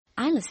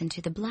listen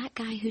to the Black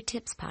Guy Who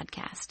Tips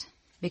podcast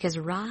because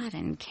Rod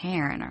and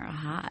Karen are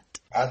hot.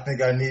 I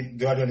think I need,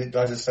 do I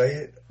just say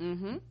it?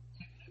 Mm-hmm.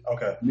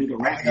 Okay. I think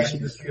I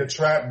need to see a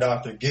trap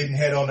doctor, getting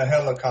head on a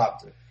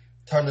helicopter,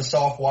 turn the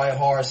soft white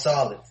hard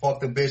solid, fuck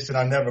the bitch that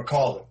I never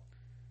call it.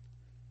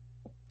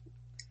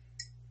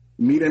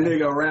 Meet a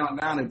nigga around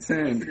 9 and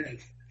 10.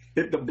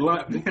 Hit the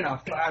blunt, then I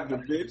five the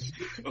bitch.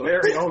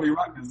 Larry only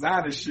rock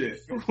designer shit.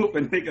 Whoop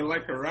a nigga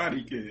like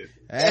Karate Kid.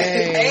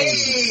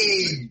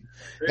 Hey!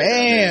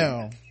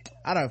 Damn.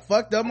 I done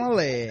fucked up my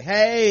leg.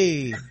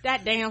 Hey.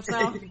 That damn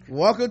song.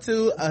 Welcome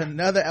to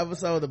another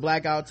episode of the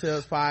Blackout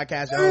Tips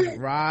podcast. Your host,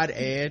 Rod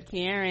and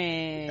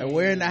Karen. And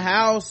we're in the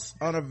house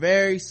on a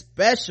very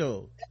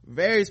special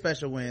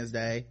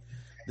Wednesday.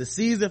 The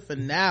season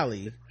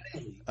finale.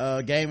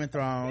 Game of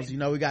Thrones. You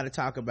know we got to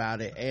talk about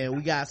it, and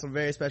we got some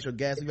very special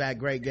guests. We've had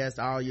great guests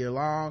all year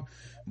long,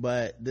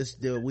 but this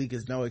week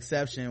is no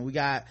exception. We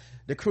got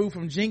the crew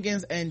from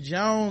Jenkins and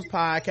Jones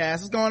podcast.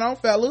 What's going on,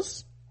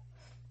 fellas?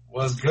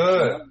 What's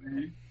good?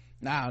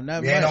 Nah,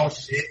 nothing. We ain't on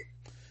shit.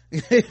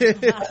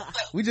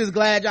 We just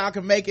glad y'all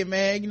can make it,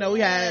 man. You know, we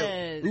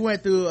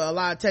went through a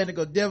lot of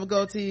technical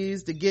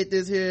difficulties to get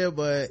this here,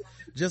 but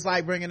just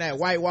like bringing that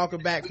White Walker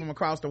back from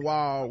across the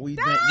wall, we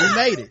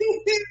made it.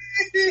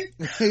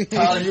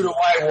 Tyler, you the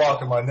White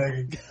Walker, my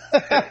nigga.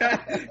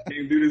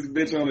 Can't do this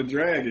bitch on a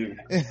dragon.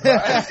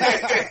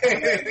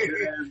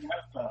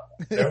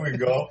 There we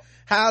go.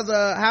 How's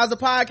the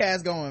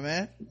podcast going,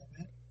 man?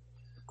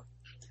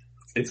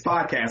 It's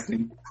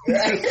podcasting.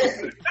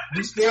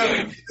 You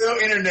still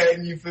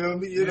interneting, you feel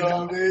me? You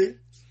know what I mean?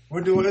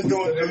 It's doing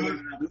good.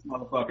 This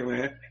motherfucker,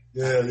 man.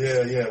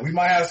 Yeah. We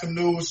might have some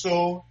news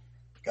soon.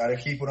 Gotta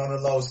keep it on the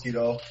low ski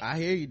though. I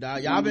hear you,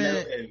 dog. Y'all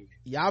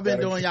been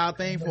doing y'all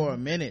thing for a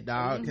minute,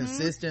 dog.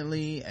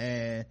 Consistently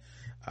and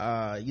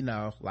staying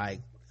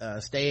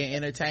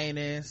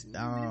entertaining.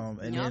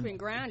 And y'all been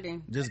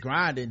grinding. Just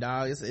grinding,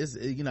 dog.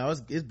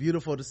 It's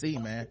beautiful to see,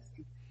 man.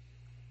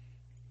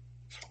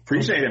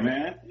 Appreciate it,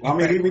 man. I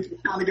mean, we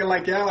trying to get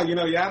like y'all. You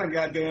know, y'all done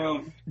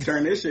goddamn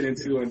turn this shit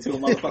into a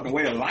motherfucking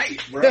way of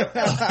life, bro.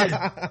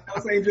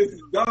 I'm saying just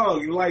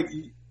dog, like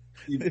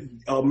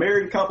a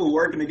married couple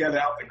working together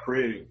out the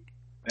crib.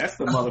 That's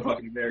the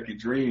motherfucking American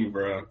dream,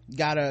 bro. You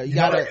gotta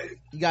embrace.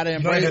 You know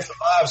they some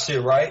live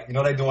shit, right? You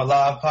know they doing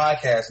live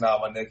podcasts now,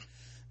 my nigga.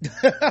 They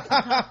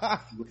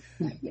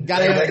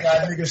got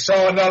niggas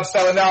showing up,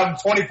 selling out in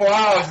 24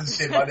 hours and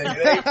shit, my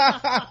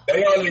nigga.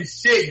 They on their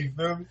shit, you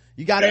feel me?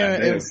 You gotta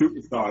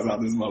superstars out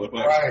this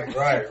motherfucker.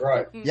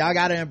 Right. Y'all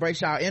gotta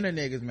embrace y'all inner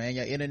niggas, man.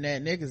 Your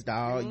internet niggas,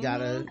 dog. You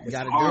gotta do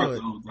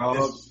it.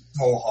 It's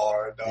so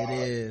hard, dog. It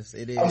is.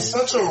 I'm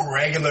such a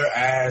regular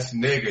ass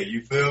nigga.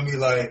 You feel me?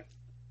 Like,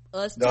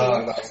 us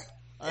dog. too.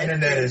 Like,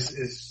 internet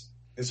is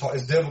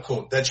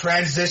difficult. That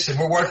transition,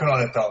 we're working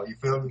on it though. You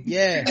feel me?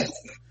 Yeah.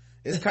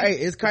 It's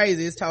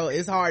crazy.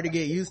 It's hard to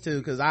get used to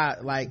because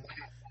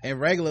in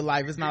regular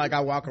life, it's not like I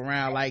walk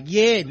around like,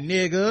 yeah,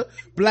 nigga,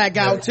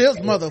 blackout tips,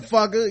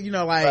 motherfucker. You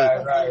know, like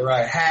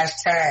right.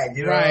 Hashtag,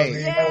 you know what I mean?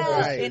 Yeah.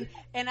 Right.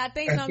 And I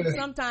think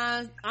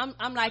sometimes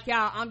I'm like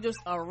y'all. I'm just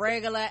a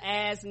regular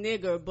ass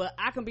nigga, but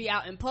I can be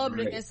out in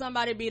public and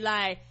somebody be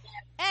like,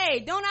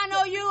 "Hey, don't I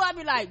know you?" I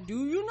be like,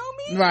 "Do you know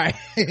me?" Right.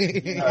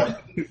 You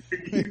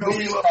know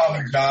me,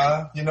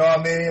 John. You know what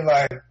I mean?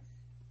 Like,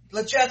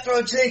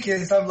 LeJethro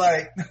Jenkins. I'm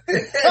like,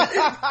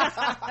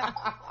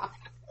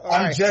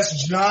 I'm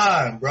just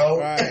John, bro.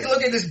 Right.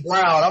 Look at this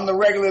brown. I'm the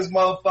regularest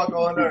motherfucker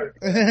on earth.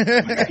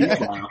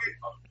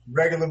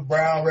 Regular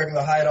brown,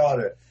 regular height, all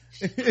that.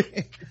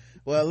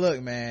 Well, look,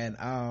 man.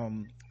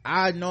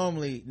 I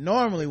normally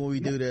when we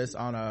do this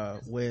on a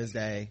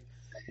Wednesday,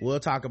 we'll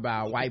talk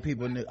about white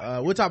people.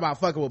 We'll talk about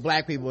fucking with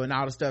black people and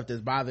all the stuff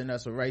that's bothering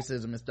us with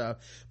racism and stuff.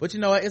 But you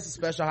know what? It's a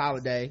special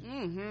holiday.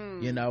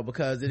 Mm-hmm. You know,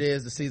 because it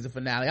is the season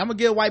finale. I'm gonna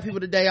give white people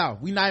the day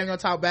off. We not even gonna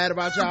talk bad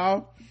about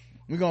y'all.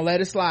 We're gonna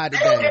let it slide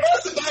today. They don't give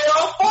us the day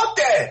off. Fuck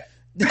that.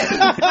 We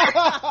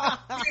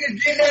need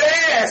to get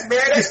that ass,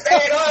 man. They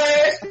stayed on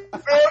ass. You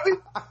feel me?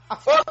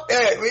 Fuck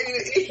that. We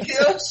need to eat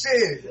your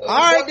shit. All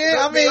right, then.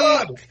 I mean,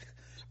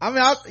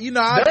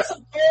 there's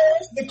some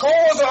cores. The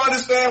cores will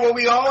understand what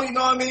we own. You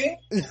know what I mean?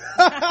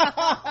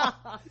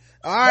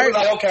 All right.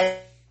 Like,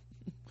 okay.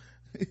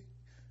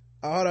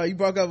 Oh, hold on. You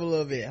broke up a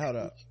little bit. Hold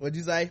up. What'd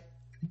you say?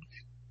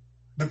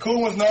 The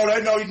cool ones know.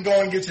 They know you can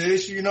go and get your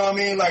issue. You know what I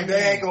mean? Like,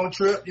 they ain't gonna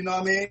trip. You know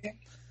what I mean?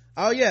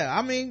 Oh yeah.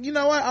 I mean, you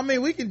know what? I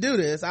mean, we can do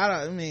this.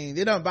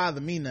 It don't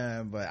bother me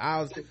none, but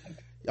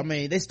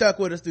they stuck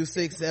with us through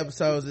 6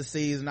 episodes this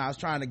season. I was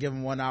trying to give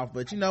them one off,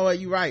 but you know what?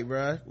 You're right,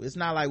 bro. It's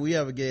not like we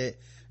ever get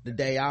the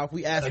day off.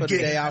 We ask for the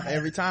day off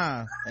every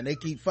time, and they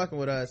keep fucking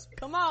with us.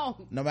 Come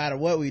on. No matter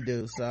what we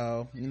do.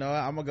 So, you know what?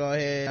 I'm gonna go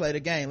ahead and play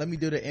the game. Let me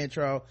do the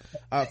intro.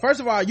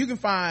 First of all, you can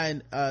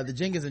find the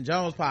Jenkins and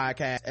Jones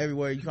podcast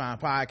everywhere you find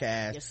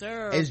podcasts. Yes,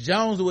 sir. It's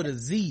Jones with a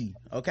Z.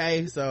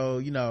 Okay, so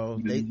you know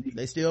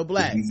they still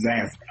black.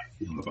 Sansa.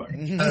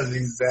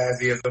 He's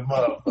sassy as a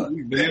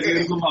motherfucker. Sassy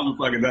as a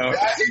motherfucker, dog.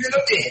 Sassy as a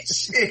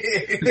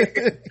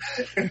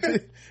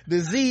bitch. The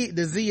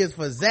Z is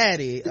for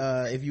Zaddy,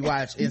 if you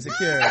watch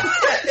Insecure.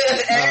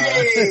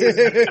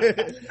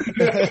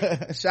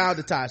 Shout out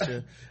to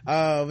Tasha.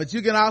 But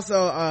you can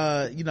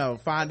also,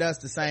 find us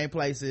the same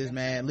places,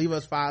 man. Leave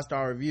us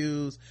 5-star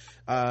reviews.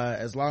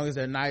 As long as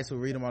they're nice, we'll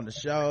read them on the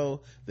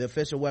show. The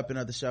official weapon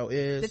of the show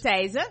is the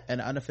taser, and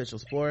the unofficial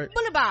sport,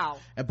 bullet ball,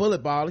 and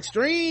bullet ball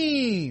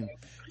extreme.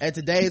 And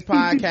today's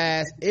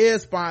podcast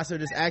is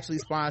sponsored. It's actually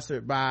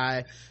sponsored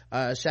by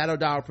Shadow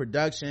Dog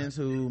Productions,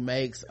 who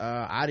makes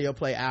audio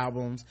play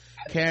albums.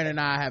 Karen and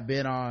I have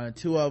been on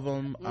 2 of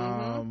them.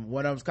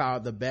 One of them's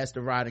called The Best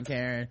of Rod and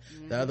Karen.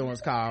 The other one's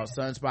called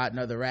Sunspot and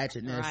Other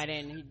Ratchetness. Right,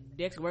 and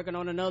Dick's working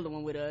on another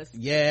one with us.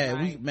 Yeah,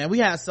 right. we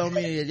have so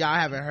many that y'all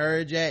haven't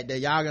heard yet that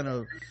y'all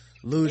gonna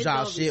lose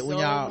y'all shit when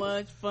y'all. So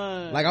much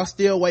fun. Like, I'm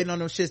still waiting on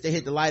them shits to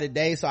hit the light of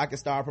day so I can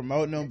start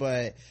promoting them.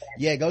 But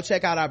yeah, go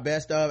check out our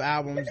best of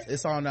albums.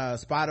 It's on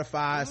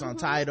Spotify, it's on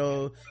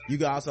Tidal. You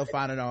can also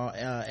find it on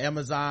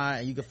Amazon,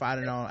 and you can find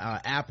it on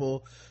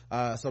Apple.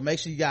 So make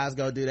sure you guys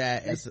go do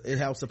that. It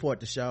helps support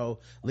the show.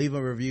 Leave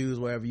them reviews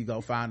wherever you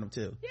go find them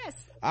too. Yes.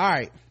 All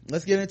right,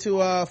 let's get into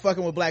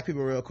fucking with black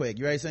people real quick.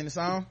 You ready to sing the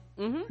song?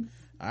 All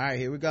right,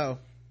 here we go.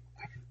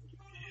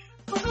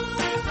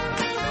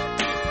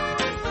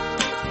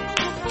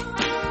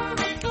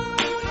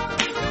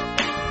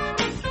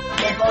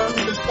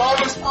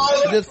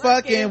 We're just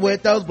fucking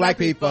with those black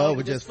people.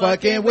 We're just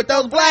fucking with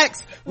those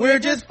blacks. We're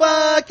just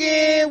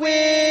fucking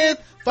with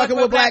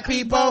black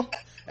people.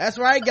 That's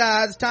right,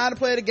 guys. It's time to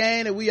play the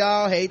game that we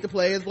all hate to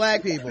play as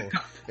black people.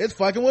 It's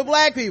fucking with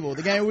black people.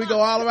 The game where we go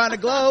all around the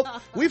globe.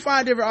 We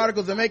find different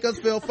articles that make us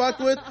feel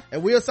fucked with,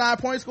 and we assign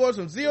point scores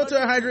from 0 to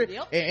 100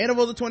 in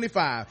intervals of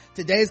 25.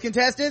 Today's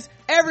contestants,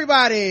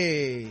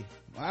 everybody.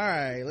 All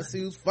right, let's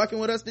see who's fucking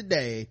with us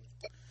today.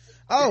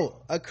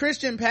 Oh, a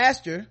Christian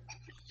pastor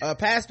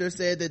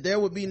said that there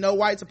would be no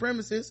white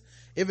supremacists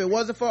if it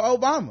wasn't for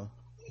Obama.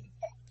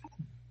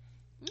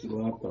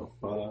 What the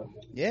fuck?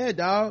 Yeah,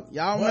 dog.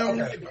 Y'all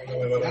remember?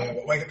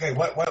 Wait, okay,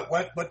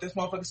 what this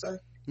motherfucker say?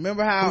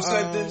 Remember how who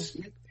said this?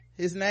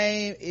 His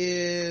name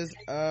is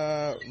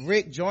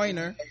Rick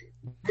Joyner.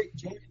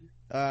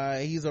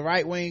 He's a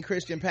right-wing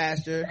Christian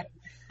pastor.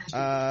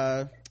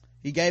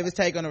 He gave his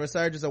take on the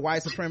resurgence of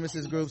white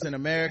supremacist groups in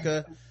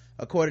America.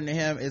 According to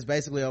him, it's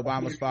basically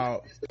Obama's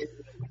fault.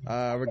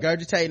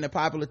 Regurgitating the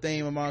popular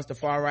theme amongst the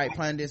far-right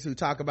pundits who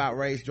talk about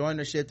race,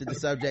 Joyner shifted the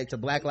subject to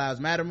Black Lives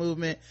Matter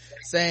movement,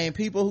 saying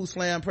people who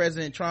slam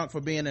President Trump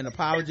for being an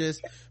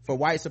apologist for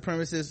white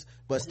supremacists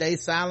but stay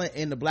silent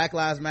in Black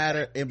Lives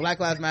Matter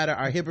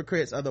are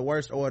hypocrites of the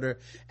worst order,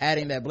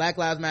 adding that Black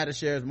Lives Matter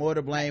shares more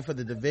to blame for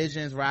the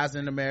divisions rising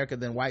in America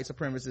than white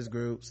supremacist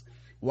groups.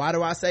 Why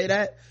do I say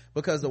that?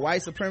 Because the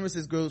white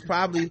supremacist groups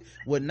probably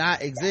would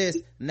not exist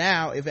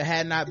now if it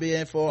had not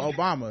been for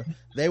Obama.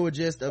 They were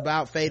just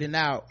about fading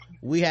out.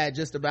 We had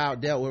just about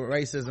dealt with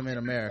racism in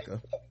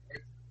America.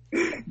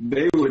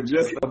 They were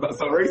just about,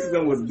 so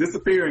racism was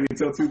disappearing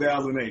until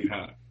 2008,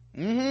 huh?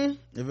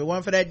 If it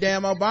wasn't for that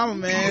damn Obama,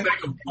 man.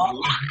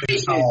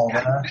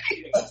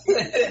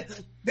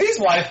 These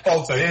white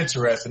folks are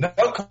interesting.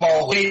 They'll come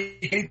on with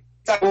any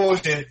type of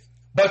bullshit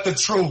but the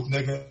truth,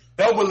 nigga.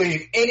 They'll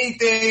believe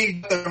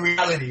anything but the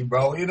reality,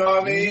 bro. You know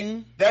what I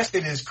mean? That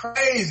shit is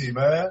crazy,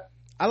 man.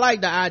 I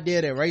like the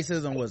idea that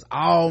racism was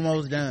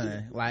almost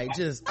done. Like,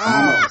 just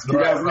almost.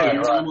 Right.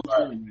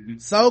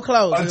 So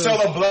close.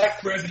 Until a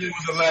black president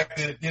was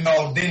elected,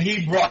 then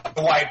he brought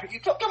the white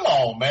people. Come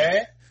on,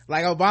 man.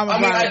 Like Obama.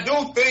 I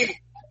do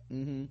think.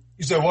 You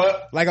said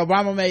what? Like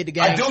Obama made the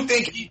game. I do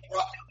think he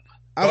brought.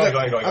 Go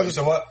ahead. You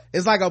said what?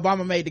 It's like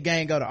Obama made the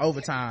game go to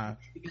overtime.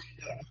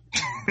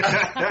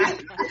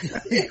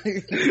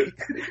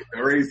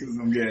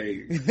 Racism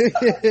game.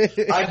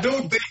 I do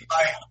think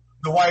like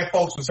the white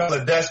folks was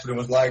hella desperate. It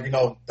was like,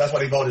 that's why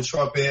they voted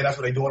Trump in. That's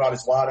why they doing all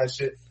this wild ass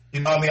shit. You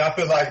know what I mean? I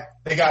feel like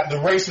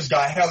the racists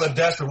got hella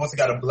desperate once they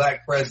got a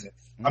black president.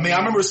 I mean, I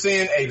remember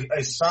seeing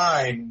a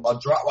sign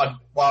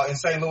while in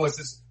St.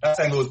 Louis, not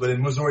St. Louis, but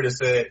in Missouri that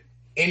said,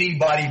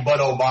 anybody but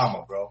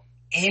Obama, bro.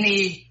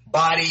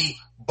 Anybody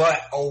but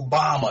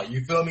Obama.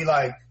 You feel me?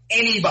 Like,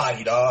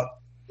 anybody, dog.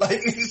 Like,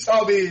 I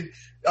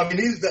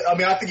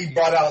think he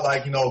brought out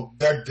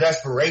their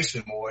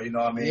desperation more, you know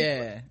what I mean?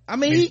 Yeah. I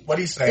mean, what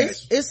he's saying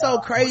it's so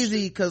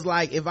crazy because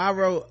like if I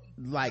wrote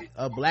like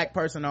a black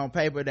person on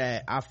paper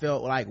that I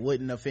felt like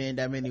wouldn't offend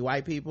that many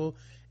white people,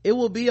 it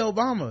would be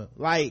Obama.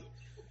 Like,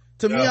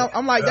 to me,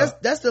 I'm like,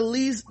 that's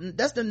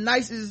the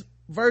nicest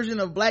version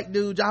of black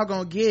dude y'all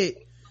gonna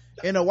get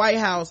in the White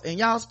House, and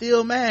y'all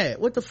still mad.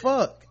 What the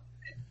fuck?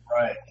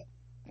 Right.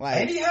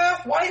 Like, ain't he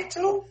half white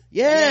too?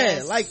 Yeah,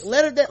 yes. Like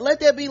let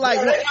that be like,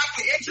 they got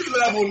the entry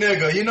level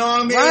nigga, you know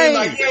what I mean? Right.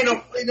 Like he ain't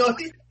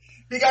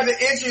he got the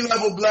entry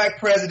level black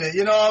president,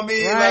 you know what I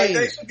mean? Right. Like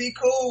they should be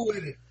cool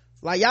with it.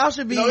 Like y'all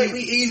should be,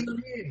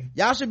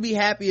 y'all should be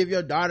happy if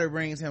your daughter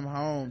brings him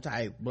home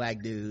type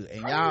black dude,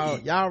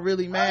 and y'all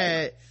really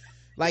mad.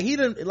 Like he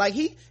didn't, like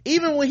he,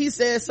 even when he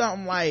said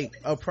something like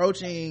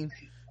approaching,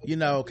 you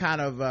know,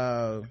 kind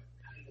of,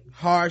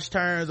 harsh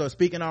terms or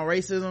speaking on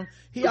racism,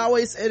 he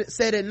always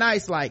said it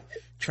nice, like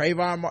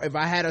if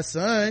I had a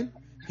son,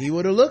 he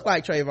would have looked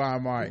like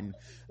Trayvon Martin.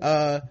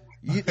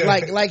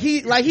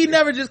 He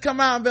never just come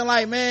out and been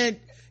like, man,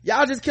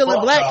 y'all just killing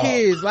black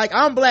kids. Like,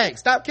 I'm black.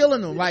 Stop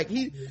killing them. Like,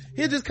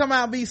 he'll just come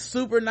out and be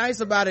super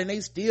nice about it, and they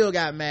still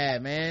got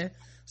mad, man.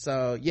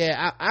 So,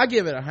 yeah, I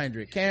give it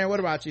 100. Karen, what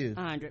about you?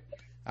 100.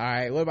 All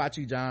right. What about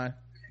you, John?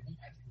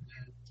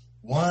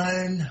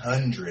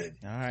 100.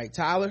 All right.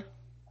 Tyler?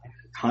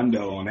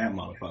 Hundo on that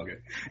motherfucker.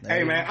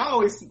 Hey man, I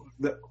always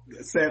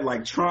said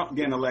like Trump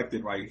getting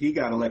elected, right? He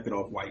got elected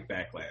off white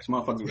backlash.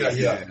 Motherfuckers were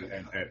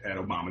at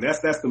Obama.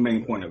 That's the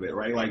main point of it,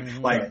 right?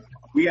 Like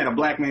we had a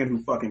black man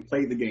who fucking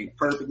played the game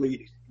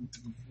perfectly,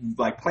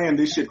 like planned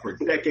this shit for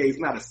decades,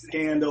 not a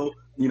scandal.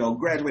 You know,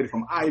 graduated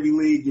from Ivy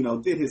League. You know,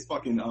 did his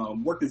fucking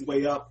worked his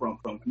way up from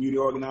community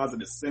organizer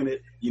to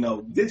Senate. You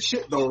know, did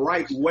shit the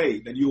right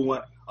way that you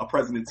want a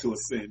president to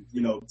ascend.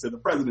 You know, to the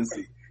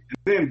presidency.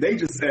 And then they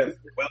just said,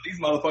 well, these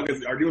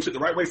motherfuckers are doing shit the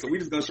right way, so we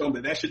just gonna show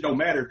them that shit don't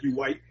matter if you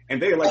white.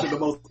 And they elected the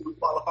most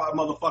qualified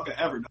motherfucker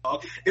ever,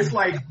 dog. It's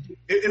like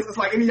any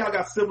of y'all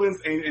got siblings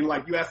and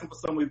like you ask them for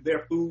some of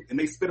their food and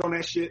they spit on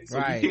that shit, so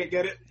you can't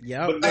get it.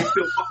 Yep. But they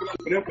still fucking up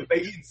for them because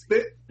they eat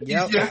spit.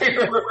 Yep.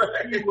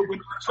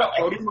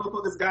 Oh, these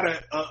motherfuckers got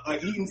a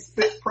eating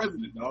spit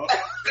president, dog.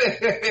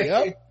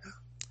 Yep.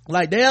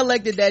 Like, they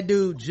elected that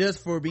dude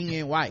just for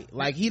being white.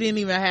 Like, he didn't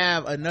even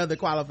have another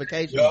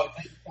qualification. Yep.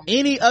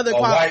 Any other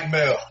white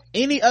male.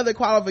 Any other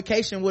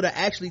qualification would have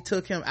actually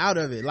took him out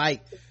of it.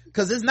 Like,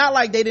 cause it's not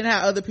like they didn't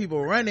have other people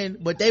running,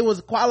 but they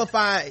was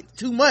qualified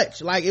too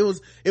much. Like, it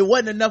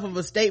wasn't enough of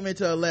a statement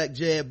to elect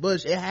Jeb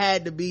Bush. It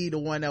had to be the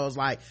one that was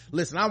like,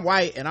 listen, I'm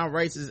white and I'm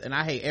racist and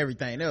I hate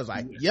everything. They was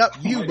like, yep,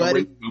 you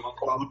buddy. I'm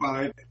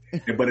qualified,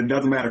 but it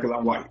doesn't matter because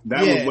I'm white.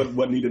 That was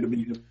what needed to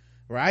be.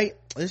 Right?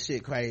 This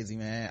shit crazy,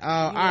 man.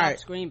 All right. Off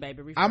screen,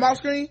 baby. Refresh. I'm off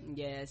screen?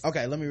 Yes.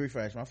 Okay, let me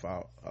refresh. My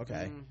fault.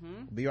 Okay.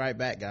 Be right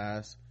back,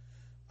 guys.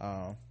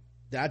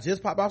 Did I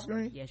just pop off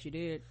screen? Yes, you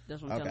did.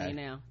 That's what I'm telling you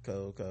now.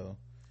 Cool. Cause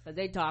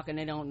they talking,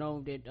 they don't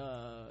know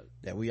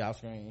that we off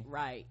screen.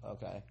 Right.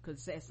 Okay.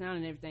 Cause sound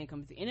and everything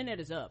comes. The internet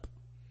is up.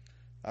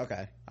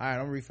 Okay. All right.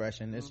 I'm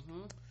refreshing this.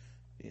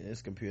 Yeah,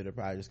 this computer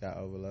probably just got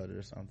overloaded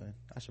or something.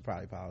 I should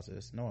probably pause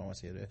this. No one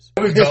wants to hear this.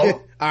 There we go.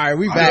 All right,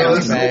 we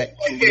back.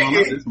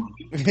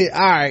 All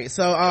right,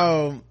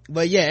 so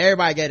but yeah,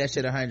 everybody gave that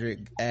shit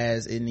 100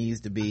 as it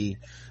needs to be.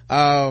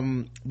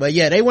 But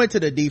yeah, they went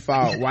to the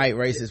default white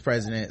racist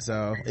president,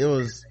 so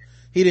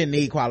he didn't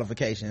need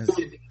qualifications.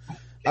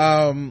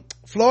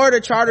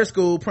 Florida charter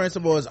school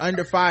principal is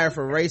under fire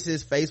for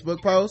racist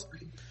Facebook post.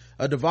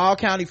 A Duval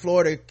County,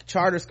 Florida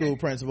charter school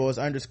principal is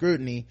under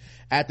scrutiny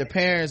after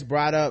parents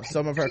brought up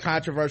some of her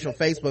controversial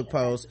Facebook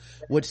posts,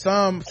 which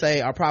some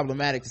say are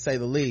problematic to say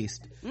the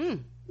least.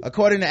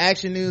 According to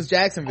Action News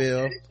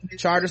Jacksonville,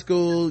 Charter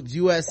School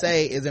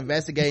USA is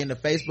investigating the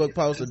Facebook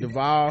post of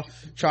Duval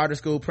charter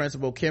school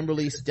principal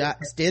Kimberly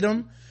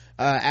Stidham.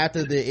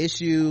 After the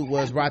issue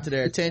was brought to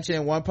their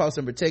attention, one post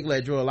in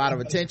particular drew a lot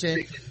of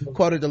attention,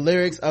 quoted the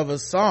lyrics of a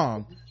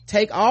song.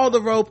 Take all of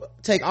the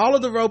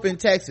rope in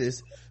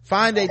Texas,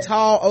 find a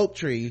tall oak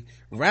tree,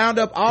 round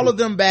up all of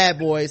them bad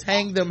boys,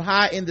 hang them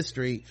high in the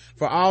street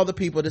for all the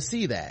people to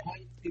see that.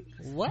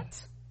 What?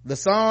 The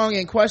song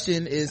in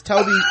question is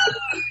Toby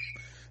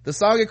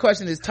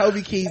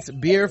Keith's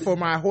Beer for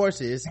My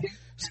Horses,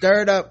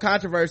 stirred up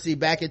controversy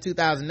back in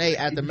 2008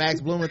 after Max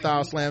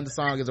Blumenthal slammed the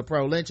song as a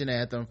pro-lynching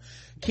anthem.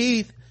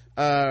 Keith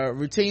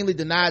routinely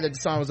denied that the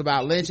song was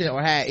about lynching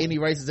or had any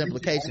racist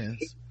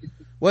implications.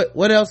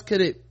 What else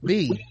could it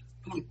be?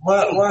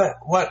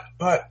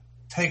 What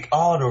take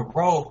all the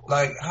rope?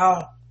 Like,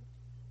 how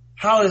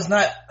is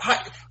not,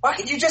 why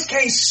you just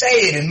can't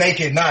say it and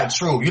make it not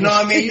true? You know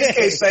what I mean? You just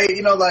can't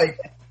say, like,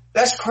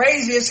 that's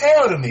crazy as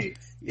hell to me.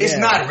 Yeah. It's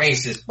not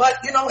racist, but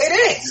it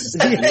is.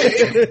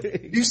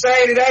 You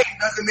saying it ain't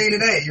doesn't mean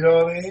it ain't, you know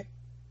what I mean?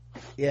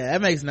 Yeah,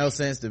 that makes no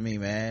sense to me,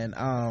 man.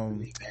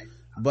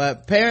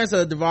 But parents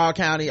of Duval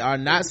County are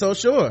not so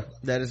sure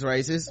that it's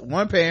racist.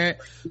 One parent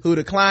who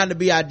declined to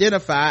be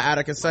identified out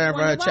of concern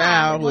for her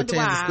child who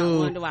attends the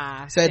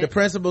school said the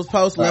principal's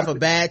post left a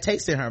bad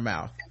taste in her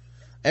mouth.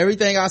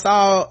 Everything I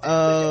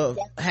saw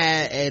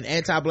had an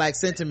anti-black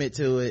sentiment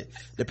to it.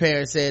 The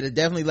parent said it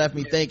definitely left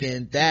me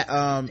thinking that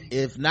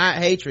if not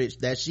hatred,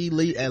 that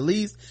she at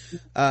least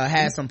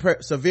has some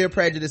severe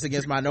prejudice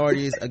against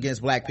minorities,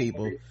 against black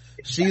people.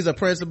 She's a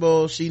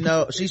principal. She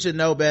should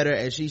know better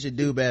and she should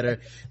do better.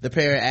 The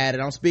parent added,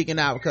 I'm speaking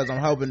out because I'm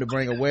hoping to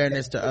bring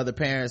awareness to other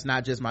parents,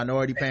 not just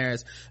minority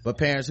parents, but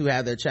parents who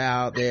have their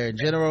child there in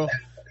general.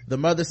 The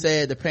mother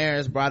said the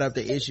parents brought up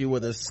the issue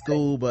with the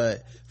school,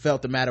 but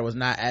felt the matter was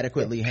not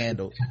adequately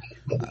handled.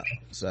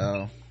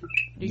 So,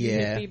 do you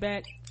hear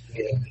feedback?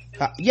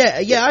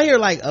 Yeah, I hear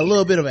like a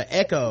little bit of an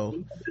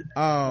echo.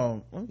 I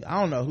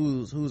don't know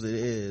whose it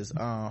is.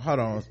 Hold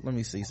on, let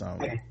me see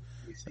something.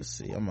 Let's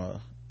see.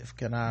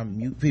 Can I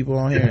mute people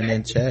on here and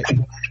then check?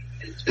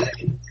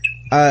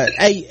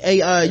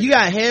 You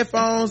got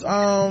headphones,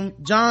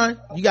 John?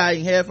 You got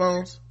any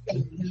headphones?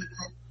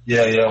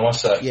 Yeah, one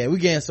sec. Yeah, we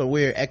getting some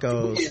weird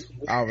echoes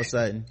all of a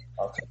sudden.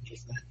 Okay.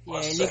 Yeah,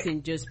 and it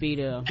can just be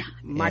the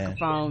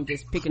microphone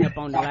just picking up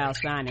on the loud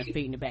sign and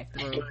feeding it back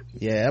through.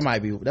 Yeah, that's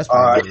probably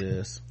what it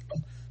is.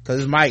 Cause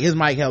his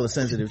mic hella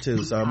sensitive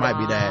too, so it might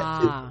be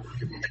that.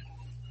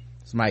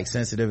 His mic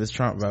sensitive as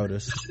Trump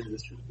voters.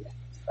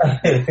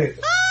 Let me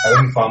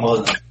find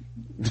my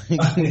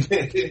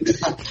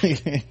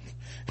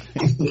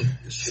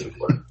Here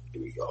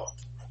we go.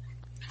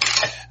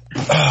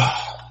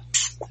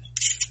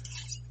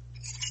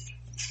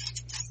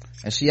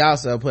 And she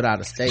also put out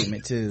a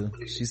statement too.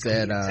 She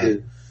said,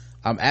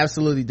 I'm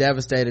absolutely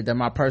devastated that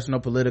my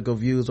personal political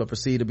views were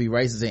perceived to be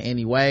racist in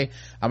any way.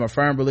 I'm a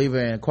firm believer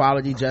in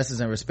equality, justice,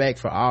 and respect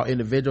for all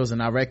individuals,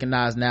 and I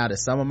recognize now that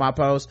some of my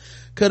posts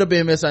could have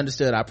been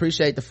misunderstood. I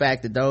appreciate the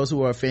fact that those who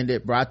were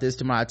offended brought this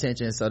to my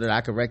attention so that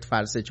I could rectify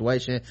the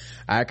situation.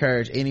 I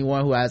encourage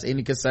anyone who has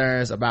any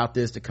concerns about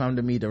this to come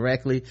to me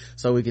directly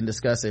so we can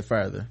discuss it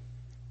further.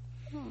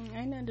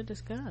 Ain't nothing to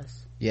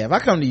discuss. Yeah, if I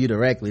come to you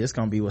directly, it's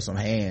gonna be with some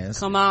hands.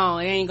 Come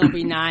on, it ain't gonna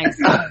be nice.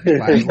 Like,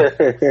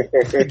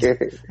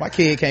 my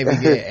kid can't be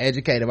getting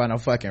educated by no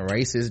fucking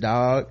racist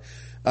dog.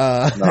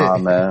 Nah,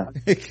 man.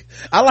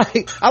 I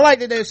like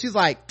that she's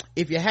like,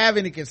 if you have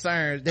any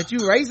concerns that you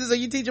racist, are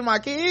you teaching my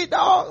kid,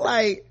 dog?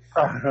 Like,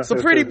 it's a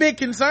pretty big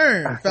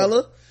concern,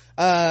 fella.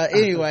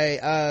 Anyway,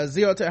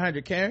 0 to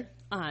 100, Karen.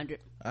 100.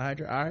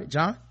 100. All right,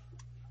 John.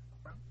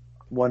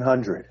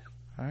 100.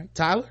 All right,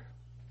 Tyler.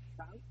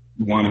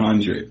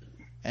 100.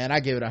 And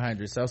I give it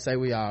 100. So say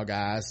we all,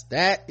 guys.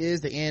 That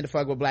is the end of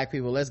Fuck With Black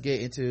People. Let's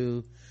get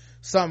into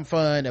something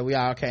fun that we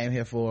all came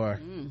here for.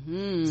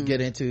 Let's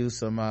get into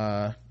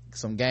some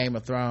Game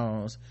of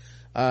Thrones.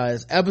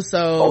 It's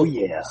episode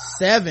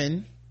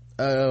 7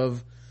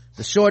 of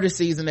the shortest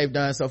season they've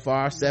done so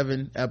far.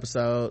 7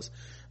 episodes.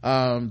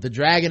 The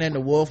Dragon and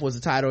the Wolf was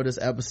the title of this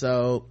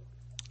episode,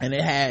 and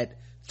it had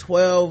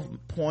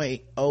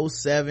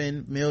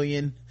 12.07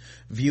 million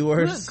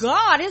viewers. Good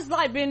God, it's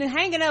like been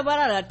hanging up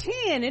out of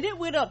 10 and it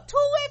went up 2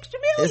 extra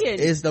million.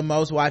 It's the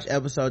most watched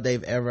episode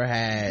they've ever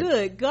had.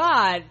 Good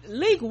God.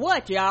 Leak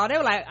what, y'all? They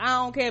were like, I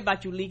don't care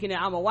about you leaking it.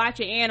 I'm gonna watch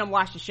it and I'm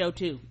watching the show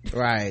too.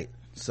 Right.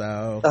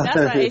 So that's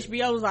why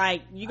HBO was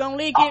like, you gonna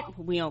leak it?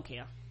 We don't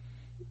care.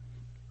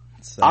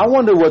 So. I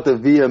wonder what the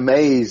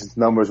VMAs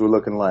numbers were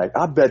looking like.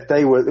 I bet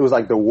it was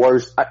like the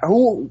worst.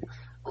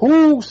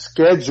 Who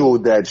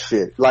scheduled that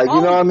shit? Like,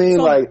 you know what I mean?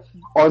 So, like,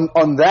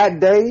 on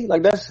that day,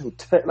 like, that's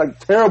like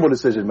terrible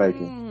decision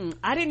making.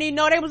 I didn't even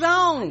know they was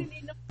on.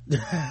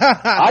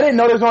 I didn't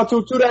know they was on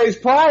 2 days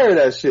prior to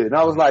that shit. And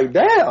I was like,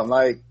 damn,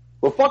 like,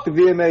 well, fuck the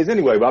VMAs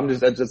anyway, but I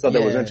just thought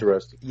that was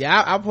interesting.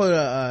 Yeah, I put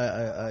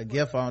a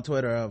gif on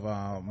Twitter of,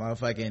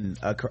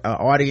 motherfucking,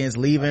 audience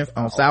leaving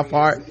on South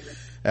Park.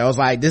 I was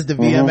like, this is the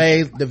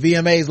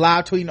VMAs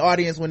live tweeting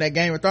audience when that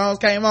Game of Thrones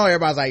came on.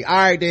 Everybody's like, all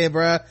right then,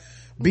 bruh.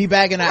 Be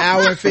back in an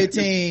hour and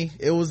 15.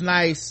 It was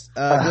nice.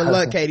 Good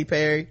luck, Katy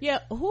Perry. Yeah,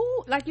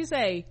 like you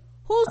say,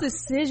 whose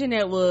decision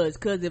that was?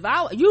 Cause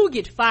you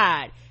get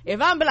fired.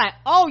 If I'm be like,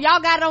 oh,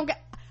 y'all got it on,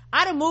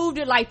 I'd have moved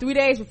it like 3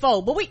 days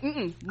before, but we,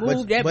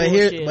 moved that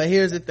bullshit. But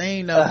here's the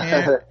thing though,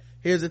 Aaron.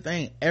 Here's the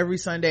thing. Every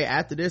Sunday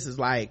after this is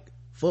like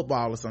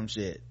football or some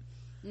shit.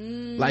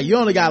 Like you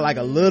only got like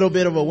a little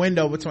bit of a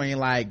window between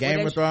like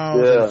Game of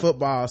Thrones and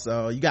football,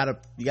 so you gotta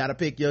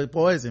pick your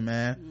poison,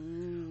 man.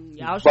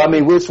 But I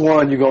mean, which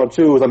one you gonna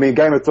choose? I mean,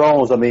 Game of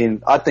Thrones, I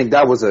mean, I think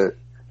that was they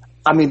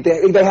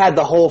had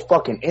the whole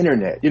fucking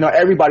internet. You know,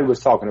 everybody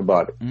was talking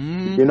about it.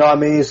 You know what I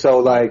mean? So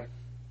like,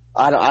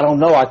 I don't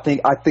know. I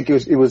think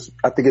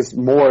it's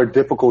more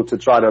difficult to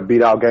try to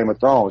beat out Game of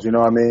Thrones. You know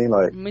what I mean?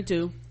 Like, me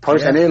too.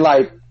 And then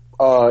like,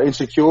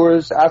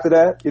 Insecures after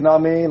that. You know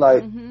what I mean?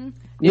 Like,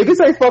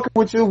 niggas ain't fucking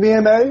with you,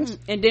 VMAs.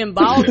 And then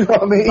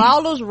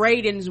Ballers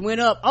ratings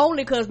went up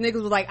only cause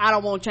niggas was like, I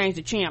don't want to change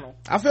the channel.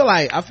 I feel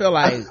like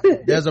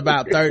there's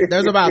about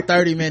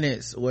 30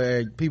 minutes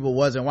where people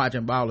wasn't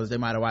watching Ballers. They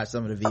might have watched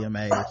some of the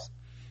VMAs.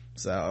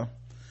 So,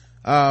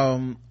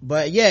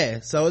 but yeah,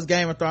 so it's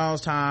Game of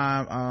Thrones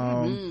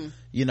time.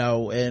 You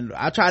know, and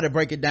I try to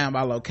break it down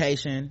by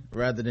location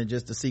rather than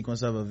just the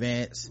sequence of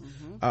events.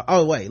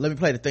 Oh wait, let me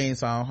play the theme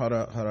song. Hold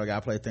up, I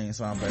gotta play the theme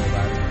song for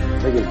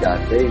everybody. Niggas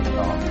got theme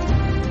song.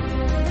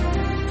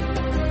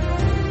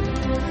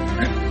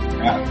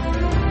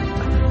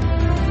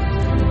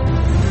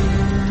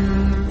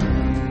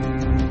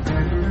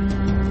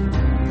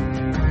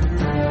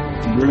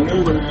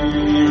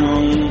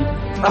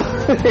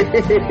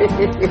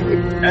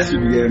 That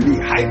should be getting me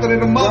hyper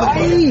than a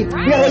motherfucker. We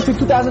gotta wait till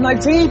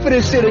 2019 for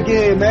this shit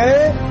again,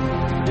 man.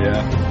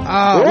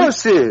 Yeah.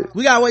 Bullshit.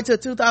 We gotta wait till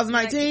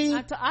 2019.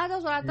 That's what I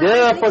thought.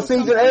 Yeah, for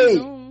season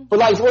 8. But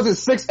like, was it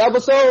 6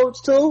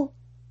 episodes too?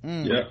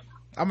 Yeah.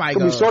 I might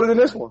go. Be shorter than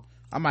this one.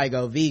 I might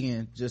go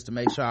vegan just to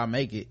make sure I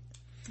make it.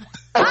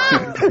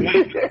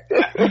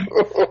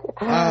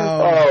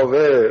 Oh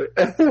man.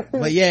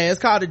 But yeah, it's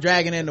called The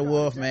Dragon and the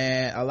Wolf,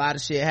 man. A lot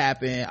of shit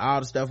happened. All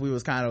the stuff we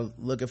was kind of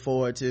looking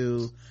forward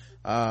to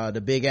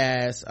the big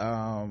ass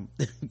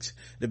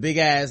the big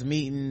ass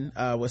meeting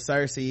with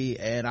Cersei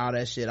and all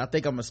that shit. I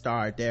think I'm gonna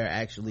start there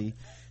actually,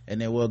 and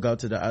then we'll go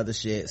to the other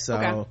shit.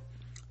 So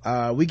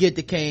we get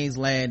to King's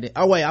Landing.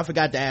 Oh wait, I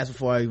forgot to ask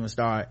before I even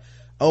start.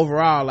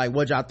 Overall, like,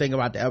 what y'all think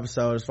about the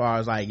episode as far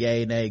as like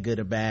yay, nay, good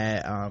or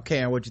bad?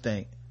 Karen, what you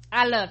think?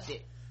 I loved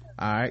it.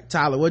 All right,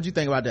 Tyler, what'd you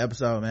think about the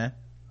episode, man?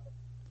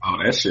 Oh,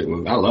 that shit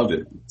I loved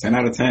it. 10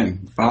 out of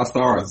 10. 5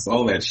 stars.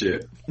 All that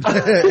shit.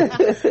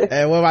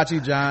 And what about you,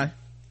 John?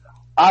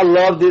 I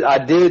loved it.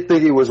 I did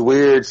think it was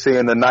weird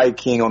seeing the Night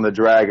King on the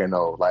dragon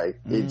though. Like,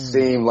 it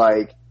seemed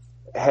like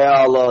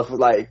hell of,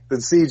 like, the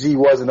CG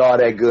wasn't all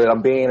that good.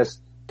 I'm being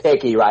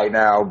picky right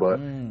now, but I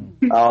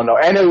don't know.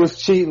 And it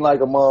was cheating like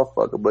a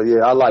motherfucker. But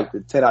yeah, I liked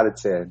it. 10 out of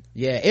 10.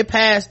 Yeah, it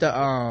passed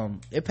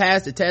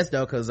the test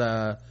though, cause,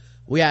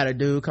 we had a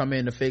dude come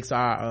in to fix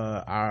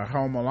our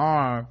home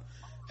alarm,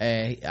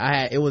 and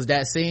it was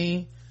that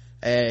scene,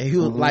 and he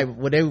was like,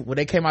 when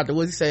they came out the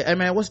woods, he said, "Hey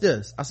man, what's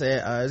this?" I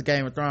said, "It's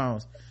Game of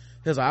Thrones."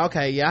 He was like,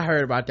 "Okay, yeah, I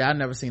heard about that. I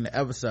never seen the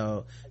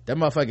episode." That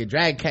motherfucking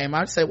dragon came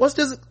out. He said, "What's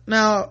this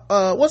now?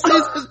 What's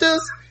this? Is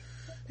this?"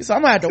 He said,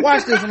 "I'm gonna have to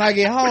watch this when I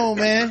get home,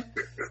 man."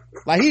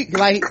 He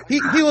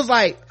was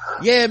like,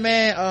 "Yeah,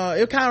 man,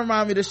 it kind of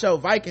reminded me of the show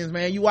Vikings,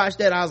 man. You watch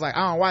that?" I was like,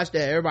 "I don't watch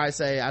that. Everybody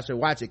say I should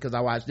watch it because I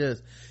watch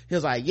this." He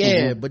was like,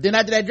 "Yeah," but then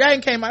after that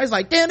dragon came out, he's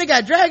like, "Damn, they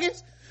got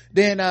dragons."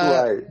 Then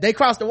they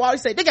crossed the wall. He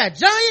said, "They got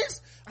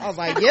giants." I was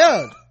like,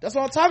 "Yeah, that's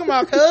what I'm talking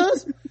about,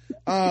 cuz."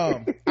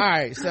 All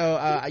right,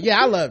 so yeah,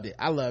 I loved it.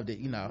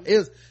 You know,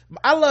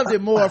 I loved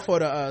it more for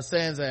the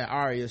Sansa and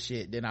Arya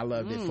shit than I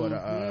loved it for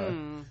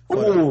the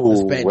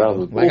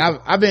spectacle. Like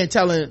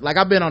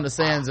I've been on the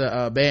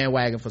Sansa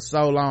bandwagon for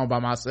so long by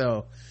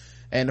myself,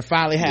 and to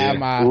finally have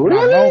my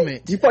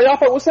moment. Y'all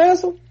fuck with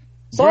Sansa?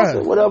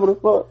 Sansa, whatever the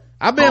fuck.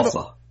 I've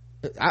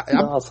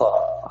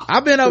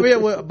been over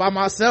here by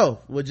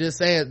myself with just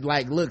saying,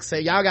 like, look, say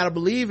y'all gotta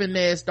believe in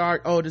Ned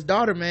Stark oldest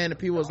daughter, man. And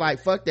people was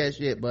like, fuck that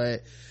shit,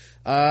 but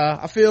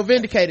I feel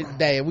vindicated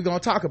today, and we're gonna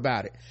talk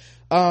about it.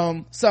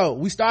 So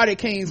we started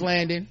King's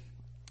Landing.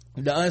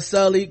 The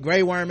Unsullied,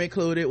 Grey Worm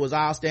included, was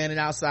all standing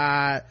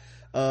outside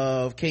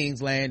of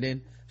King's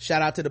Landing.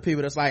 Shout out to the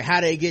people that's like,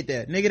 how they get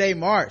there? Nigga, they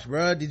march,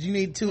 bruh. Did you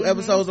need 2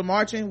 episodes of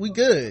marching? We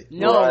good.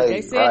 No,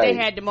 they said they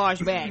had to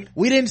march back.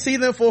 We didn't see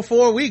them for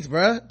 4 weeks,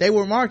 bruh. They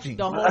were marching.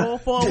 The whole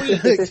 4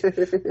 weeks.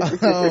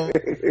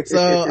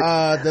 So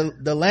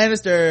the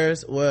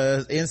Lannisters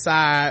was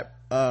inside,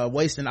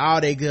 wasting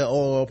all their good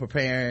oil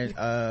preparing,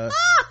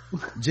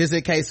 just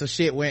in case some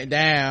shit went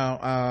down.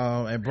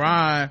 And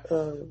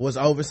Bronn was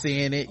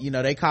overseeing it. You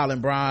know, they call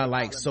him Bronn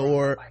like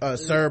Sir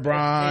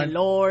Bronn. And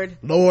Lord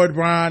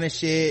Bronn and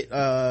shit.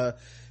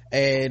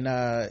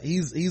 And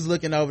he's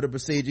looking over the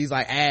procedure. He's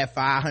like, add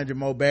 500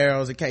 more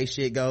barrels in case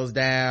shit goes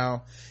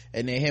down.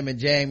 And then him and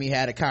Jamie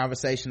had a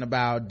conversation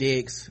about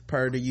dicks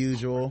per the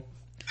usual.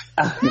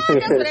 That's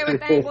what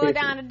everything boiled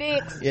down to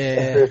dicks.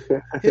 Yeah.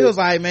 He was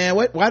like, man,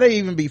 why they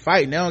even be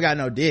fighting? They don't got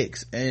no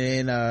dicks.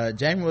 And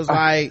Jamie was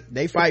like,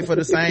 they fight for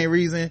the same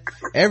reason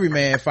every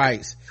man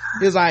fights.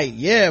 He was like,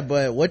 yeah,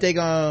 but what they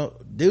gonna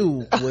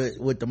do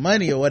with the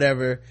money or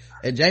whatever?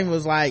 And Jamie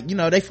was like, you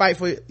know, they fight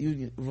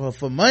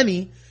for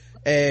money.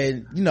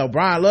 And you know,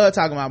 Brian loved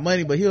talking about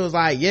money, but he was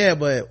like, yeah,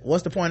 but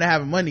what's the point of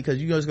having money? Cause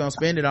you just gonna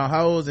spend it on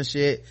hoes and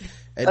shit.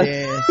 And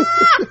then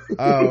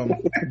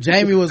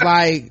Jamie was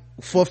like,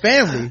 for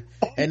family.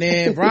 And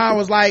then Brian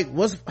was like,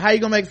 how you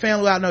gonna make a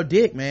family without no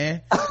dick,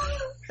 man?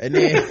 And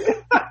then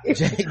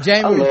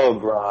Jamie, I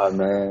love Brian,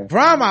 man.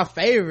 Brian my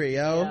favorite,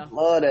 yo. Yeah.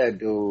 Love that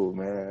dude,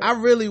 man. I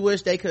really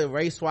wish they could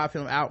race swap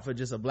him out for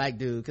just a black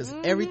dude, cause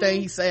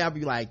everything he say, I'd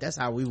be like, that's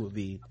how we would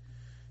be.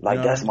 Like,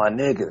 you know, that's my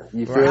nigga.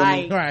 You feel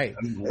me? Right.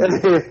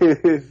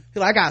 Like,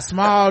 I got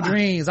small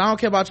dreams. I don't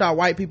care about y'all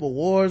white people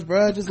wars,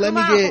 bro. Just let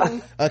me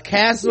get a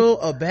castle,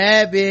 a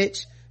bad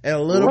bitch, and a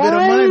little bit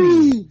of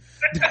money.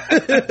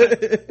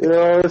 You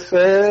know what I'm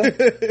saying?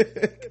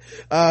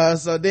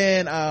 So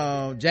then,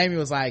 Jamie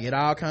was like, it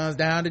all comes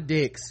down to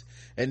dicks.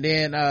 And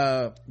then,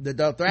 the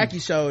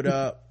Dothraki showed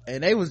up,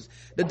 and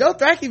the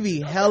Dothraki be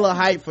hella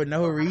hype for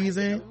no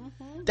reason.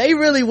 They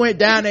really went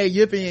down there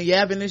yipping and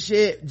yapping and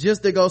shit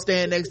just to go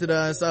stand next to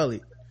the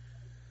Unsullied.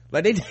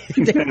 Like they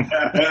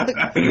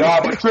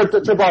nah, but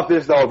trip off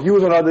this though. If you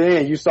was on the other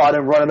end, you saw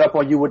them running up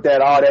on you with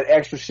all that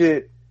extra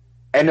shit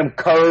and them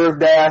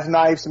curved ass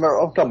knives.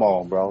 Oh, come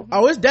on, bro.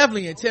 Oh, it's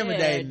definitely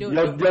intimidating.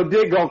 Yeah, your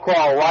dick gonna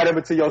crawl right up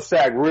into your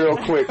sack real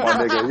quick,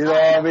 my nigga. You know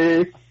what I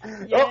mean?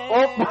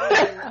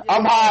 Yeah.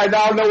 I'm high and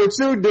I don't know what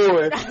you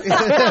doing.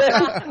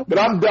 But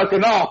I'm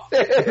ducking off.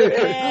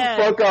 Yeah.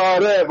 Fuck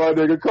all that, my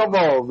nigga. Come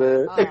on,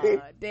 man.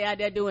 They out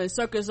there doing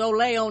Circus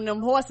Olay on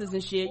them horses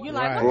and shit. You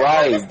like, what the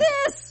fuck is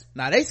this?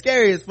 Nah, they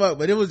scary as fuck,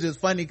 but it was just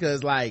funny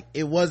cause like,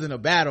 it wasn't a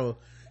battle.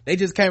 They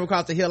just came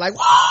across the hill like,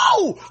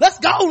 whoa, let's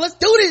go, let's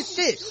do this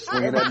shit.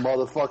 Swinging that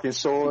motherfucking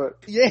sword.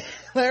 Yeah,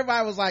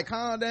 everybody was like,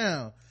 calm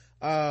down.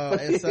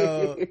 And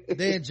so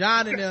then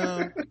John and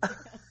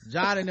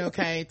them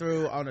came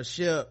through on a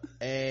ship,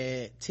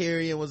 and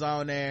Tyrion was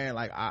on there.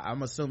 Like,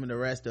 I'm assuming the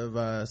rest of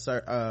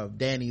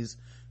Dany's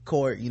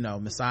court,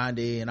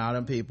 Missandei and all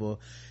them people.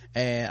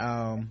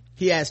 And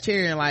he asked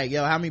Tyrion, like,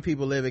 yo, how many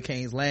people live in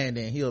King's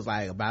Landing? And he was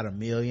like, about 1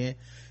 million.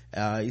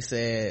 He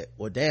said,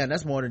 well, damn,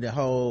 that's more than the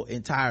whole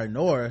entire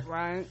north,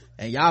 right?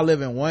 And y'all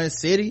live in one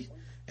city.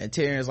 And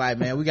Tyrion's like,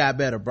 man, we got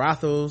better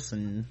brothels,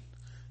 and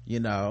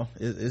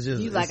it's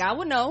just, he's like, I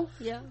would know.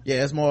 Yeah,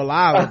 it's more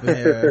alive up in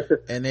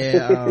here. And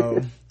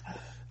then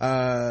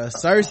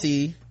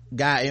Cersei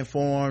got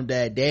informed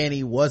that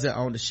Dany wasn't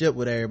on the ship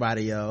with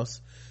everybody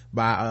else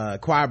by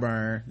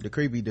Qyburn, the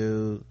creepy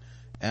dude.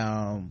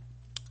 And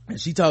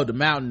she told the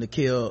Mountain to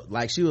kill,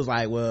 like, she was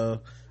like,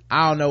 well,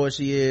 I don't know what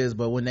she is,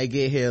 but when they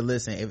get here,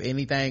 listen, if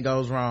anything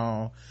goes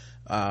wrong,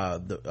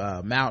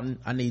 the Mountain,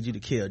 I need you to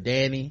kill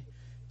Dany,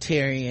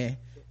 Tyrion,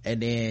 and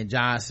then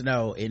Jon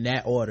Snow, in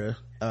that order,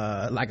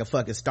 like a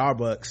fucking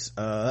Starbucks.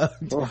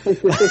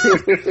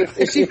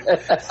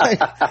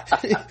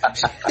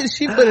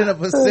 She put in a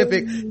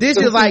Pacific. Then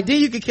she was like,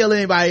 then you can kill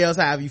anybody else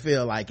however you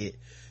feel like it.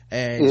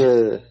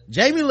 And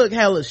Jaime looked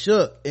hella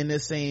shook in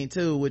this scene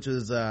too, which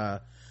was I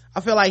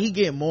feel like he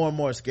getting more and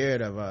more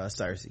scared of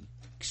Cersei.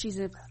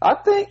 I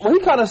think he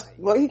kind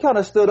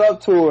of stood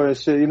up to her and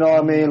shit, you know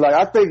what I mean? Like,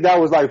 I think that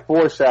was like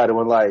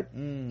foreshadowing, like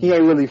he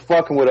ain't really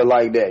fucking with her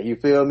like that, you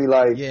feel me?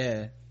 Like,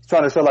 he's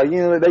trying to show, like,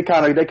 they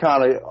kind of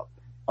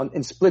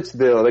in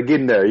Splitsville, they're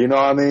getting there, you know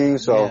what I mean?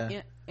 So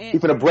he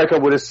finna break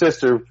up with his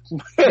sister in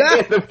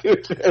the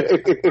future.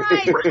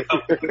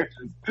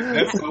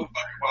 That's so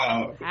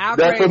fucking wild.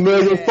 That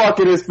familiar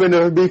fucking is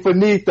finna be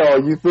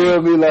finito, you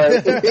feel me?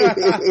 Like,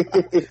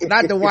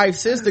 not the wife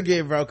sister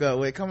getting broke up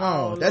with. Come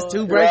on, that's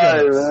two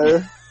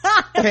breakups.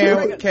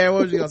 Right, Karen,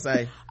 what was you gonna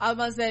say? I was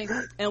about to say,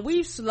 and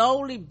we've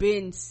slowly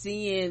been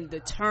seeing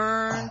the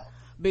turn,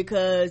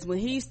 because when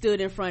he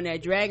stood in front of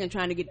that dragon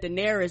trying to get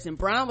Daenerys and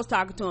Bran was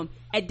talking to him,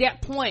 at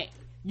that point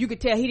you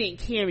could tell he didn't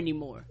care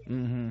anymore. He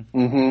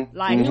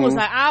was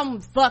like,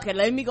 I'm fucking,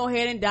 let me go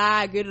ahead and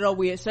die, get it over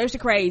with. Cersei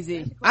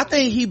crazy. I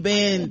think he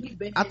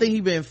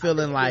been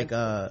feeling like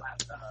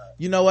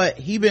you know what,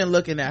 he been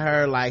looking at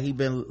her like he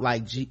been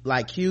like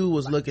Q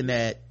was looking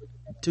at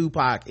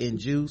Tupac in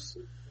Juice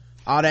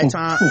all that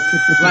time.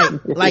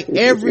 like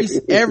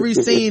every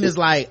scene is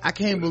like, I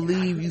can't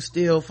believe you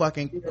still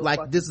fucking,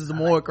 like, this is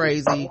more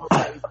crazy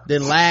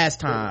than last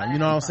time, you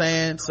know what I'm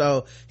saying?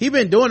 So he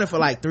been doing it for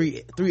like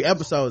three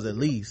episodes at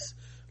least.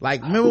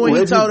 Like, remember when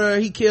he told her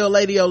he killed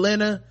Lady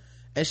Olenna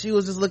and she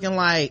was just looking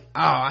like,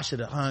 oh, I should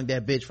have hung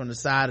that bitch from the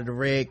side of the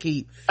Red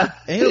Keep. And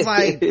he was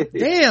like,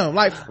 damn,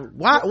 like,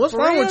 what's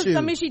wrong with you?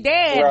 I mean, she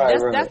dead.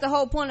 That's the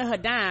whole point of her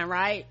dying,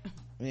 right?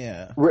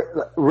 Yeah.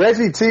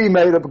 Reggie T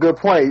made up a good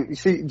point.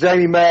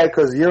 Jamie mad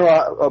because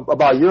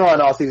about Euron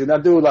all season.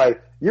 That dude,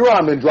 like,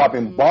 Euron been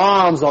dropping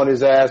bombs on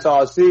his ass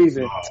all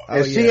season,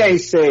 and she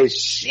ain't said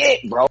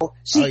shit, bro.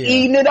 She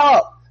eating it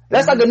up.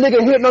 That's like a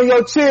nigga hitting on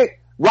your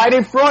chick right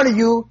in front of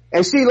you,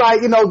 and she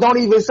like, don't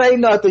even say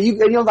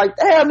nothing. And you're like,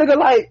 damn, nigga,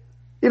 like,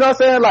 you know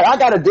what I'm saying? Like, I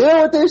gotta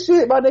deal with this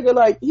shit. My nigga,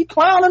 like, he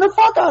clowning the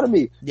fuck out of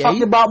me.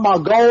 Talking about my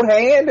gold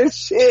hand and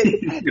shit.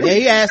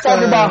 He asked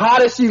talking about how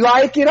does she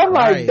like it. I'm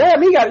like,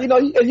 damn, he got,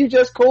 and you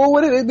just cool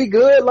with it. It'd be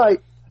good.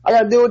 Like, I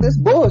gotta deal with this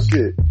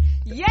bullshit.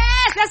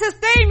 Yes, that's his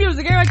theme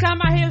music. Every time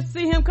I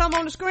see him come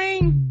on the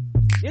screen,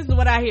 this is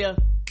what I hear.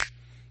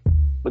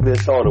 Look at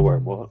this shoulder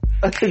work, boy.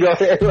 Go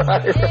ahead.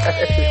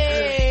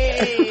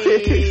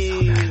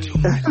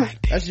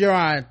 That's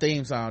Euron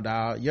theme song,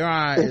 dog.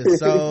 Euron is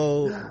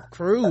so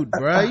crude,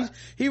 bro.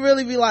 He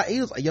really be like, he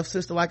was like, your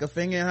sister like a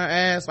finger in her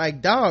ass.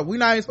 Like, dog, we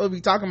not even supposed to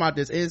be talking about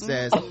this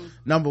incest.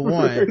 Number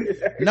one.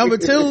 Number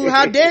two,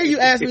 how dare you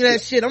ask me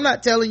that shit? I'm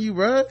not telling you,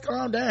 bro.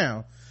 Calm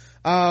down.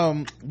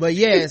 But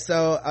yeah,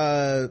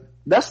 so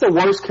that's the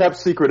worst kept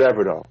secret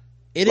ever, though.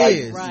 It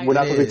is. Right. We're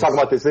not supposed to be talking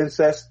about this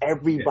incest.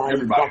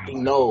 Everybody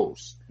fucking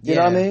knows. You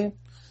know what I mean?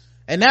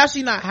 And now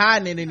she's not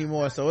hiding it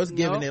anymore, so it's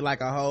giving it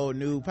like a whole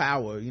new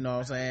power, you know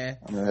what I'm saying?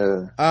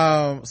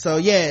 Yeah. So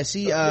yeah,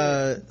 she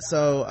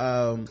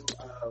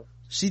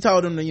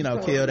told him to,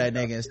 kill that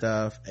nigga and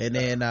stuff. And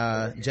then,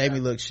 Jamie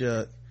looked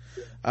shook.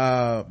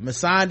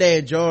 Missandei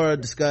and Jorah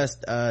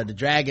discussed, the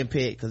dragon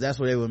pit, cause that's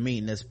where they were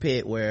meeting, this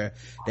pit where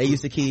they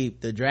used to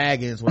keep the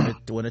dragons when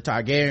the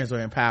Targaryens were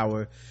in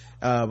power.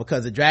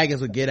 Because the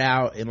dragons would get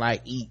out and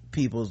like eat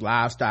people's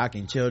livestock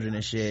and children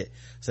and shit.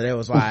 So they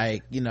was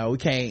like, we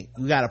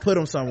gotta put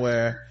them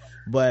somewhere.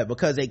 But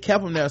because they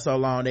kept them there so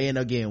long, they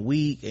ended up getting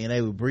weak and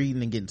they were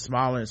breeding and getting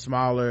smaller and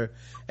smaller.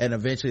 And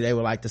eventually they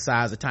were like the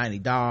size of tiny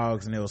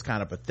dogs, and it was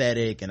kind of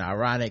pathetic and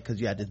ironic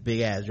because you had this big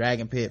ass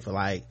dragon pit for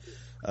like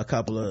a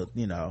couple of,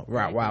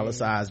 Rottweiler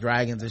sized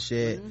dragons and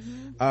shit.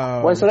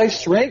 Wait, so they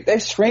shrink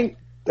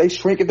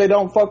if they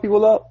don't fuck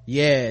people up?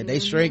 Yeah, they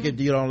shrink if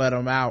you don't let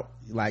them out.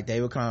 Like they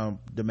become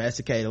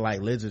domesticated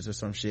like lizards or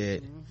some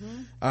shit.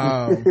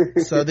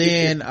 So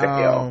then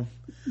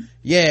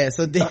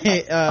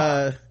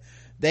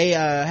they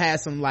had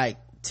some like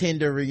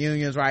tender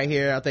reunions right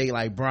here. I think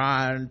like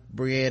Bronn,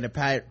 Brienne, and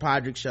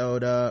Podrick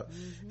showed up,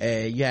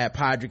 and you had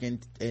Podrick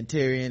and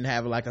Tyrion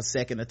having like a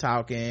second of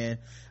talking.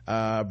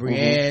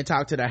 Brienne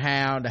talked to the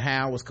Hound. The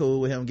Hound was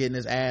cool with him getting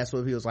his ass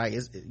whooped. He was like,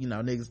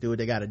 niggas do what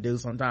they gotta do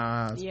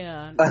sometimes.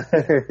 Yeah.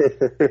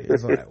 It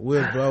was like, we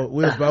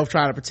was both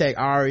trying to protect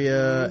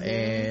Arya,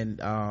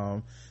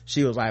 and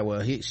she was like,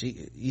 well, he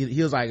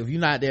was like, if you're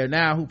not there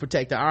now, who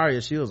protected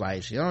Arya? She was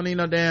like, she don't need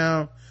no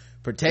damn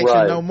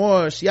protection no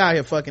more. She out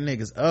here fucking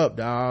niggas up,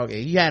 dog.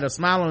 And he had a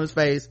smile on his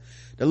face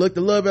that looked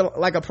a little bit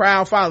like a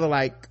proud father,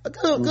 like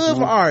good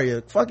for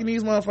Arya, fucking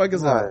these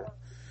motherfuckers up.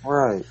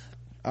 Right.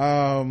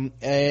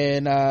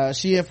 And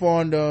she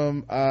informed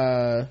them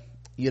that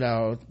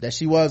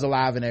she was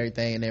alive and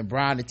everything. And then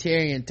Bronn and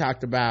Tyrion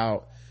talked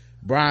about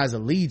Bronn's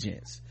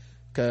allegiance,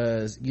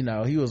 cause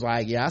he was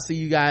like, yeah, I see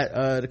you got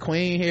the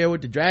queen here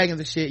with the dragons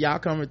and shit, y'all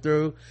coming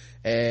through.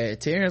 And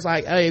Tyrion's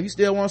like, hey, if you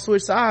still want to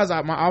switch sides,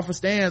 my offer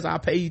stands. I'll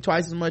pay you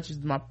twice as much as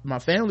my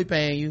family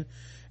paying you.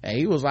 And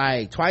he was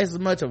like, twice as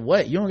much of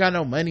what? You don't got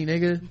no money,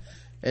 nigga.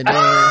 And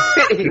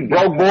then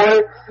broke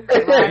boy,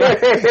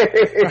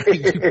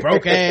 you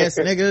broke ass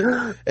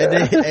nigga. And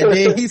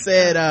then he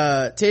said,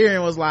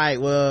 Tyrion was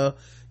like, well,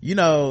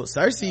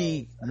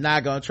 Cersei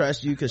not gonna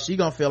trust you because she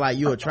gonna feel like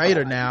you a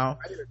traitor now,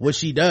 which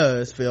she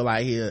does feel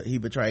like he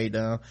betrayed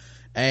them.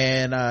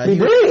 And he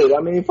did.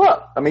 I mean,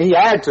 fuck. I mean, he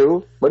had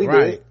to, but he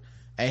did.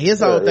 And his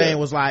whole thing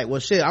was like, well,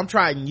 shit, I'm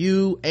trotting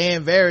you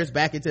and Varys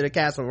back into the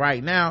castle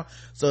right now.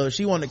 So if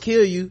she want to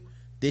kill you,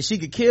 then she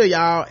could kill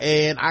y'all,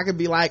 and I could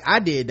be like, I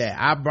did that.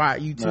 I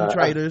brought you two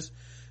traitors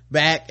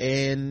back,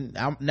 and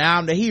now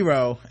I'm the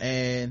hero.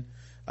 And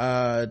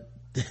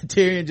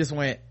Tyrion just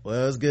went,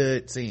 well, it's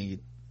good seeing you,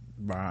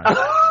 Bronn.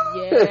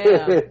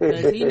 Yeah,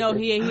 because he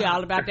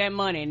all about that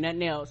money and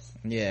nothing else.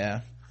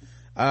 Yeah.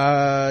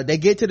 They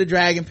get to the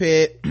dragon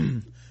pit,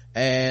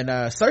 and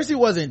Cersei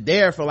wasn't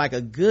there for like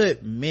a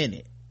good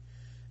minute.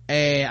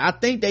 And I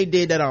think they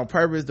did that on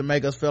purpose to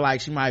make us feel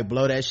like she might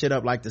blow that shit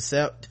up like the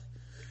Sept.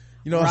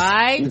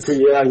 Right?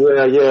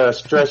 Yeah.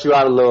 Stress you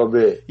out a little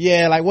bit.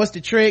 Yeah, like what's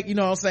the trick? You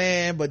know what I'm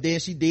saying? But then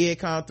she did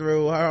come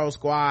through. Her whole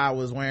squad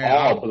was wearing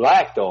all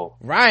black though.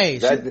 Right.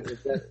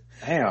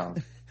 Damn.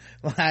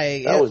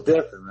 Like that was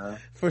different, man.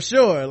 For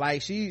sure.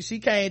 Like she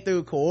came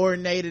through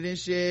coordinated and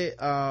shit,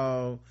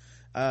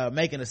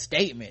 making a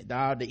statement,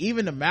 dog.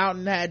 Even the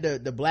Mountain had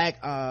the black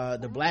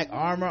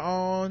armor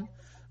on.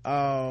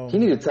 He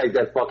need to take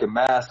that fucking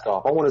mask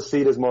off. I want to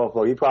see this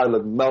motherfucker. He probably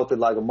look melted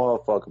like a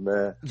motherfucker,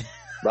 man.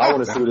 But I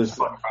want to see this.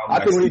 I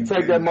think when he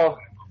take that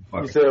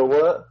motherfucker, you said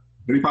what?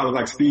 But he probably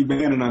like Steve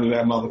Bannon under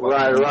that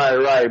motherfucker.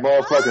 Right.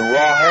 Motherfucking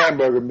raw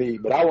hamburger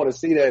meat. But I want to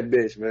see that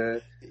bitch, man.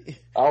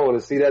 I want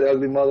to see that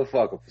ugly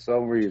motherfucker for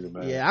some reason,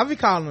 man. Yeah, I be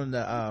calling him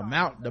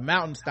the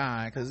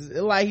Mountainstein because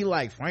it like he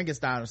like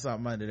Frankenstein or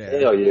something under there.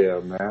 Hell yeah,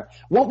 man.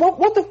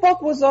 What the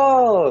fuck was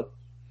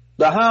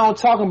the Hound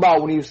talking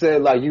about when he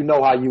said like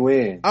how you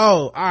in? Oh,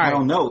 all right. I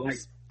don't know. Like,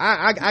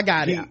 I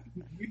got it.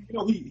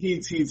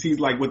 He's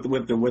like with the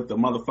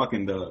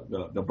motherfucking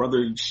the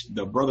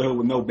brotherhood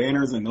with no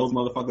banners, and those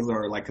motherfuckers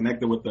are like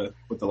connected with the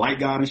light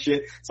god and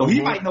shit. So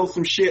he might know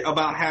some shit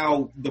about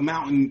how the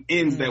mountain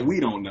ends that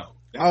we don't know.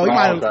 He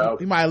might have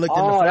looked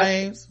in the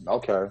flames.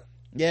 Okay.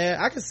 Yeah,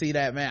 I can see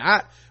that,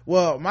 man.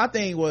 My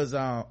thing was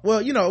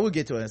we'll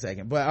get to it in a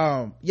second.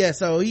 But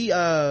so he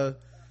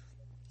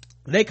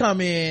they come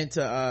in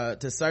to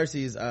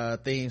Cersei's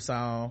theme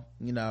song,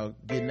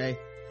 getting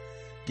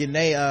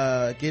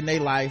they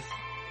life.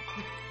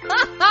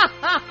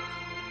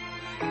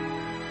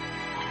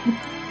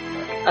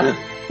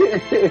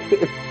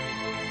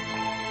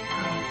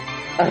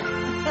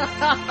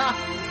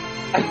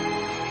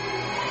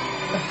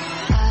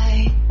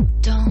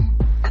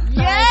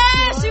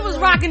 Yeah, she was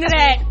rocking to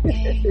that.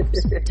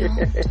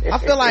 I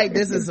feel like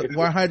this is 100%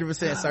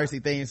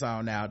 Cersei theme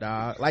song now,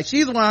 dog. Like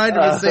she's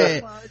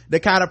 100% the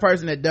kind of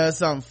person that does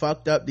something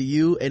fucked up to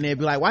you and then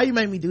be like, why you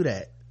make me do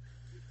that?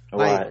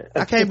 Like,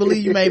 I can't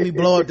believe you made me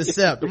blow up the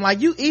Sept. I'm like,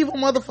 you evil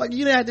motherfucker,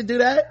 you didn't have to do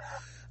that.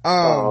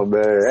 Oh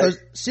man,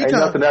 so ain't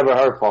nothing ever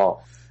her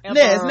fault.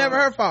 Yeah, it's never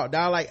her fault,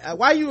 dog. Like,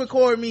 why you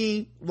record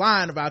me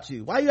lying about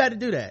you? Why you had to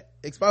do that?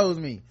 Expose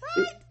me.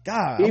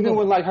 God. Even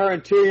when like her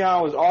and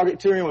Tyrion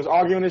was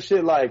arguing and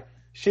shit, like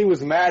she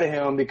was mad at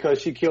him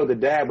because she killed the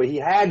dad, but he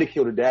had to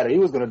kill the dad or he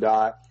was gonna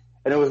die.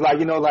 And it was like,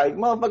 like,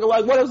 motherfucker,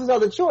 like, what else is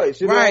other choice?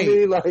 You know what I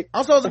mean? Like,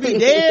 I'm supposed to be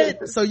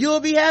dead, so you'll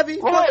be happy?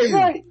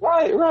 Right.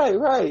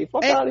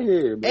 Fuck out of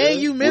here, man. And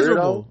you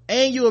miserable. Weirdo.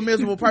 And you a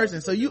miserable person.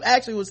 So you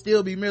actually would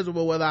still be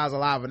miserable whether I was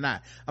alive or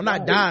not. I'm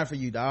not dying for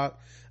you, dog.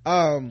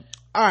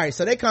 Alright,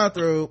 so they come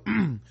through,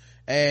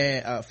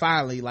 and,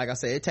 finally, like I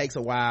said, it takes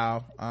a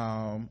while,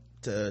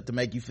 to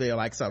make you feel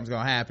like something's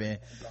gonna happen.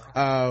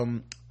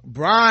 Bronn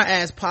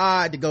asked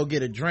Pod to go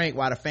get a drink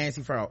while the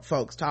fancy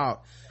folks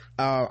talk.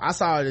 I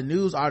saw the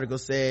news article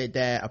said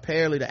that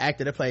apparently the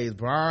actor that plays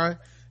Bronn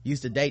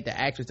used to date the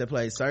actress that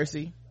plays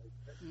Cersei.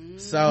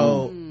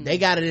 So they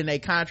got it in their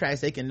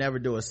contracts they can never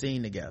do a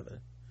scene together.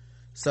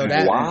 So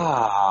that,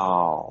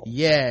 wow.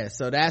 Yeah,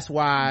 so that's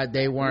why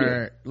they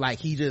weren't, like,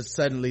 he just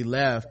suddenly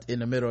left in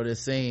the middle of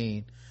this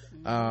scene.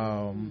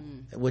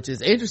 Which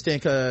is interesting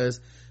because,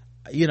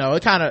 you know,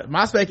 it kind of,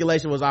 my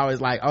speculation was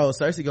always like, oh,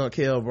 Cersei gonna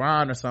kill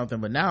Bronn or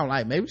something, but now I'm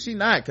like, maybe she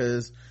not,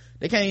 because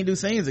they can't even do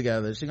scenes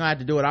together. She gonna have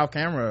to do it off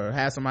camera or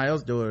have somebody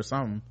else do it or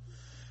something.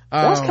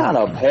 That's kind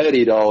of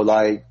petty though.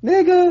 Like,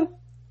 nigga,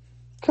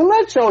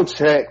 collect your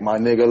check, my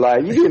nigga.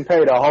 Like, you getting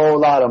paid a whole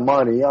lot of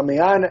money. I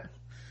mean,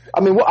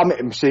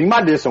 shit, he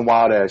might do some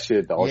wild ass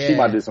shit though. Yeah. She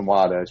might do some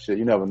wild ass shit.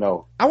 You never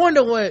know. I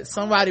wonder what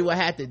somebody would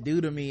have to do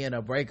to me in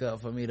a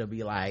breakup for me to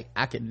be like,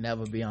 I could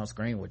never be on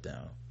screen with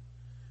them.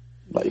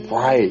 Like,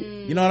 right.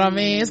 You know what I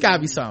mean? It's gotta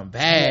be something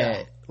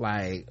bad.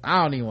 Like,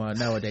 I don't even want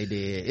to know what they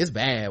did. It's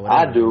bad.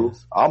 I do.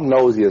 I'm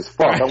nosy as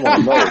fuck. I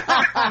want to know.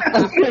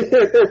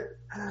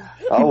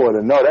 I want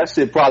to know. That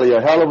shit probably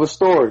a hell of a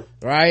story.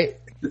 Right?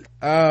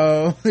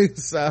 So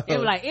they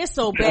were like, it's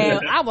so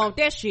bad, I want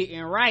that shit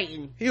in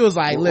writing. he was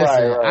like,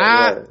 listen,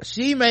 Right.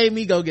 she made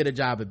me go get a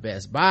job at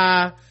Best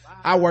Buy.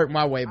 I worked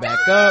my way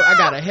back up. I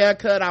got a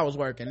haircut. I was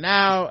working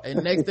out.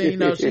 And next thing you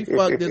know, she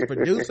fucked this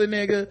producer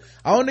nigga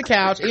on the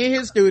couch in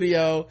his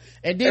studio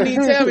and didn't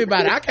even tell me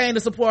about it. I came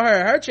to support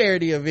her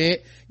charity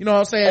event. You know what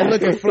I'm saying?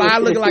 Looking fly,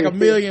 looking like $1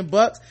 million.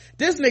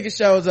 This nigga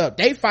shows up.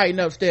 They fighting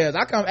upstairs.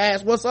 I come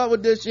ask, what's up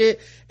with this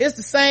shit? It's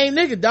the same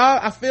nigga,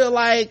 dog. I feel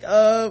like,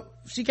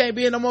 she can't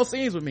be in no more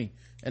scenes with me.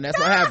 And that's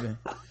what happened.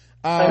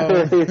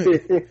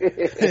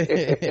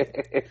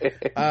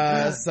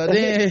 So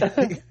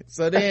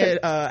then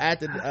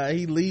after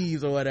he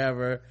leaves or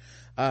whatever,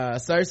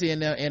 Cersei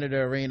and them enter the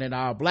arena in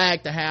all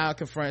black. The Hound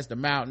confronts the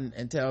Mountain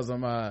and tells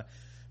him,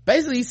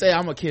 basically he said,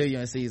 I'm gonna kill you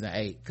in season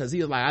 8, because he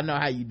was like, I know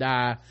how you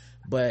die,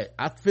 but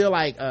I feel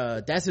like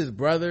that's his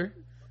brother,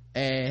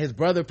 and his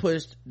brother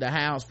pushed the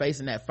Hound's face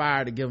in that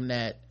fire to give him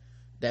that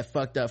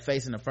fucked up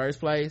face in the first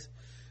place.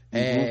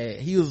 And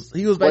he was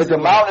basically, Wait, the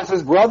Mountain's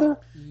his brother?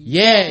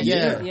 Yeah.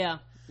 That's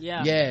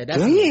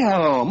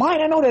Damn, I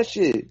didn't know that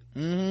shit.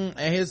 And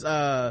his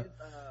I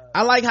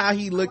like how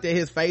he looked at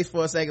his face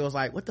for a second, was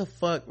like, what the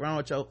fuck wrong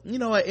with your, you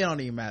know what, it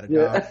don't even matter,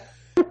 dog.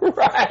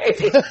 Right.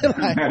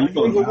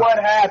 Nigga, what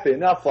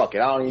happened? Nah, fuck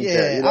it, I don't even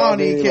care. You know I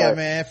don't even mean? care, Like,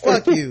 man.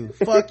 Fuck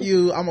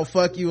you. I'm gonna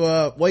fuck you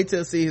up. Wait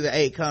till season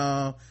 8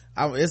 come.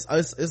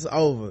 It's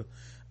over.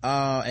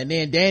 And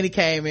then Danny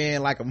came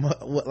in like a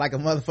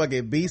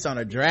motherfucking beast on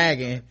a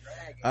dragon.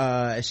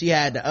 She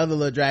had the other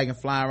little dragon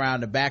flying around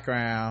in the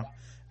background,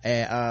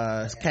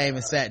 and came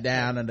and sat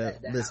down under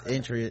this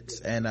entrance,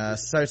 and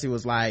Cersei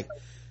was like,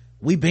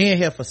 we been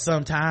here for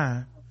some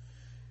time.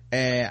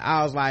 And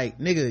I was like,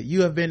 nigga,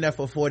 you have been there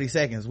for 40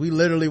 seconds. We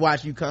literally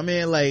watched you come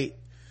in late,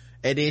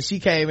 and then she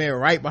came in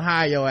right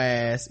behind your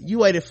ass. You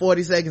waited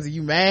 40 seconds and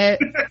you mad?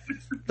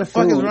 The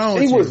fuck is wrong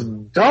with you? He was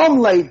dumb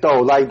late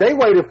though. Like, they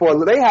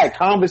had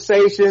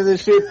conversations and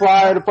shit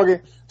prior to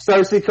fucking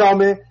Cersei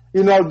coming.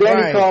 You know,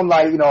 Danny come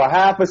like, you know, a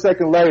half a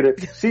second later.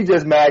 She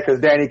just mad cause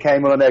Danny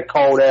came in on that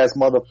cold ass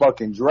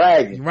motherfucking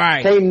dragon.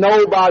 Right. Can't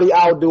nobody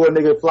outdo a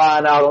nigga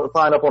flying up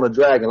on a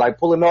dragon. Like,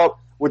 pulling up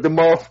with the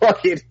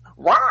motherfucking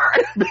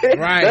right.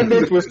 That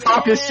bitch was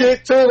talking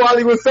shit too while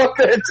he was up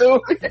there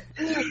too.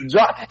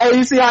 Hey,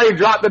 you see how he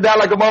dropped it down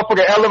like a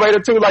motherfucking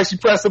elevator too? Like, she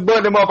pressed the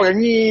button, the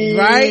motherfucker,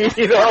 right?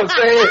 You know what I'm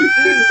saying?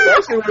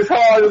 That shit was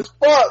hard as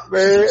fuck,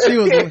 man.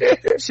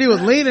 She was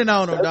leaning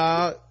on him,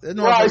 dog.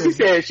 Right, she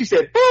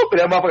said, boop,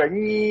 and that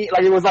motherfucker,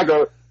 like, it was like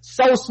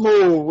so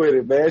smooth with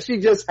it, man. She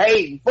just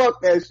hating.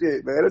 Fuck that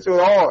shit, man. That shit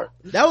was hard.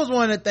 That was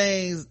one of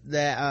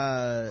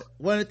the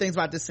things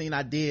about this scene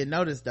I did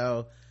notice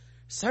though.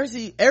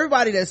 Cersei,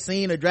 everybody that's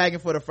seen a dragon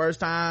for the first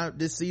time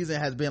this season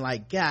has been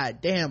like, God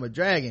damn, a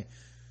dragon.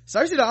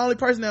 Cersei the only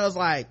person that was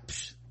like,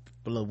 psh,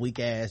 a little weak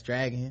ass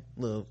dragon,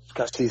 little.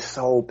 Cause she's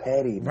so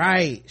petty, man.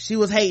 Right. She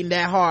was hating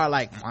that hard,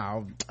 like,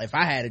 oh, if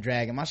I had a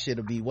dragon, my shit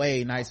would be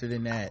way nicer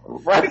than that.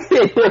 Right.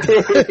 Hey,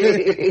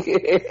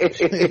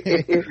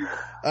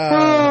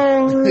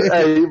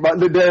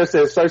 the dare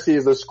says Cersei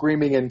is a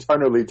screaming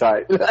internally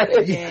type.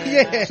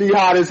 Yeah. She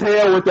hot as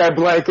hell with that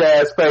blank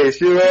ass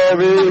face, you know what I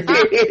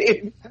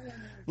mean?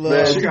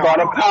 Man, she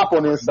got a pop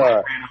on this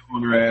side.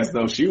 On her ass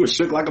though, she was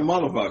shook like a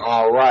motherfucker.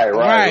 Oh,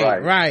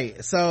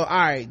 right. So, all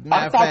right.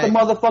 I thought the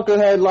motherfucker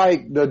had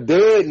like the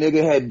dead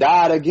nigga had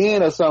died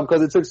again or something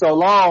because it took so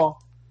long.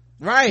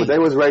 Right. But they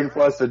was waiting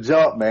for us to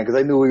jump, man, because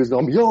they knew he was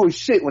gonna be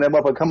shit when that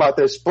motherfucker come out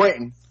there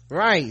sprinting.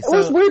 Right.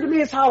 What's weird to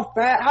me is how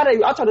fast. I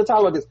tried to talk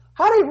about this.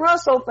 How they run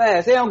so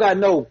fast? They don't got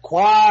no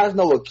quads,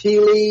 no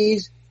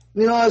Achilles.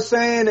 You know what I'm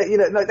saying? You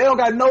know, like, they don't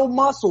got no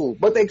muscle,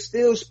 but they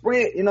still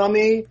sprint. You know what I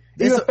mean?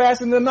 Even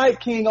faster than the Night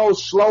King, old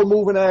slow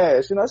moving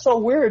ass. You know, it's so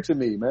weird to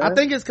me, man. I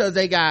think it's cause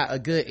they got a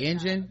good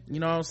engine. You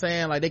know what I'm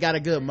saying? Like, they got a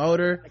good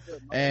motor,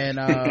 and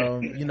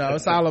you know,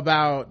 it's all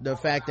about the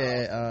fact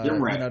that you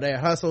know,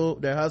 they're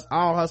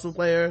all hustle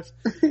players,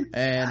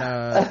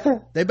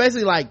 and they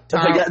basically like they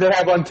have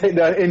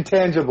the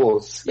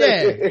intangibles.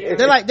 Yeah,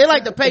 they're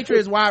like the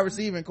Patriots wide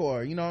receiving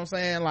core. You know what I'm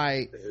saying?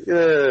 Like,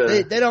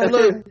 they don't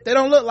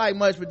look like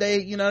much, but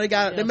they make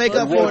up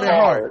for their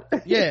heart.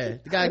 Yeah,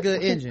 they got a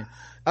good engine.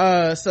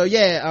 So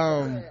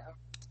yeah,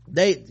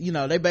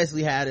 they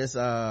basically had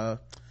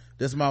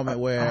this moment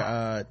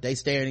where they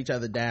staring each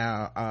other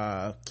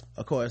down.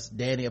 Of course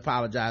Danny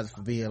apologized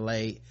for being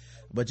late,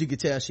 but you could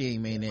tell she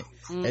ain't mean it.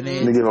 And then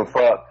Didn't give a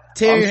fuck.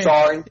 Tyrion, I'm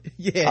sorry.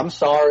 Yeah, I'm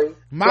sorry.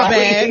 My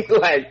bad.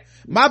 Like,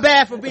 my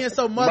bad for being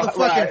so motherfucking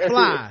right.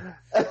 fly.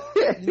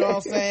 You know what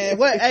I'm saying?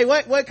 What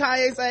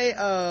Kanye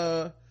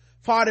say?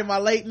 Pardon my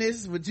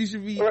lateness, but you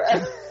should be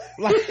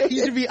like,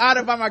 you should be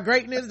honored by my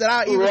greatness that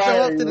I'll even show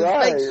up to this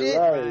fake shit.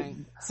 Right.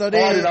 So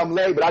then I'm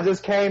late, but I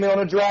just came in on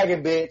a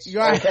dragon, bitch.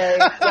 Right. Okay,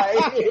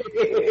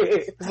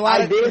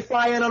 I did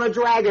fly in on a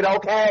dragon.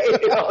 Okay,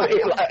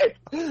 like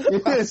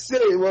you just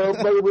shit. Well,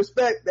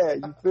 respect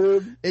that. You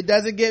feel me? It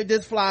doesn't get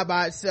this fly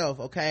by itself.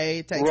 Okay,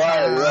 it takes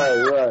time.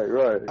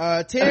 Right.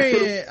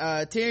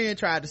 Tyrion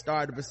tried to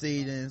start the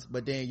proceedings,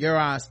 but then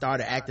Euron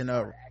started acting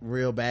up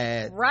real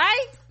bad.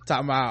 Right?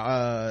 Talking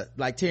about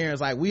like Tyrion's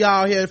like, we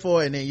all here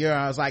for it, and then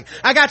Euron's like,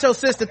 I got your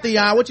sister,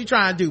 Theon. What you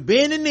trying to do?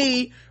 Bend the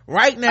knee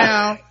right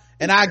now,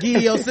 and I'll give you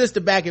your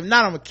sister back. If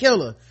not, I'm gonna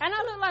kill her. And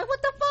I look like,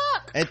 what the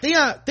fuck? And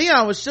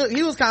Theon was shook.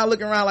 He was kind of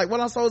looking around like, what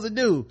I'm supposed to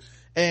do?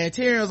 And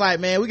Tyrion was like,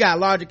 man, we got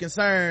larger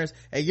concerns.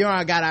 And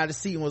Euron got out of the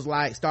seat and was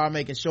like, started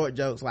making short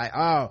jokes like,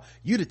 oh,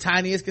 you the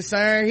tiniest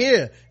concern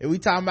here. And we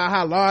talking about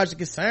how large the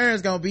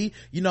concern's gonna be.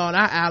 You know, on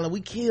our island, we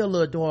kill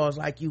little dwarves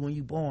like you when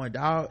you born,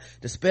 dog,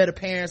 to spare the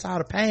parents all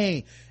the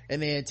pain.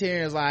 And then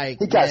Tyrion's like,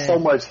 he got so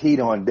much heat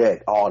on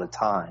deck all the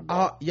time.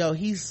 Yo,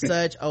 he's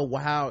such a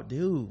wild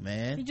dude,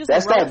 man.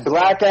 That's that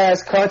black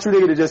ass country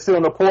nigga that just sit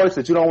on the porch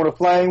that you don't want to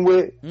flame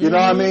with. You know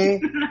what I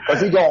mean?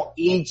 Cause he gonna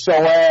eat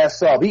your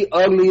ass up. He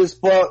ugly as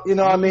fuck, you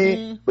know what I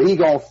mean? But he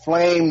gonna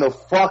flame the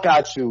fuck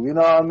out you, you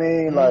know what I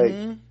mean? Like,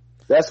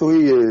 that's who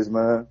he is,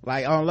 man.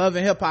 Like on Love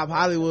and Hip Hop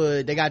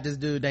Hollywood, they got this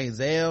dude named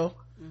Zell.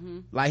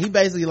 Like he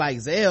basically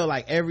like Zell,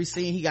 like every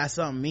scene he got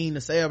something mean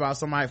to say about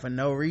somebody for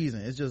no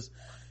reason.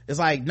 It's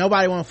like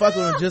nobody want to fuck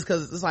with him just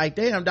cause it's like,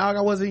 damn dog,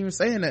 I wasn't even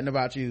saying nothing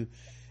about you.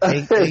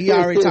 And he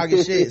already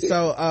talking shit.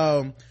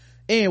 So,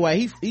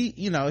 anyway,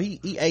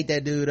 he ate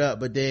that dude up,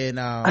 but then,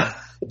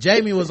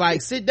 Jamie was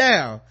like, sit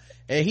down.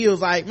 And he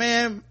was like,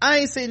 man, I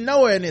ain't sitting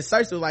nowhere. And then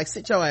Cersei was like,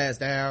 sit your ass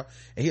down.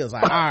 And he was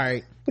like, all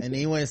right. And then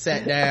he went and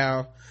sat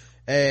down,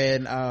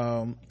 and,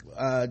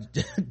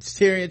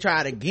 Tyrion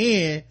tried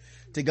again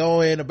to go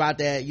in about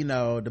that,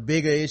 the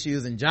bigger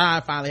issues. And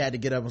Jon finally had to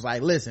get up and was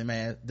like, listen,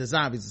 man, the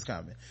zombies is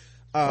coming.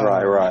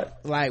 Right.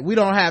 Like, we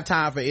don't have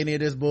time for any of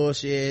this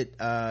bullshit.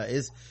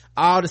 It's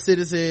all the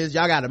citizens.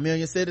 Y'all got 1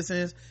 million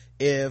citizens.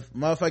 If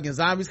motherfucking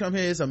zombies come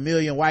here, it's 1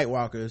 million White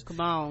Walkers. Come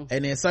on.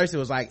 And then Cersei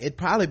was like, it'd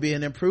probably be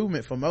an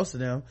improvement for most of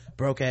them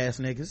broke ass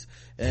niggas.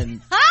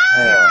 And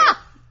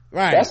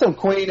right, that's some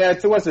Queen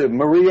what's it,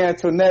 Marie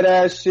Antoinette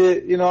ass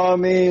shit. You know what I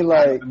mean?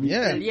 Like,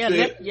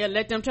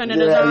 let them turn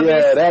into zombies.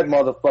 Yeah, that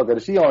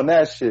motherfucker. She on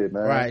that shit,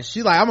 man. Right.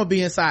 She like, I'm gonna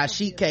be inside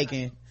sheet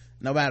caking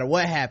no matter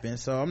what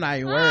happens. So I'm not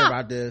even worried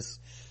about this.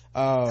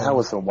 That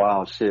was some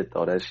wild shit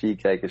though, that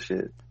sheet cake and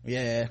shit.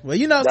 Yeah. Well,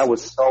 that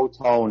was so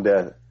tone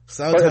deaf.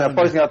 The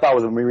first thing I thought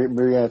was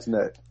Marie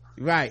Antoinette.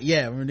 Right,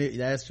 yeah,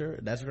 that's true.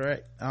 That's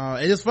correct.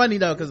 It's funny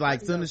though, cause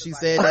like, as soon as she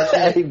said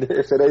that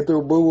shit, so they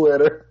threw boo boo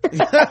at her.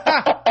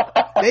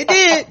 They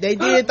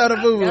did throw the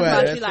boo boo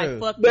at her. That's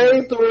true.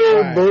 They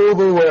threw boo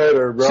boo at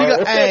her, bro.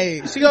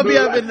 She gonna be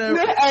up in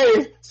the.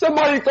 Hey,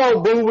 somebody throw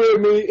boo boo at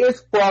me.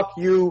 It's fuck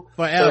you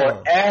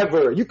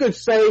forever. You could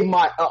save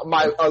my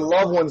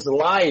loved one's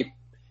life,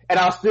 and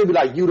I'll still be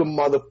like, you the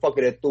motherfucker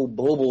that threw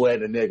boo boo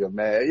at a nigga,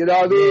 man. You know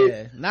what I mean?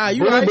 Yeah. Nah,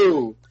 you right.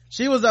 Boo.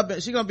 She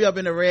gonna be up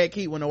in the Red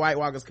Keep when the White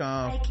Walkers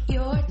come. Like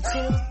your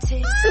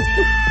tilted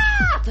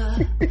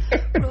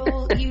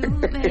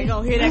they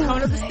gonna hear that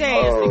coming up the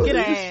stairs and get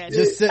her ass.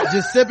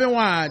 Just sipping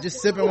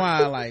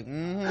wine, like,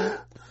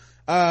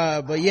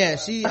 but yeah,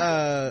 she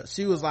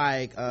was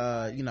like,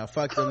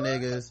 fuck them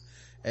niggas.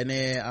 And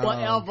then,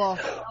 whatever.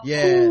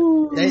 Yeah.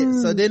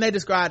 So then they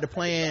described the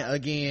plan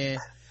again.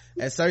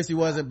 And Cersei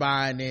wasn't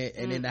buying it,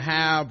 and then the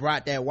Hound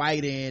brought that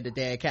white in that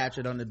they had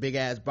captured on the big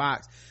ass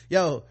box.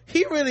 Yo,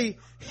 he really,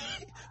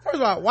 first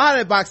of all, why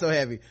that box so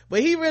heavy?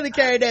 But he really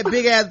carried that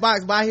big ass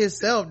box by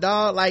himself,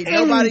 dog. Like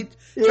nobody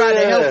tried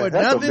to help or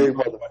nothing. A big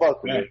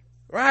motherfucker.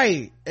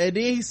 Right. And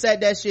then he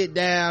sat that shit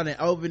down and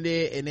opened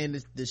it, and then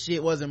the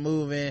shit wasn't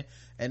moving,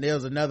 and there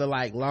was another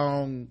like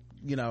long,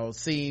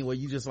 scene where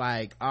you just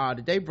like,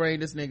 did they bring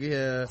this nigga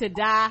here to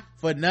die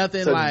for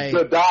nothing?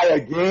 To die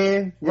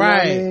again,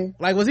 right? I mean?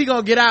 Like, was he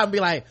gonna get out and be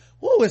like,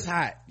 "Whoa, it's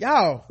hot,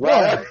 y'all"?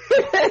 Right.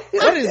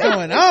 What is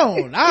going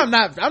on? I'm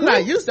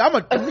not used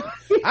to.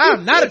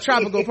 I'm not a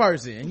tropical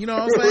person. You know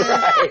what I'm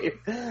saying?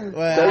 Right.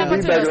 Well, they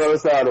be back on the other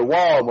side of the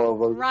wall,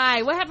 motherfucker.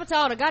 Right. What happened to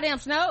all the goddamn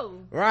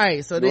snow?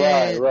 Right. So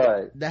then,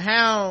 the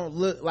Hound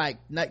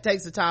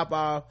takes the top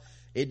off.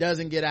 It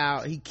doesn't get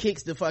out. He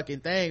kicks the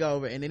fucking thing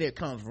over, and then it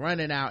comes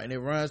running out, and it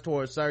runs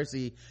towards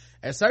Cersei.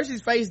 And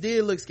Cersei's face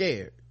did look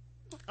scared.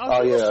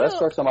 Oh yeah, that's the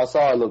first time I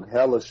saw her look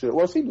hella shook.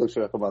 Well, she looked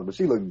shook, but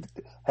she looked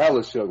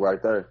hella shook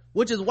right there.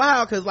 Which is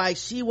wild, cause like,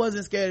 she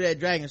wasn't scared of that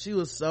dragon. She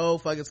was so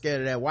fucking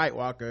scared of that White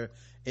Walker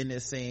in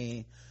this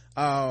scene.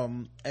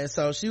 And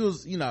so she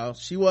was, you know,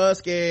 she was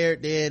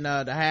scared. Then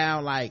the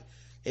hound, like,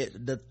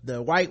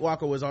 the White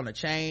Walker was on a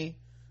chain,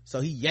 so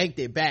he yanked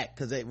it back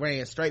because it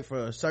ran straight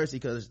for Cersei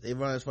because it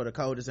runs for the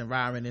coldest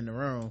environment in the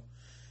room.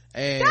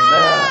 And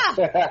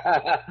hey,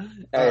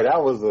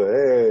 that was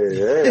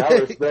hey, I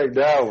respect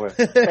that one.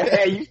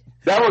 Hey,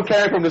 that one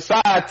came from the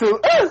side too.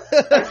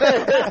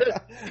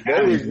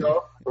 There you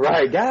go.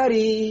 Right, got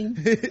him.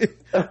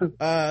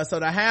 So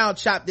the hound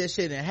chopped this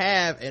shit in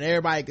half, and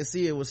everybody could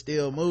see it was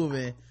still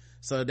moving.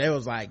 So they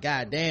was like,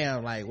 "God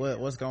damn, like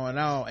what's going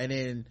on?" And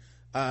then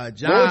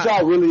John, what would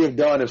y'all really have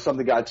done if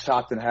something got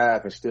chopped in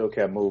half and still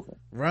kept moving?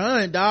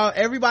 Run, dog.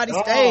 Everybody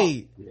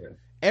stayed. Yeah.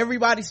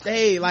 Everybody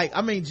stayed. Like,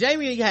 I mean,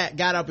 Jamie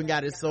got up and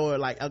got his sword.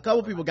 Like, a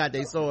couple people got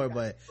their sword,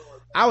 but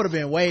I would have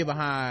been way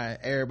behind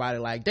everybody.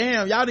 Like,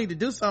 damn, y'all need to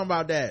do something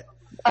about that.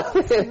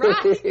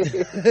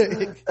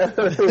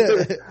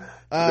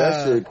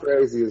 That shit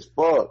crazy as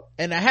fuck.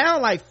 And the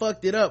hound like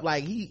fucked it up.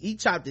 Like, he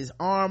chopped his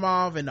arm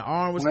off and the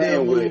arm was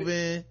still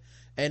moving.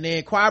 And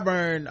then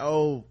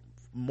Qyburn,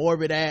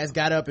 morbid ass,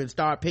 got up and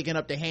started picking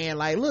up the hand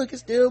like, look,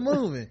 it's still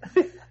moving.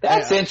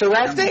 That's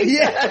interesting.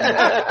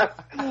 Yeah.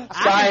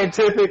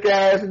 Scientific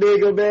ass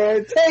nigga,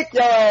 man. Take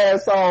your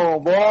ass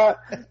on, boy.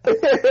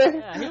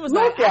 Yeah, he was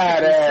Look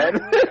at that.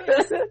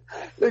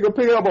 Nigga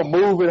picking up a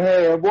moving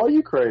hand, boy,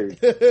 you crazy.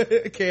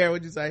 Karen,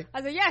 what'd you say?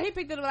 I said, yeah, he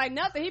picked it up like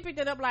nothing. He picked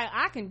it up like,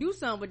 I can do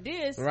something with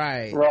this.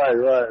 Right.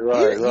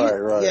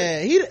 Right.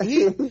 Yeah,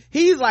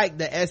 he's like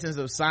the essence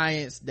of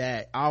science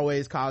that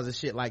always causes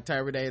shit like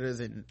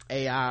Terminators and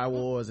AI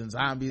wars and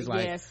zombies.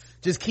 Like, yes.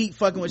 Just keep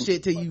fucking with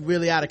shit till you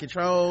really out of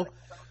control.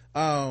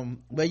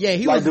 But yeah,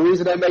 he like was the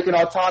reason they're making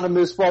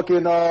autonomous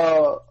fucking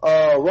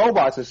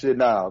robots and shit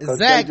now.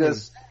 Exactly.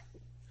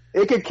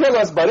 It could kill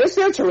us, but it's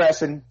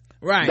interesting.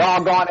 Right.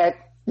 Doggone it.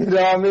 You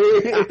know what I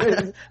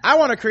mean? I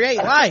want to create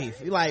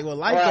life. You're like, well,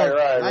 life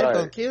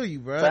gonna kill you,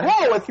 bro. The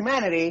hell with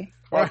humanity.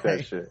 Fuck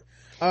that shit.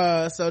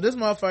 So this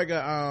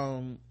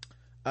motherfucker,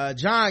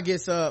 John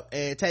gets up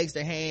and takes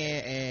the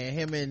hand, and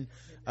him and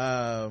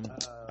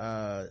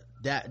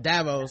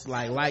Davos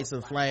like lights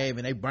a flame,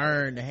 and they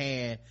burn the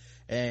hand.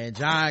 And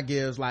John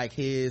gives like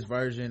his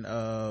version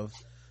of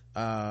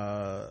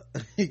an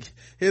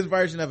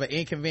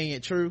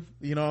inconvenient truth,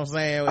 you know what I'm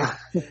saying?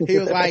 He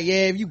was like,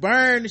 yeah, if you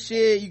burn the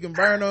shit, you can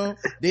burn them,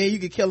 then you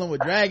can kill them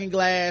with dragon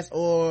glass,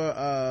 or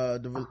I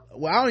don't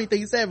even think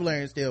he said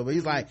Valerian Steel, but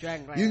he's like, you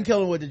can kill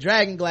them with the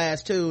dragon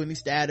glass too. And he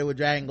stabbed it with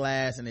dragon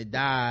glass and it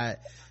died.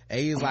 And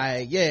he's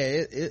like,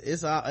 yeah,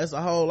 it's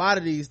a whole lot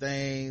of these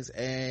things,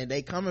 and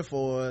they coming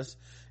for us.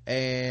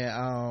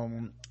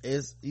 And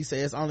he said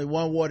it's only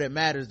one war that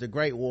matters, the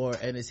Great War,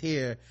 and it's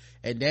here.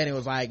 And Danny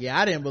was like, yeah,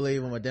 I didn't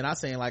believe him, but then I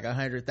seen like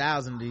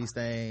 100,000 of these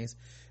things,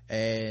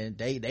 and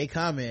they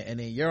coming. And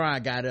then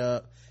Euron got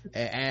up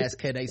and asked,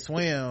 can they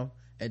swim?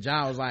 And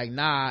John was like,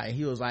 nah. And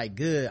he was like,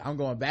 good, I'm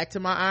going back to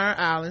my Iron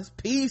Islands,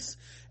 peace.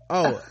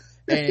 And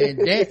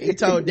he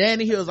told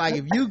Danny, he was like,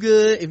 if you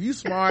good, if you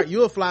smart,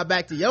 you'll fly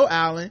back to your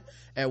island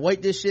and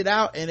wait this shit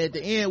out, and at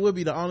the end we'll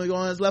be the only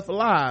ones left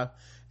alive.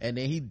 And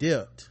then he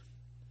dipped.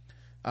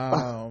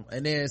 And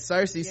then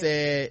Cersei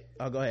said,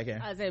 go ahead,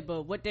 Karen. I said,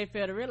 but what they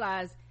fail to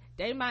realize,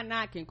 they might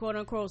not can quote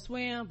unquote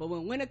swim, but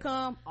when winter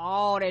come,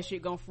 all that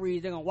shit gonna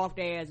freeze. They're gonna walk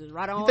their asses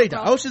right on. You think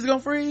across. The ocean's gonna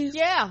freeze?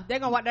 Yeah, they're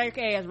gonna walk their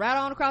ass right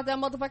on across that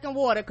motherfucking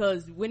water,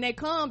 cause when they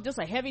come, just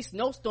a heavy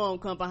snowstorm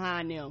come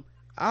behind them.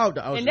 Oh,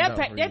 the ocean.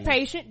 And they're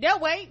patient. They'll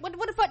wait. What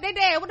the fuck they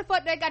did? What the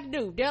fuck they got to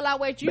do? They'll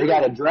outwait you. They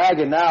got a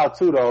dragon now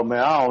too, though, man.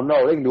 I don't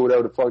know. They can do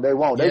whatever the fuck they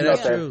want. They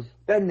that's true.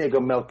 That nigga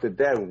melted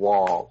that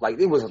wall. Like,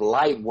 it was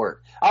light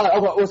work. I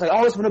was like,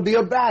 oh, it's gonna be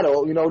a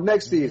battle,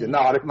 next season.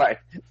 No, they're like,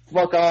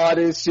 fuck all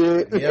this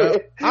shit.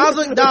 Yep. I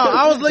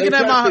was looking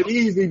at my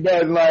easy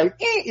button, like,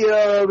 you know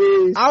what I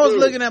mean? I was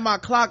looking at my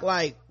clock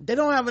like, they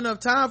don't have enough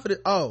time for this.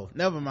 Oh,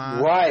 never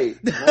mind. Right.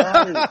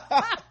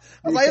 I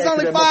was like, it's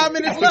only 5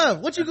 minutes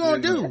left. What you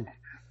gonna do?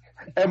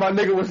 And my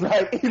nigga was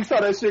like, he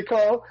saw that shit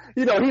call.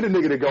 He the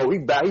nigga to go.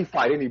 He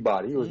fight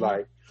anybody. He was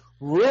like,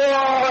 run!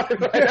 Like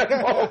that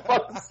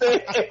motherfucker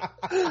said.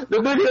 The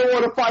nigga didn't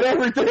want to fight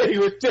everything. He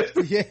was just,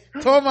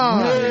 come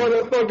on.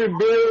 The fucking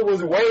bill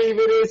was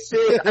waving and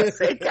shit. I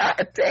said,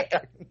 God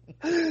damn.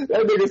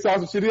 That nigga saw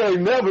some shit he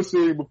ain't never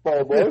seen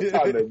before, bro. It's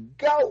time to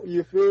go.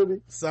 You feel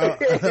me? So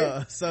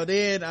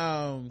then,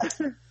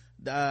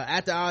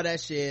 after all that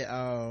shit,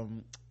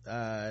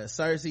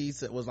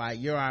 Cersei was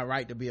like, you're all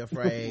right to be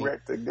afraid.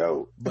 Right to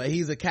go. But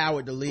he's a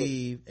coward to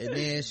leave. And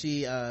then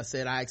she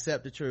said, I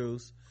accept the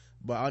truce,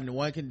 but under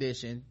one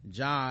condition.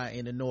 John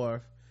in the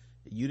north,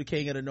 you the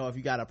king of the north,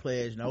 you gotta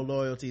pledge no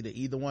loyalty to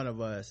either one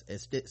of us and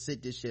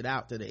sit this shit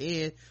out to the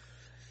end.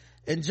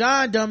 And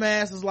John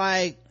dumbass was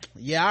like,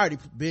 yeah, I already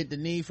bent the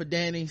knee for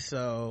Danny,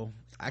 so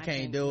I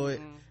can't do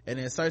it. And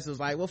then Cersei was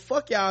like, well,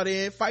 fuck y'all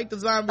then. Fight the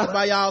zombies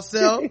by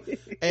y'allself,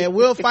 and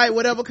we'll fight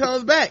whatever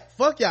comes back.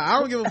 Fuck y'all. I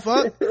don't give a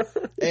fuck.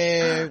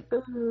 And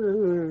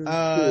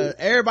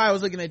everybody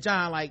was looking at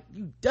John like,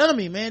 you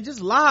dummy, man. Just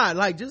lie.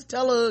 Like, just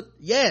tell her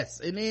yes,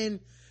 and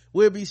then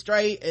we'll be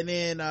straight. And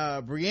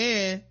then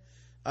Brienne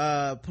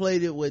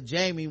played it with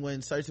Jamie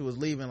when Cersei was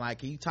leaving, like,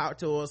 can you talk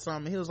to her or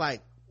something? He was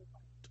like,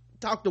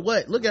 talk to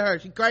what? Look at her,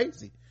 she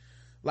crazy.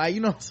 Like,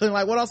 you know what I'm saying?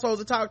 Like, what I'm supposed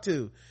to talk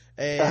to?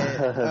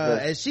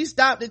 And she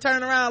stopped and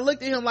turned around and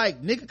looked at him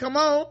like, nigga, come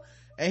on.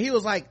 And he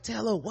was like,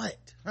 tell her what,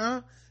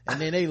 huh? And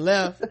then they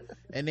left.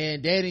 And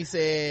then Danny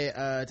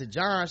said to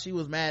John, she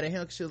was mad at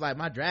him because she was like,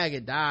 my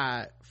dragon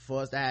died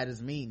for us to have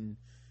this meeting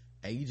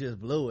and you just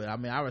blew it. I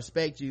mean, I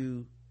respect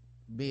you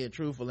being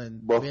truthful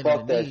and but being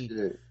fuck in the that need.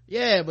 shit.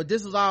 Yeah, but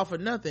this is all for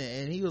nothing.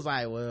 And he was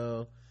like,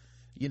 well,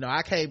 you know,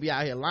 I can't be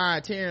out here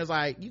lying. Tyrion's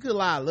like, you could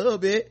lie a little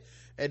bit.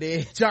 And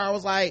then John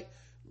was like,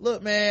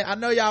 look, man, I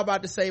know y'all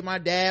about to say my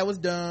dad was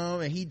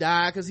dumb and he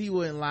died because he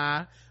wouldn't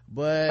lie,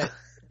 but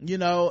you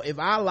know, if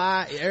I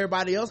lie,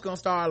 everybody else gonna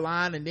start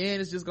lying, and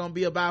then it's just gonna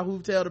be about who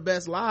tell the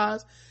best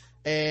lies.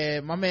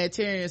 And my man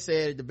Tyrion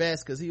said it the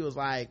best, because he was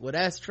like, well,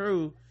 that's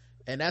true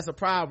and that's a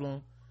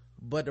problem,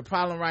 but the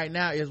problem right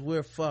now is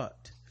we're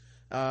fucked.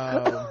 And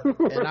I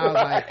was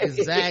like,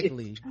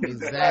 exactly.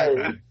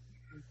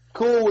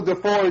 Cool with the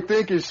forward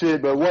thinking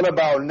shit, but what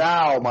about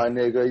now, my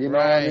nigga? You know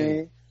what I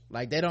mean?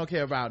 Like, they don't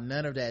care about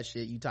none of that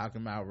shit you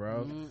talking about,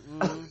 bro.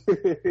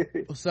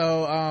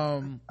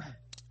 So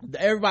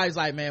everybody's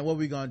like, man, what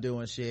we gonna do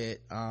and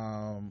shit,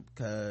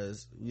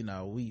 cause you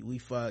know we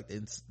fucked.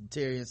 And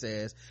Tyrion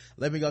says,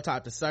 let me go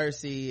talk to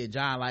Cersei. And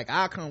John like,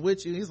 I'll come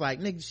with you. He's like,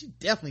 nigga, she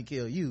definitely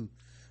kill you.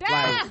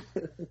 Like,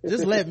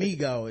 just let me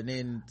go. And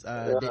then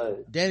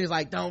Danny's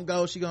like, don't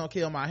go, she gonna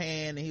kill my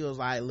hand. And he was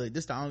like, look,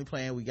 this the only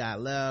plan we got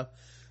left.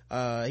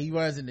 He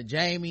runs into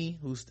Jamie,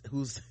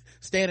 who's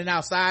standing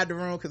outside the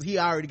room because he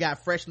already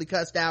got freshly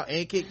cussed out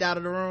and kicked out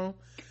of the room.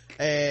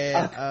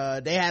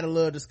 And they had a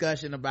little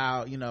discussion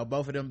about, you know,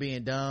 both of them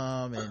being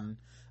dumb and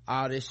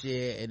all this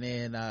shit. And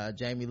then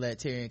Jamie let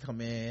Tyrion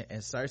come in,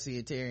 and Cersei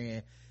and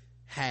Tyrion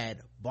had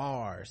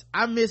bars.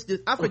 I missed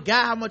this. I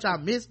forgot how much I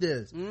missed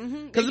this,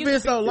 because it's been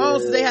so long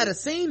since they had a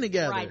scene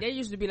together. Right, they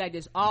used to be like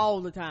this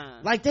all the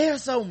time. Like, they are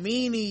so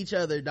mean to each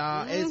other,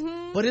 dog.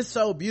 But it's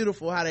so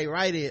beautiful how they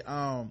write it.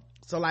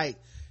 So like,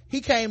 he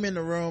came in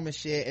the room and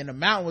shit, and the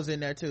mountain was in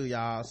there too,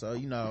 y'all. So,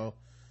 you know,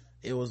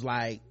 it was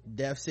like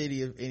Death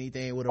City if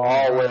anything would have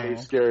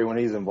always scary when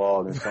he's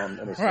involved in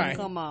something. Right,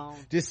 come on,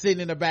 just sitting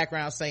in the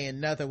background saying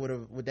nothing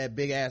with that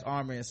big ass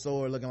armor and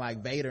sword, looking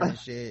like Vader and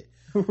shit.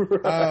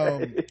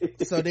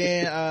 So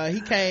then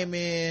he came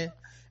in,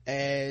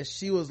 and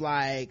she was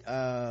like,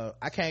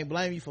 I can't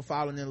blame you for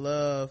falling in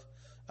love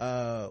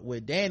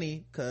with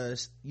Danny,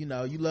 because you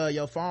know you love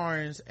your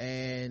foreigners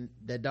and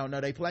that don't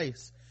know their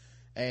place.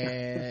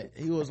 And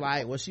he was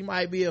like, well, she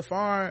might be a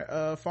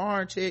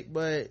foreign chick,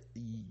 but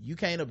you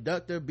can't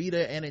abduct her, beat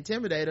her, and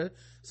intimidate her,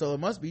 so it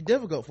must be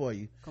difficult for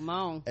you. Come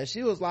on. And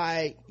she was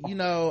like, you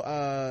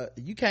know,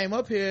 you came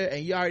up here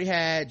and you already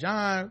had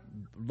John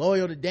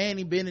loyal to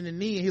Danny, bending the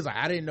knee. And he was like,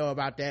 I didn't know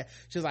about that.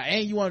 She was like,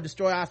 and you want to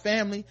destroy our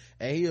family?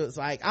 And he was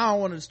like, I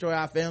don't want to destroy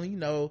our family, you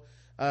know.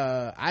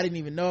 I didn't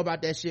even know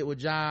about that shit with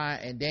John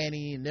and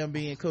Danny and them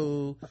being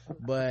cool,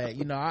 but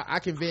you know, I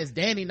convinced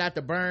Danny not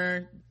to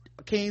burn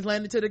King's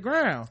Landing to the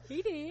ground.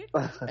 He did.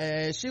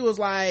 And she was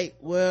like,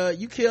 well,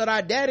 you killed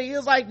our daddy. He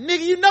was like,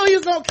 nigga, you know he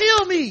was gonna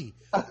kill me.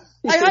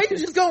 Like, how you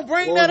just gonna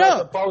bring that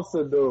up? Supposed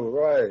to do,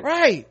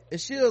 right. And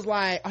she was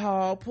like,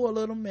 oh, poor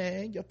little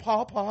man, your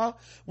pawpaw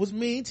was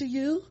mean to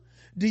you.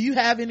 Do you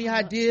have any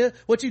idea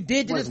what you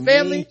did to this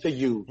family? Mean to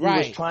you. He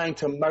right. was trying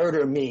to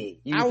murder me.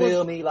 You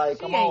feel me? Like,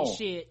 come on.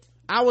 Shit.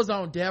 I was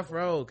on death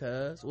row,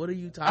 cuz. What are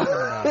you talking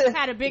about?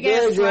 Had a big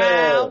ass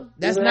trial.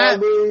 That's not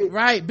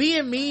right.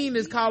 Being mean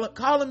is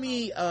calling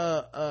me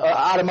out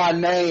of my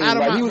name.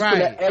 Like, he was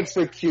gonna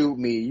execute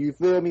me. You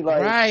feel me?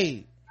 Like,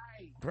 right,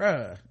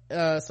 bruh.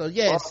 So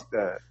yes,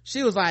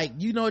 she was like,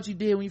 you know what you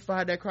did when you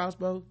fired that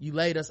crossbow? You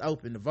laid us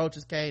open. The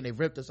vultures came, they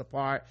ripped us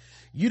apart.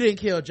 You didn't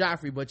kill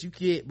Joffrey, but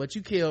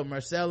you killed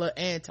Marcella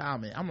and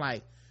Tommen. I'm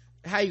like,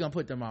 how you gonna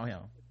put them on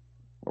him?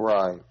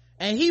 Right.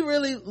 And he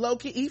really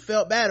low-key, he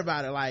felt bad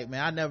about it. Like,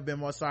 man, I've never been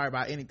more sorry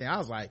about anything. I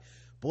was like,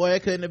 boy,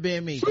 it couldn't have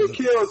been me. She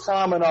killed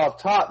Tommen off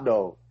top,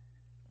 though.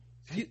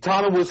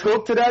 Tommen was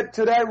hooked to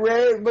that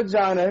red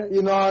vagina,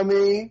 you know what I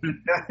mean?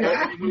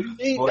 And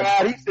he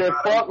died, he said,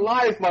 fuck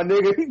life, my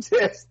nigga. He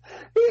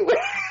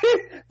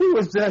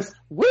was just,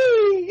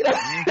 wee!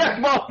 That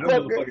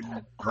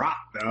motherfucker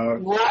dropped,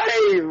 dog.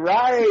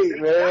 Right,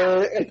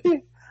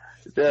 man.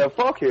 Yeah,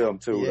 fuck him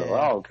too, though.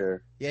 I don't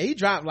care. Yeah, he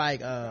dropped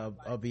like a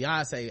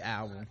Beyonce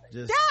album.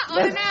 Just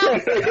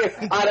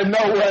out of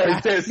nowhere.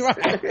 Just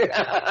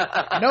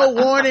no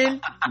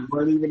warning. You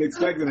weren't even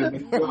expecting it.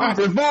 Just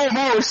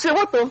boom, shit,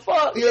 what the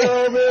fuck? You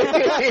know what I mean?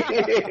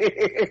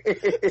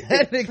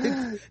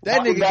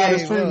 that nigga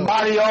gave up.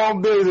 Mind your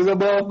own business, a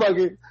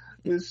motherfucking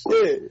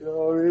shit. You know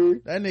what I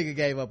mean? That nigga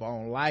gave up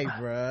on life,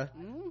 bruh.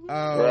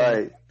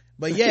 Right.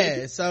 But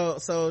yeah,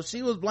 so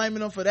she was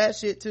blaming him for that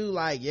shit too.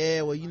 Like,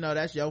 yeah, well, you know,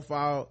 that's your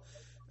fault.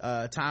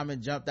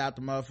 Tommen jumped out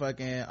the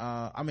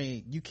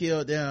motherfucking you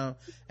killed them,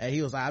 and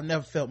he was like, I've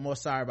never felt more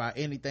sorry about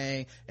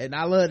anything. And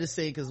I love this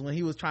scene because when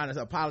he was trying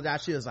to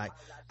apologize, she was like,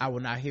 I will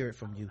not hear it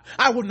from you.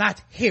 I will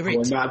not hear it. I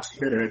will not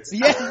hear it.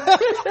 Yeah.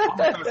 I'm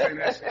gonna say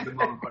that shit to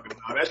motherfucking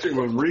dog. That shit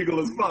was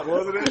regal as fuck,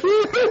 wasn't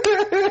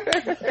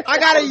it? I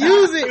gotta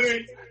use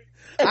it.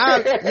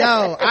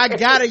 I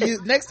gotta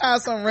use, next time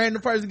some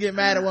random person get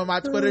mad at one of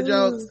my Twitter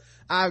jokes,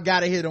 I've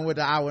gotta hit them with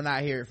the I will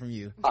not hear it from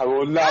you. I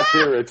will not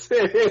hear it.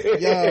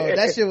 Yo,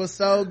 that shit was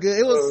so good.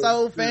 It was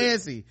so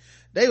fancy.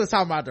 They was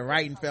talking about the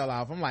writing fell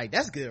off. I'm like,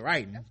 that's good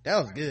writing.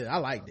 That was good. I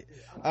liked it.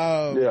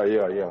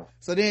 Yeah.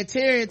 So then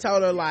Tyrion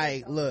told her,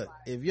 like, look,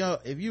 if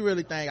you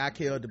really think I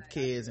killed the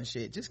kids and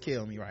shit, just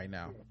kill me right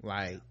now.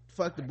 Like,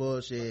 fuck the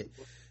bullshit.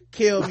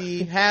 Kill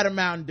me, had a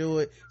mountain do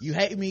it. You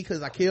hate me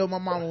because I killed my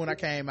mama when I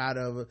came out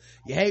of her.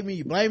 You hate me,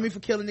 you blame me for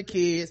killing the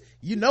kids.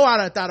 You know I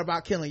done thought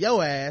about killing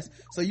your ass,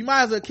 so you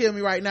might as well kill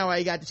me right now while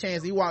you got the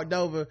chance. He walked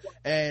over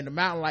and the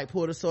mountain like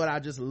pulled a sword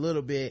out just a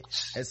little bit,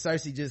 and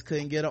Cersei just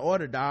couldn't get an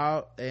order,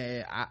 dog.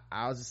 And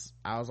I was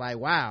like,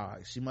 wow,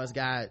 she must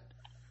got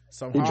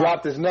some he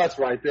dropped his nuts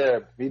right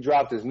there. He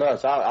dropped his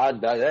nuts. I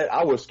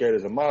was scared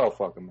as a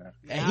motherfucker, man.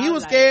 And he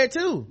was scared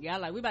too. Yeah,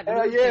 like we about to.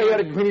 Hell yeah,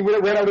 when he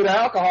went over the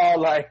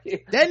alcohol, like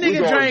that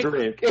nigga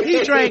drank.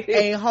 He drank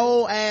a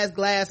whole ass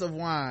glass of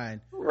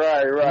wine.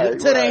 Right.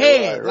 To the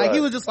head. Like he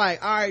was just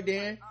like, all right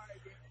then.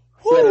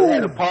 Yeah,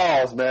 had to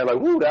pause, man.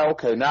 Like, woo, that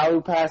okay. Now we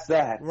passed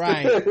that.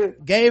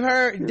 Right. Gave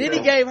her. Then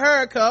he gave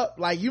her a cup.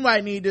 Like, you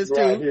might need this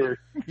right too. Here.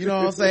 You know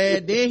what I'm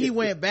saying? Then he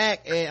went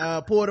back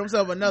and poured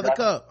himself another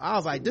cup. I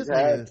was like, this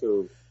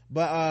nigga.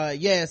 But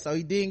yeah, so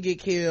he didn't get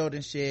killed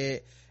and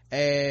shit.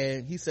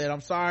 And he said,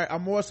 I'm sorry.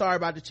 I'm more sorry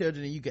about the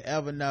children than you could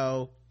ever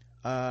know.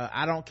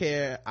 I don't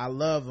care. I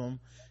love them.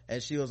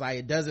 And she was like,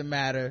 it doesn't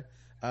matter.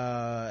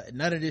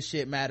 None of this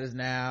shit matters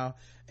now.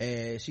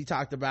 And she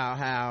talked about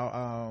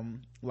how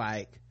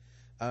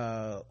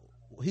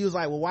he was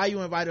like, well, why you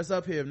invite us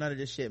up here if none of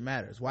this shit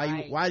matters?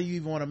 Why do you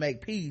even want to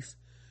make peace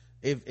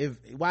if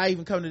why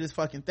even come to this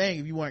fucking thing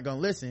if you weren't gonna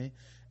listen?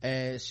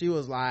 And she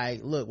was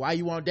like, look, why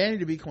you want Dany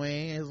to be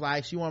queen? It's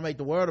like she want to make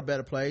the world a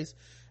better place.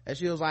 And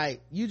she was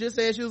like, you just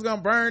said she was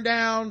gonna burn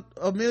down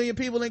 1 million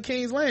people in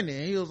King's Landing.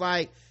 And he was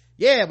like,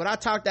 yeah, but I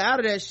talked her out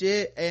of that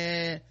shit,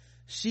 and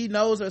she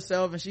knows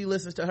herself and she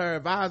listens to her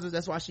advisors.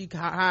 That's why she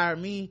hired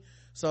me,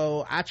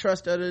 so I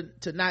trust her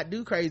to not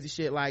do crazy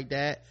shit like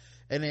that.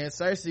 And then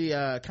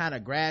Cersei kind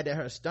of grabbed at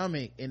her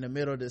stomach in the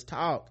middle of this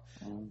talk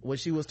when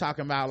she was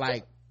talking about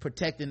like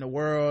protecting the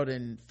world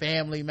and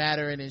family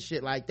mattering and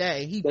shit like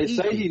that. And they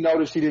say he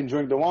noticed she didn't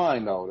drink the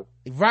wine though.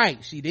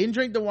 Right, she didn't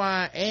drink the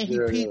wine, and he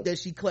peeped that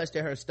she clutched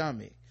at her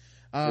stomach.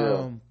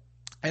 And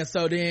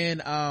so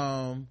then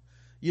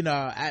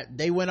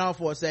they went on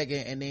for a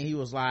second, and then he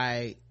was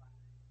like,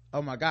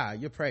 oh my god,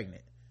 you're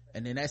pregnant.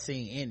 And then that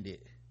scene ended.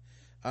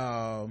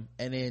 And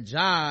then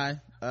Jon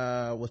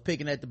was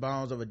picking at the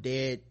bones of a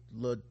dead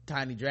little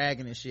tiny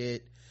dragon and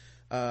shit.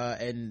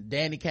 And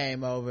Dany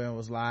came over and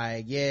was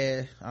like,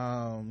 yeah,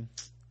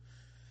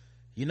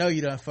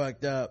 you done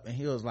fucked up. And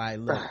he was like,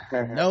 look,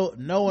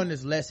 no one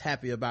is less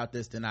happy about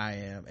this than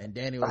I am. And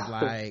Dany was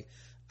like,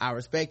 I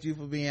respect you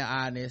for being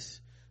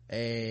honest.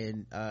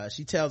 And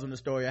she tells him the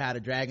story of how the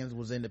dragons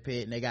was in the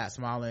pit and they got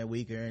smaller and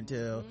weaker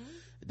until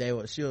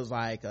she was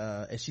like,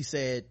 and she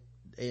said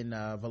in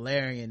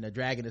Valerian, the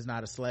dragon is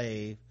not a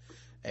slave.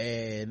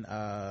 And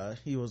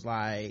he was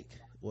like,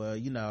 well,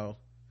 then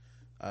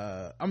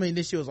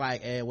she was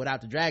like, and without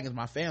the dragons,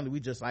 my family,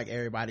 we just like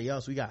everybody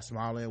else, we got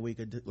smaller and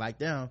weaker like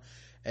them.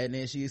 And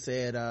then she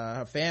said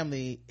her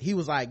family, he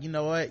was like, you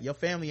know what, your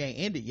family ain't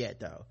ended yet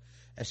though.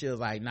 And she was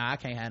like, nah, I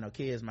can't have no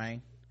kids,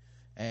 man.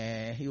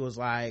 And he was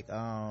like,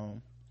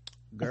 girl,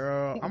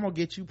 I'm gonna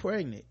get you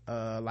pregnant,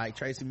 like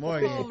Tracy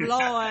Morgan. Oh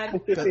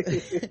Lord.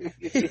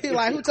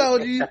 Like, who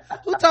told you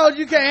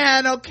can't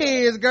have no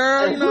kids,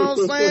 girl? You know what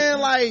I'm saying?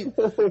 Like,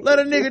 let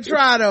a nigga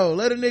try though,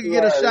 let a nigga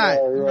get a shot,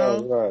 you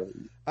know?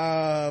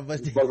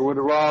 But you fucking with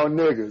the wrong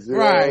niggas,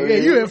 right? Yeah,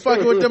 you been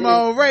fucking with them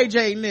old Ray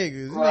J niggas,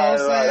 you know what I'm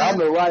saying? I'm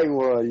the right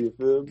one, you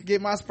feel me?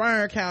 Get my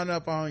sperm count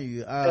up on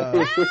you.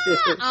 I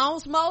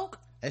don't smoke.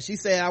 And she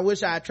said, I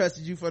wish I had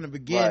trusted you from the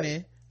beginning.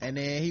 Right. And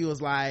then he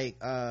was like,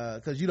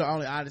 cause you the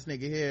only honest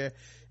nigga here.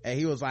 And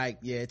he was like,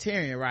 yeah,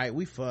 Tyrion, right,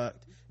 we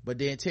fucked. But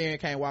then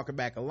Tyrion came walking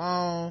back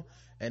alone.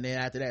 And then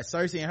after that,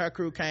 Cersei and her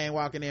crew came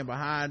walking in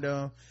behind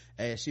him.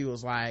 And she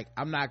was like,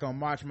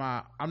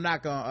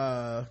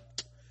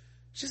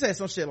 she said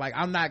some shit like,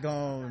 I'm not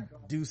gonna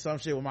do some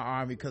shit with my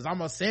army because I'm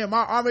gonna send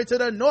my army to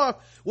the north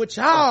with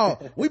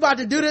y'all. We about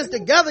to do this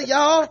together,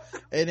 y'all.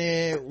 And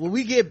then when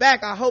we get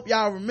back, I hope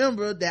y'all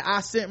remember that I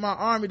sent my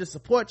army to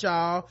support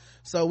y'all.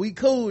 So we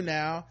cool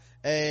now.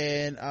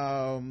 And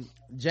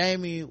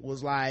Jaime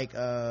was like,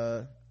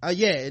 yeah. And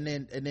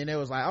then it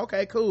was like,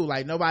 okay, cool.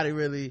 Like nobody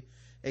really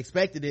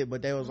expected it,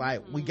 but they was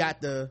like, we got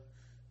the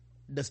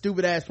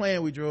stupid ass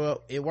plan we drew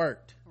up. It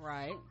worked.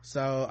 Right.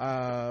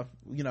 So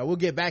we'll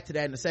get back to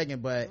that in a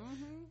second, but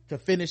to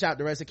finish out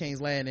the rest of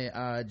King's Landing,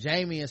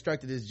 Jaime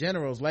instructed his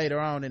generals later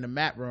on in the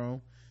map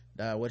room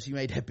when she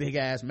made that big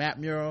ass map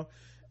mural,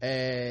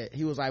 and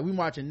he was like, we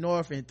marching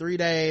north in 3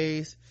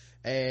 days,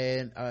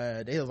 and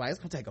they was like, it's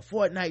gonna take a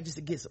fortnight just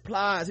to get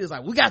supplies. He was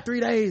like, we got 3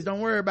 days,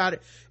 don't worry about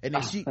it. And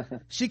then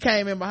she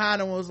came in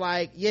behind him and was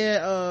like,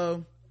 yeah,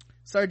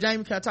 Sir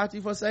Jamie, can I talk to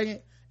you for a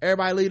second?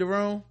 Everybody leave the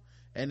room.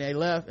 And they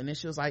left, and then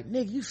she was like,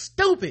 nigga, you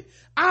stupid,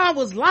 I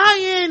was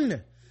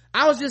lying,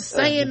 I was just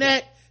saying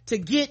that to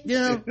get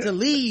them to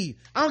leave.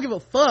 I don't give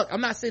a fuck.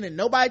 I'm not sending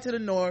nobody to the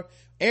north.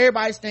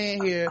 Everybody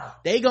staying here.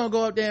 They gonna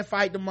go up there and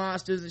fight the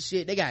monsters and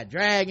shit. They got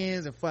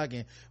dragons and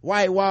fucking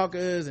White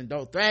Walkers and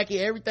Dothraki.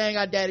 Everything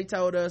our daddy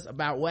told us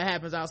about what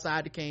happens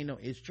outside the kingdom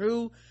is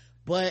true,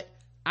 but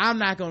I'm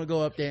not gonna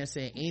go up there and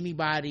send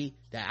anybody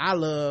that I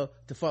love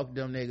to fuck with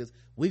them niggas.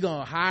 We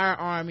gonna hire an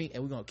army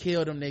and we gonna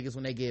kill them niggas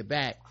when they get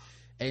back.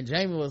 And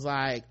Jamie was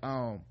like,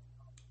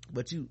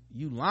 but you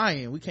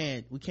lying. We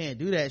can't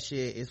do that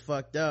shit. It's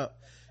fucked up.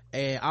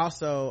 And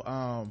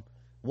also,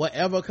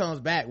 whatever comes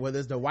back, whether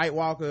it's the White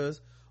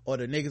Walkers or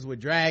the niggas with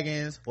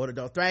dragons or the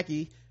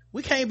Dothraki,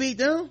 we can't beat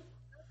them.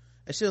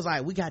 And she was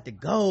like, we got to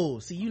go.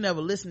 See, you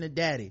never listen to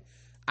daddy.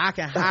 I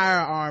can hire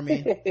an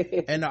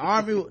army. And the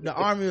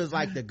army was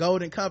like the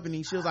Golden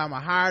Company. She was like, I'm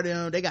gonna hire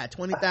them. They got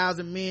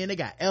 20,000 men. They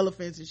got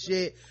elephants and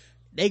shit.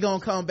 They gonna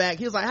come back.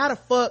 He was like, how the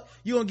fuck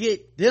you gonna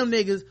get them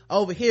niggas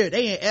over here?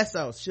 They in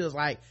Essos. She was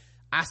like,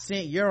 I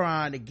sent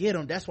Euron to get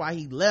them. That's why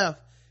he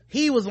left.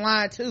 He was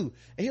lying too.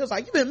 And he was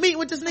like, you been meeting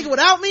with this nigga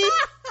without me?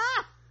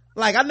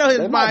 Like, I know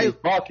his mind.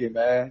 Fucking,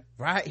 man.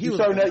 Right? You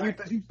certain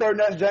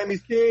that's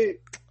Jamie's kid?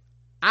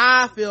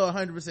 I feel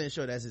 100%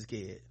 sure that's his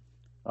kid.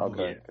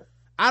 Okay. Yeah.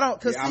 I don't,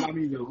 cause I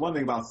mean, the one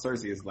thing about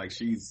Cersei is like,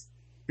 she's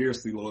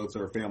fiercely loyal to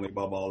her family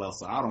above all else.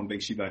 So I don't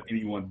think she let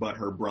anyone but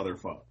her brother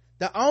fuck.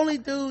 The only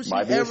dude she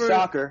Might be a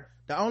shocker.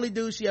 The only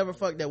dude she ever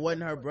fucked that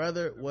wasn't her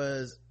brother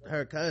was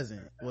her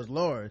cousin, was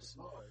Loras.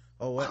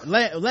 Or what?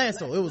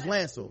 Lancel. It was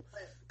Lancel.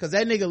 Cause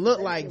that nigga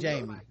looked like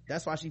Jamie.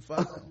 That's why she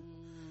fucked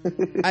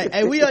him.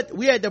 Hey, we at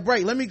the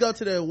break. Let me go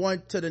to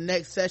the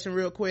next session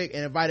real quick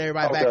and invite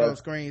everybody back on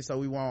screen so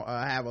we won't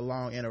have a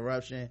long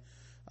interruption.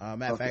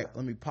 Matter of fact,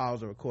 let me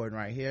pause the recording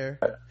right here.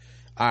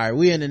 All right,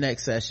 we in the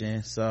next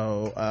session.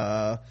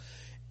 So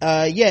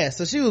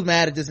so she was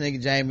mad at this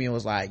nigga Jamie and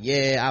was like,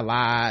 yeah, I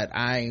lied,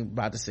 I ain't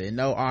about to send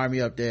no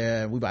army up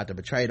there, we about to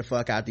betray the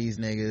fuck out these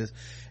niggas.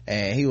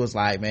 And he was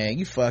like, man,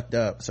 you fucked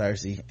up,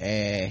 Cersei.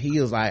 And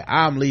he was like,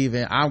 I'm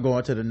leaving, I'm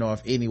going to the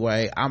north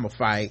anyway, I'ma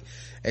fight.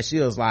 And she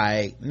was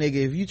like, nigga,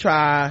 if you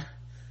try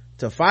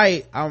to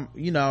fight,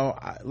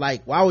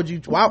 like, why would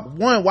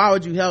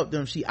you help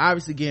them? She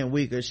obviously getting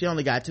weaker. She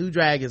only got 2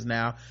 dragons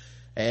now.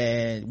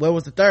 And where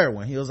was the third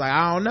one? He was like,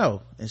 I don't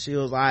know. And she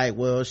was like,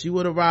 well, she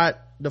would have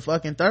brought the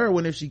fucking third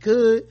one if she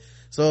could,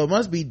 so it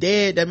must be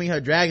dead. That means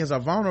her dragons are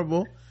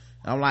vulnerable.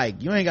 I'm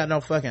like, you ain't got no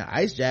fucking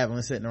ice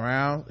javelin sitting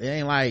around. It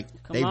ain't like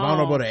they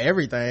vulnerable to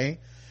everything.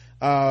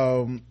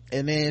 And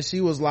then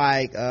she was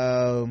like,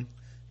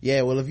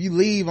 yeah, well, if you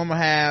leave, I'm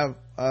gonna have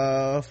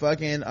I'm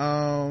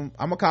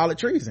gonna call it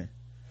treason.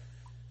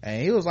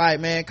 And he was like,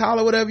 man, call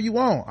it whatever you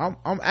want,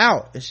 I'm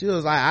out. And she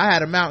was like, I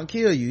had him out and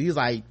kill you. He's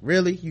like,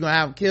 really, you gonna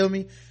have him kill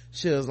me?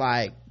 She was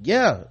like,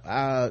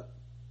 yeah,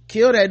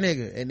 kill that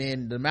nigga. And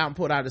then the mountain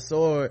pulled out the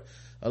sword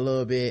a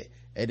little bit,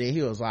 and then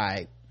he was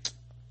like,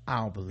 I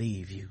don't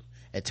believe you,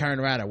 and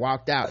turned around and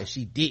walked out, and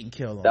she didn't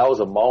kill him. That was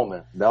a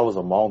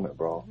moment,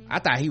 bro. I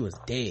thought he was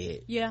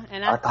dead. Yeah,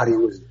 and I thought he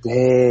was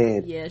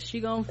dead. Yeah, she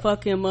gonna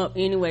fuck him up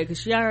anyway, cause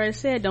she already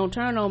said, don't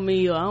turn on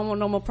me, or I don't want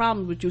no more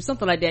problems with you,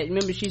 something like that.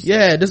 Remember she said,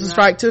 yeah, this is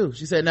strike 2.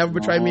 She said, never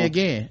betray me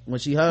again, when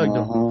she hugged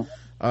him.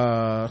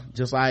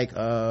 Just like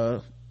I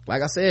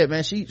said,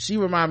 man, she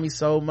remind me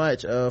so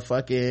much of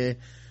fucking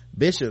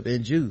Bishop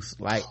and Juice.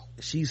 Like,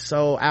 she's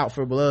so out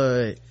for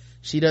blood,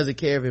 she doesn't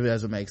care if it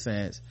doesn't make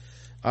sense.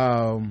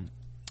 And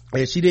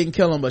she didn't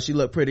kill him, but she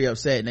looked pretty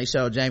upset, and they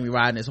showed Jamie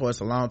riding his horse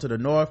along to the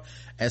north,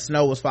 and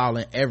snow was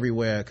falling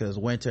everywhere because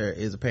winter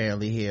is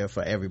apparently here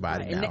for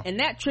everybody now. And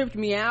that tripped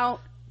me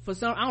out for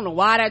some, I don't know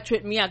why that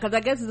tripped me out, because I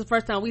guess it's the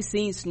first time we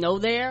seen snow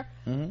there.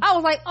 I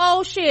was like,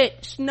 oh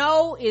shit,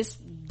 snow is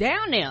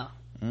down there.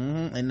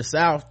 In the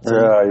south.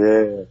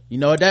 Yeah. You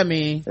know what that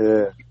means?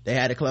 Yeah. They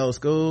had to close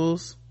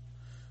schools.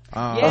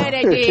 Yeah,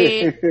 they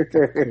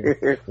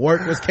did.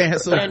 Work was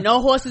canceled. And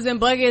no horses and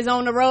buggies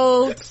on the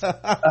roads.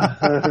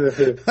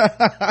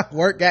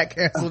 Work got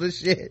canceled and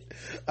shit.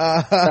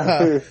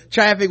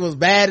 Traffic was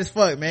bad as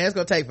fuck, man. It's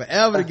gonna take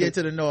forever to get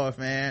to the north,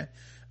 man.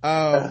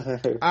 All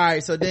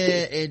right, so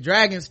then in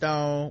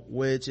Dragonstone,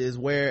 which is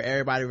where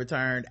everybody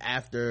returned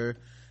after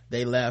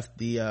they left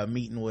the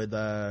meeting with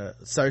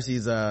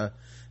Cersei's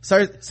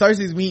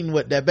meeting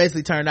with, that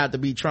basically turned out to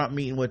be Trump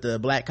meeting with the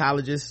black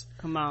colleges.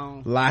 Come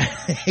on. Like,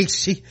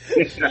 she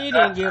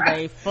didn't give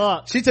a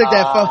fuck. She took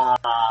that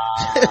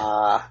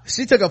photo.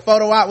 She took a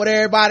photo out with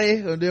everybody,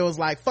 and it was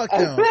like, fuck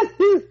them.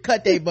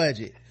 Cut their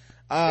budget.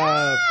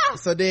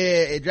 So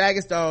then in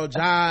Dragonstone,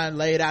 Jon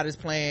laid out his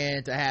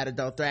plan to have the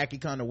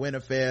Dothraki come to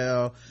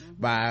Winterfell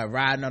by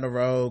riding on the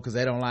road, because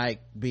they don't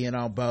like being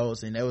on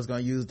boats, and they was gonna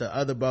use the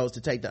other boats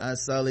to take the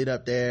Unsullied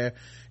up there.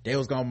 They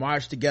was gonna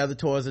march together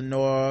towards the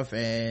north,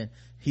 and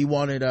he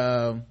wanted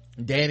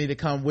Danny to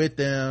come with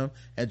them,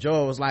 and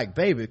Joel was like,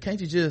 baby, can't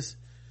you just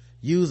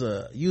use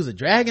a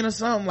dragon or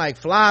something, like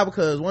fly,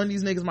 because one of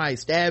these niggas might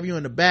stab you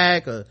in the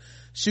back or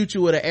shoot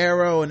you with an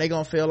arrow, and they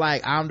gonna feel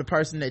like I'm the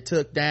person that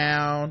took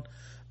down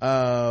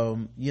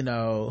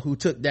who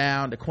took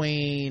down the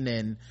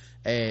queen,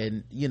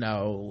 and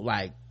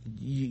like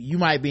you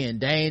might be in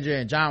danger.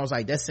 And John was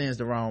like, that sends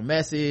the wrong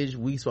message.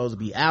 We supposed to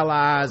be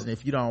allies, and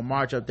if you don't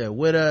march up there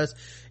with us,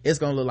 it's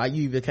gonna look like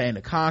you either came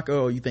to conquer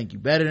or you think you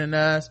better than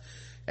us.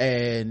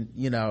 And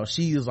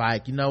she was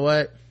like, you know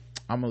what,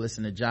 I'm gonna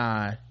listen to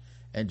John.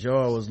 And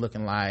Joel was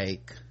looking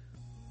like,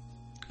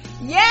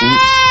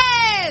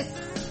 yes,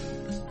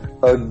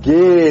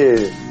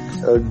 again.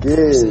 So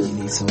you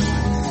need someone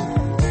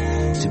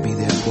to be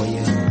there for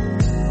you,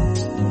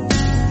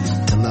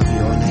 to love you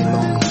all night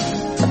long.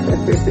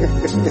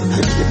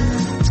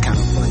 It's kind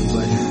of funny,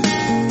 but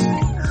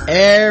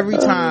every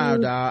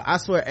time, dog, I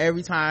swear,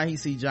 every time he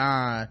see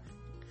John,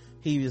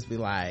 he just be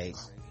like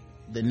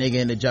the nigga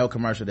in the Joe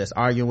commercial that's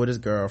arguing with his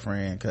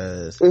girlfriend.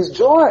 Cause is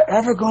Joy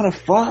ever gonna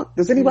fuck?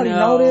 Does anybody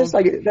know this?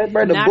 Like, that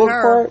read the book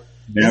part?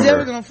 Never. Is he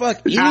ever gonna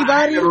fuck anybody?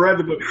 I never read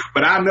the book,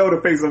 but I know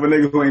the face of a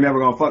nigga who ain't never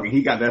gonna fuck, and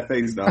he got that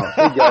face, dog.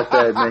 He got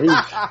that,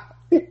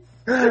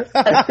 man.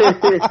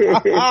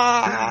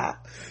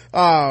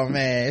 Oh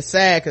man, it's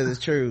sad cause it's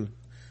true.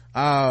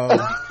 Yo,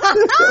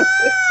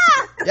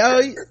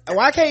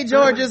 why can't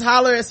George just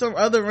holler at some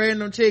other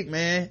random chick,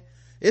 man?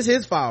 It's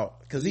his fault,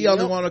 cause he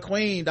only want a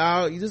queen,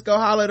 dog. You just go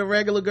holler at a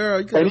regular girl.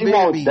 You and he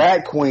want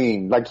that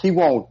queen, like he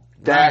want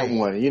that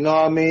one. You know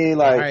what I mean?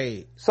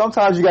 Like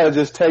sometimes you gotta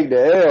just take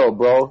the L,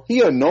 bro.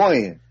 He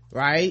annoying,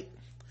 right?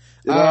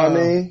 You know what I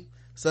mean?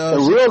 So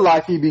in real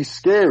life, he be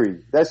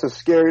scary. That's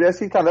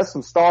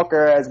some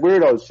stalker ass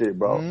weirdo shit,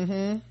 bro.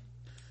 Mm-hmm.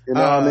 You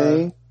know what I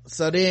mean?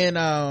 So then,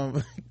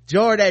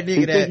 George, that nigga,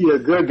 he think he a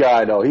good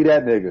guy though. He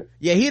that nigga.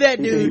 Yeah, he that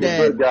dude that.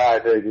 Good guy,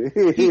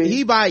 nigga.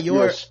 he buy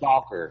your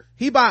stalker.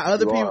 He buy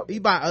other people. He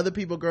buy other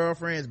people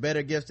girlfriends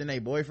better gifts than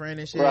their boyfriend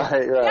and shit.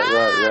 Right.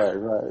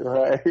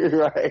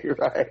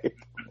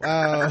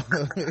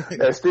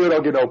 And still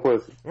don't get no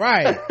pussy.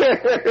 Right.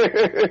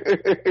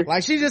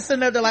 Like she just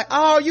sitting up there like,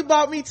 oh, you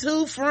bought me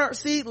 2 front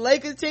seat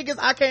Lakers tickets.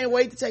 I can't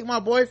wait to take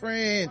my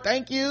boyfriend.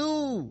 Thank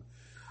you.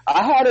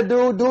 I had a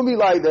dude do me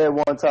like that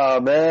one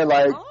time, man.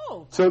 Like,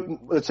 took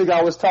the chick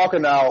I was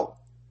talking out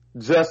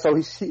just so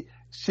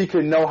she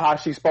could know how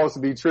she's supposed to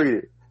be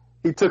treated.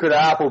 He took her to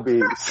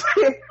Applebee's.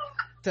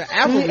 To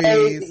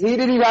Applebee's? He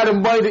didn't even have the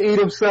money to eat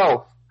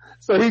himself.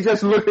 So he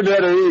just looking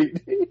at her eat.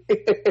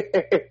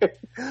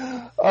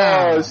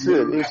 Oh,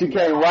 shit. And she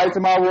came right to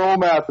my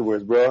room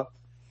afterwards, bro.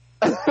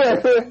 On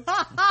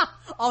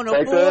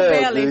a full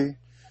belly.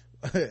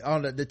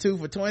 On the 2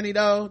 for $20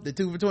 though? The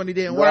 2 for $20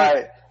 didn't right.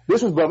 work?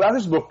 This was before that.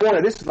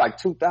 This is like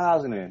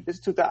 2000. This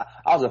is 2000.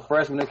 I was a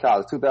freshman in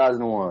college,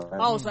 2001.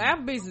 Oh, so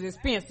Applebee's is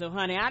expensive,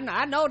 honey.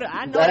 I know that.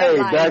 Hey,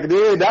 back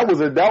then that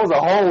was a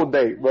whole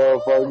date,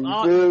 motherfucker.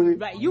 You feel me?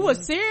 You were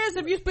serious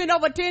if you spent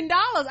over $10.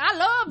 I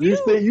love you.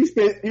 You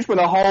spent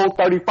a whole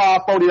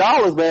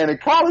 $35-$40, man, in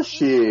college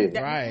shit.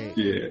 Right.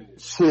 Yeah.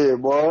 Shit,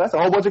 boy, that's a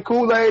whole bunch of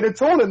Kool-Aid and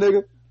tuna,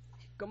 nigga.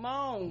 Come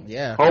on.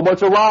 Yeah. Whole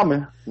bunch of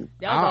ramen.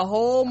 That was a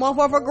whole month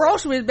worth of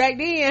groceries back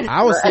then.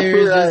 I was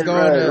serious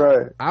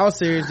I was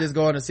serious just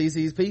going to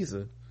CC's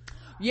Pizza.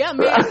 Yeah,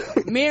 me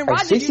and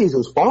Roger. CC's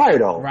was fire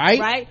though.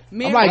 Right?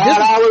 Me I'm like,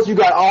 $5, you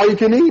got all you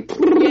can eat?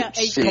 Yeah,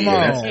 come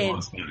on.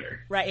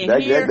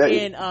 And here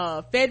in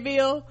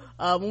Fayetteville,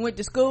 when we went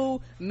to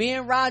school, me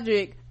and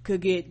Roderick could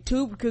get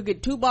two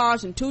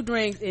bars and 2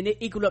 drinks, and it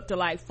equaled up to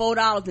like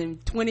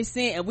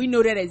 $4.20, and we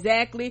knew that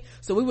exactly.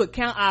 So we would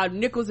count our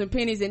nickels and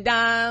pennies and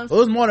dimes. It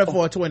was more than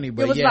 $4.20,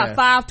 but it was about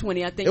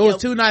 $5.20, I think. It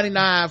was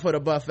 $2.99 for the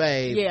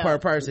buffet per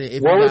person if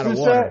you got a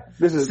water.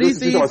 This is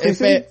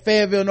CC's in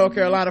Fayetteville, North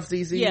Carolina, for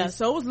CC's. Yeah,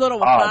 so it was a little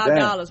over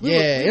 $5.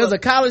 It was a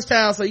college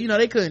town, so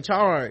they couldn't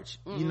charge.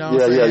 You know.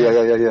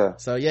 Yeah.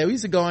 So we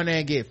used to go in there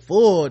and get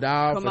full,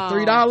 dog, for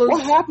 $3.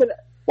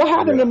 What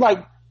happened to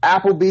like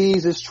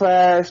Applebee's is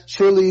trash,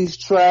 Chili's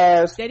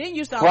trash. They didn't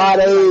used to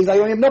Fridays.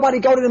 Like, nobody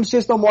go to them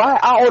shits no more.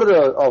 I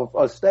ordered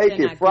a steak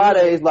at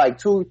Fridays like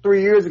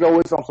 2-3 years ago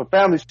with some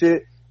family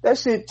shit. That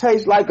shit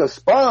tastes like a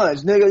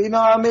sponge, nigga. You know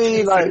what I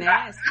mean? Like,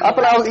 I thought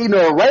I was eating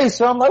a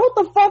eraser. I'm like, what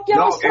the fuck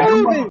y'all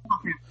serving?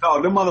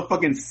 Them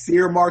motherfucking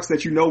sear marks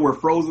that were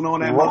frozen on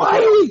that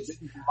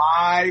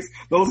lies.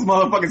 Those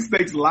motherfucking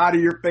steaks lie to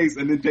your face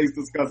and then taste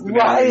disgusting.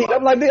 Right.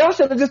 I'm like, you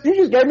just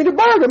gave me the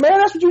burger, man.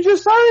 That's what you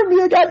just served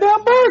me, a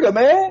goddamn burger,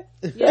 man.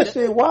 That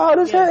shit wild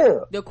as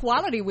hell. The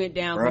quality went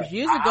down. Right.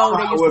 Years ago,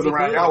 they used to be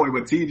good. Y'all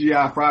but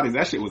TGI Fridays,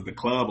 that shit was the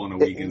club on the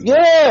weekends.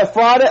 Yeah,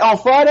 on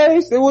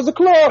Fridays, it was a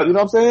club. You know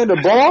what I'm saying?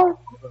 The bar.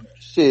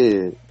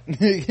 Shit.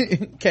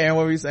 Karen,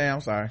 what were you saying?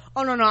 I'm sorry.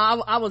 Oh, no.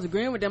 I was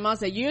agreeing with them. I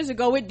said years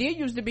ago, it did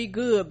used to be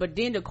good, but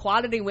then the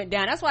quality went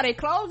down. That's why they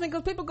closing,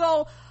 because people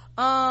go,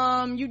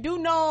 you do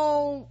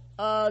know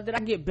that I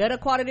can get better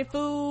quality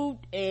food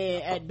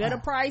at better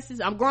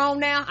prices. I'm grown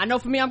now. I know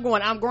for me, I'm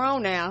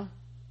grown now.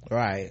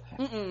 Right.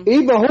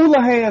 Even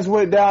hula hands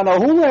went down. The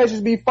hula hands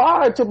just be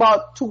fired to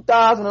about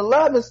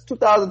 2011,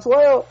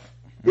 2012.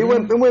 It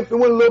went a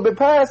little bit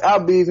past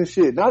Outbeats and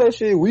shit. Now that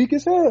shit weak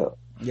as hell.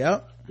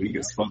 Yep. Weak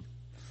as fuck.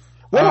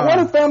 Where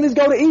do families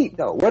go to eat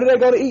though? Where do they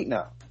go to eat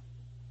now?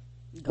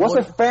 What's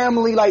a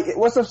family like?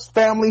 What's a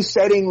family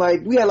setting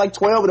like? We had like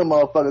 12 of them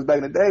motherfuckers back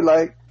in the day.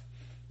 Like,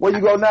 where you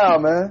go now,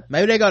 man?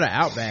 Maybe they go to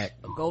Outback.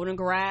 Golden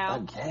Corral. I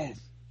guess.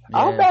 Yeah.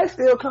 Outback's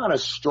still kind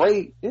of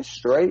straight. It's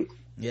straight.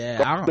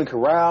 Yeah. Golden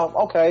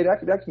Corral. Okay,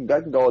 that can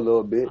go a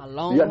little bit. Did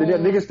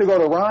niggas still go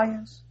to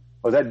Ryan's?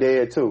 Or is that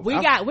dead too? We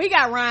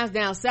got Ryan's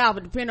down south,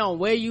 but depending on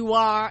where you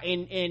are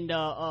in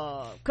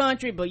the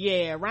country. But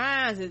yeah,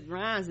 Ryan's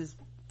is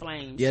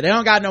flames. Yeah, they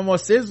don't got no more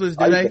Sizzlers,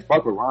 do they?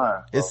 Fuck with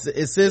Ryan. Is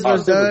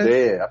Sizzlers done?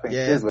 Dead. I think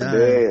Sizzlers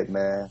dead,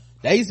 man.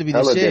 They used to be the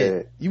Hella shit.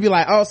 dead. You be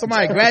like, oh,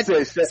 somebody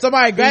graduated.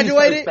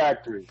 Cheesecake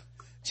Factory.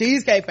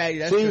 Cheesecake Factory.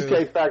 That's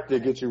Cheesecake Factory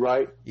get you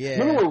right. Yeah.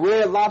 Remember when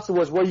Red Lobster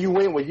was where you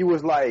went when you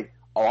was like,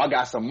 oh, I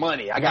got some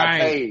money. I got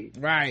paid.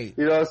 Right.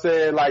 You know what I'm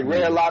saying? Like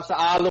Red Lobster,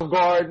 Olive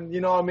Garden.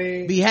 You know what I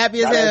mean? Be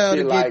happy as hell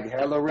to get like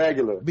hella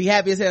regular. Be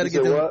happy as hell to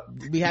get them.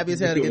 Be happy as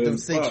hell to get them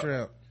 6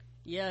 shrimp.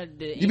 Yeah,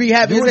 you be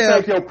happy as hell.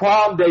 You take your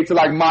prom date to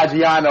like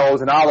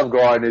Maggiano's and Olive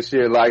Garden and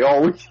shit. Like,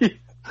 oh,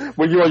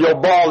 when you on your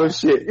ball and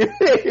shit. You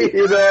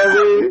know what I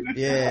mean?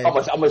 Yeah. I'm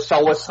gonna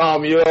show us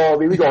some. You know what I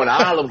mean? We going to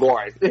Olive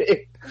Garden.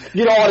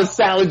 Get all the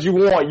salads you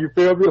want. You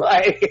feel me?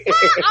 Like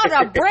all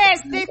the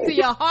breadsticks to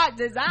your heart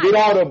desire. Get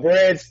all the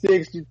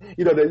breadsticks.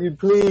 You know that you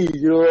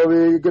please. You know what I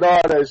mean? Get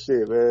all that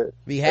shit, man.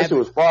 Be happy. That shit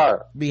was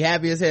fire. Be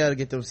happy as hell to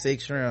get them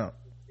 6 shrimp.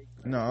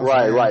 No,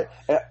 right.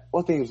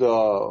 What things? Red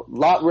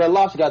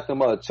Lobster got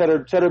them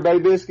cheddar bay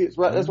biscuits,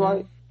 right? That's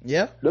right.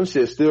 Yeah, them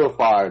shit's still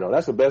fire though.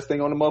 That's the best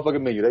thing on the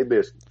motherfucking menu. They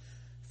biscuits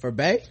for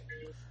bay.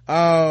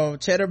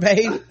 Cheddar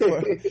bay.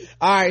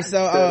 All right,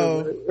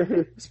 so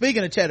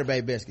speaking of cheddar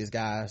bay biscuits,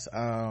 guys.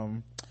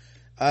 Theon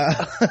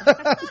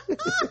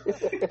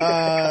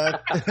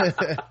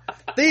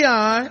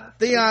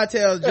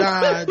tells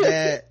John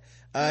that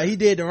he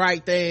did the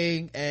right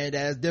thing and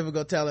that it's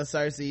difficult telling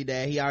Cersei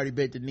that he already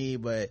bit the knee,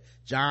 but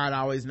John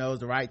always knows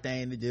the right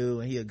thing to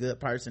do and he a good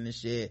person and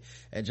shit.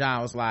 And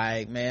John was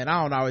like, man,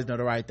 I don't always know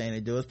the right thing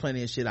to do. There's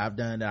plenty of shit I've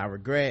done that I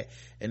regret.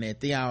 And then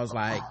Theon was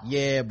like,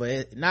 yeah,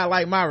 but not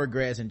like my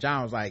regrets. And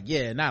John was like,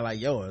 yeah, not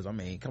like yours. I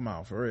mean, come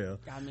on, for real.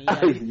 I mean,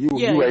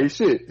 you ain't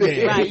shit.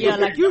 Yeah. Right, yeah,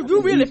 like you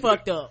really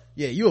fucked up.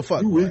 Yeah, you a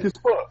fuck. You weak as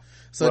fuck.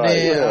 So right,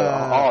 then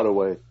all the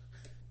way.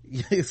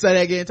 Say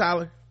that again,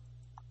 Tyler.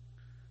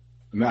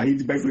 Nah,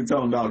 he's basically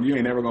telling him, dog, you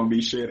ain't never gonna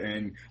be shit,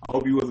 and I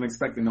hope you wasn't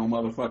expecting no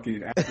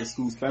motherfucking after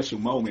school special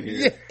moment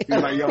here. He's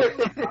like, yo,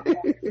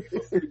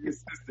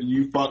 consistent,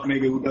 you fuck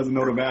nigga who doesn't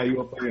know the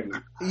value of family.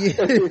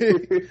 Yeah.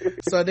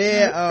 So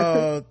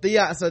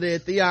then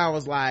Theon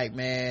was like,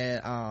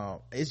 man,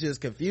 it's just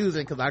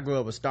confusing because I grew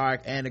up with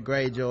Stark and a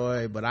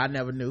Greyjoy, but I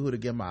never knew who to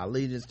give my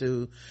allegiance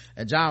to.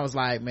 And John was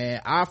like,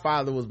 man, our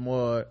father was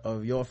more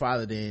of your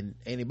father than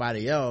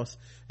anybody else.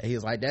 And he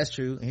was like, that's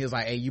true. And he was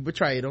like, hey, you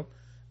betrayed him,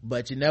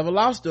 but you never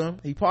lost him.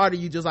 He part of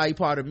you just like he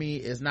part of me.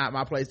 It's not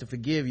my place to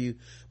forgive you,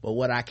 but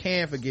what I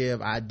can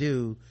forgive, I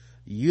do.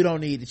 You don't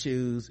need to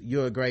choose.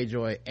 You're a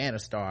Greyjoy and a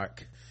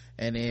Stark.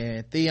 And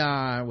then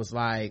Theon was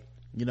like,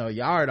 you know,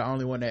 y'all are the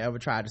only one that ever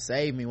tried to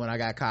save me when I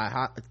got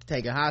caught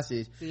taken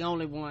hostage. The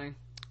only one.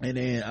 And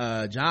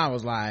then John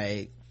was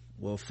like,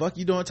 well, fuck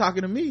you doing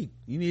talking to me?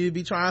 You need to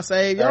be trying to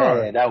save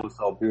y'all. Man, that was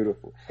so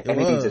beautiful. And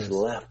then he just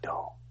left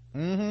though.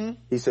 Mm-hmm.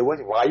 He said, why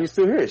are you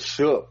still here?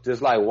 Shook, just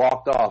like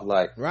walked off,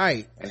 like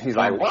right. And he's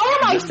like, why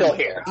am I still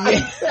here?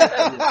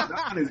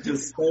 John is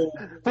just so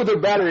put the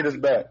battery in his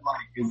back.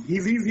 Like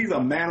he's a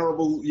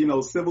mannerable, you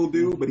know, civil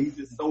dude, but he's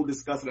just so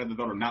disgusted at the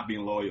thought of not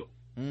being loyal.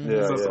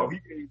 Mm-hmm. So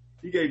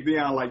he gave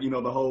Theon like, you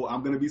know, the whole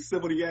I'm gonna be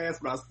civil to your ass,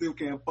 but I still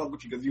can't fuck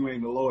with you because you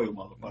ain't a loyal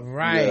motherfucker.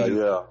 Right.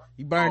 Yeah.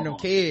 You burned them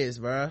kids,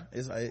 bro.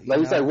 It's like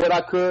he said,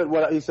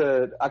 he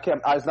said, I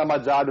can't. It's not my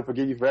job to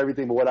forgive you for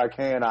everything, but what I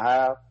can, I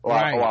have, or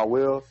I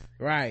will.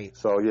 Right.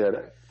 So yeah,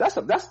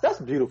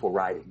 that's beautiful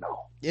writing,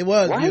 though. It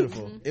was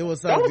beautiful. It was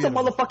so that was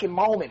beautiful. a motherfucking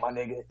moment, my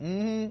nigga.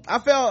 Mm-hmm. I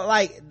felt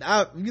like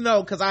you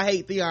know, because I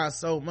hate Theon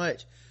so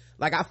much.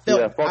 Like I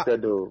felt, fuck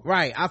that dude.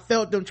 Right, I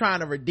felt them trying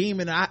to redeem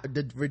him,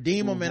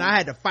 and I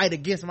had to fight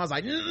against him. I was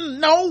like,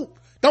 no,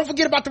 don't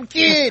forget about them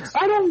kids.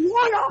 I don't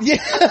want them.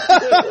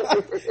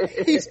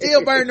 Yeah, he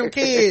still burned them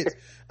kids.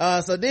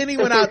 So then he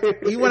went out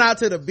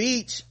to the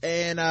beach,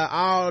 and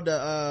all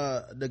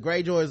the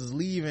Greyjoys was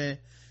leaving,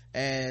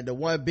 and the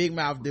one big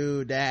mouth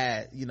dude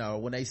that, you know,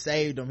 when they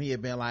saved him, he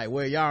had been like,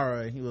 where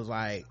Yara? And he was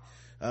like,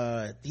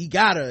 he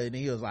got her. And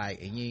he was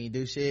like, and you ain't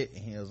do shit?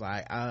 And he was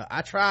like,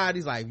 I tried.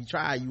 He's like, if you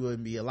tried, you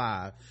wouldn't be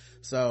alive.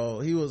 So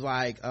he was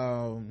like,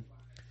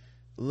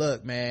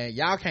 look, man,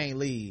 y'all can't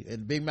leave.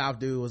 And big mouth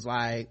dude was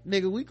like,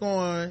 nigga,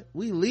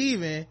 we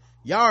leaving.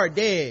 Y'all are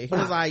dead. He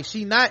was like,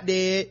 she not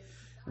dead.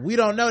 We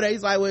don't know that.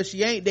 He's like, well,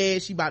 she ain't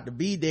dead. She about to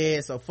be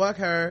dead. So fuck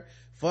her.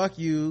 fuck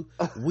you,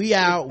 we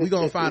out, we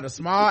gonna find a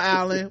small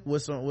island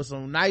with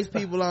some nice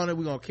people on it,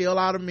 we gonna kill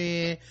all the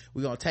men,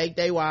 we gonna take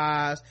their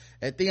wives.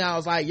 And Theon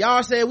was like,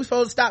 y'all said we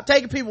supposed to stop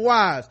taking people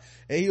wives.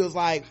 And he was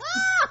like,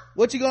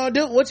 what you gonna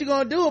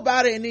do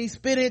about it? And then he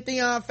spit in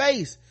Theon's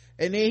face,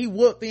 and then he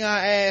whooped Theon's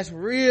ass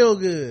real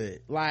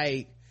good.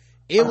 Like,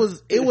 it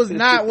was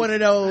not one of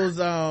those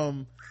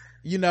John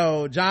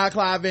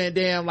Claude Van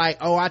Damme, like,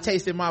 oh, I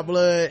tasted my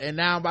blood and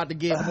now I'm about to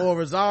get more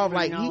resolved.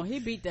 Like, he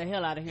beat the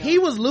hell out of him. He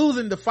was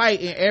losing the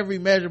fight in every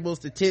measurable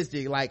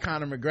statistic, like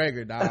Conor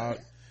McGregor, dog.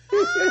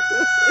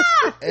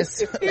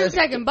 He was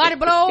taking body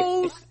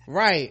blows.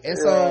 Right. And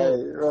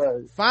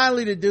so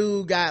finally the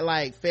dude got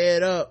like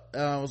fed up,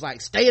 was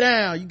like, stay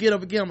down, you get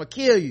up again, I'm gonna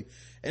kill you.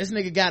 And this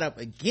nigga got up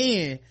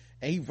again,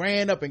 and he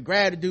ran up and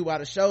grabbed the dude by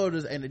the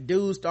shoulders, and the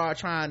dude started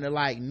trying to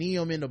like knee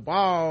him in the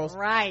balls.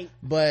 Right.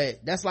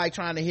 But that's like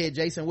trying to hit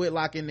Jason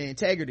Whitlock in the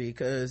integrity,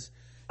 because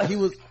he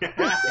was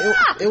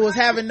it was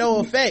having no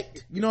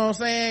effect. You know what I'm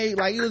saying?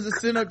 Like, he was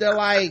just sitting up there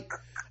like,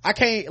 I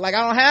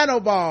don't have no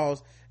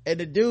balls. And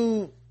the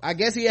dude, I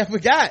guess he had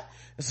forgot.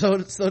 So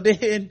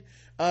then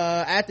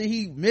after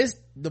he missed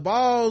the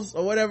balls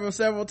or whatever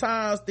several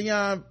times,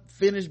 Theon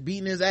finished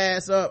beating his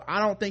ass up. I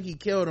don't think he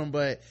killed him,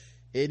 but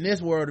in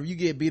this world, if you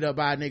get beat up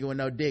by a nigga with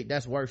no dick,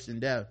 that's worse than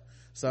death.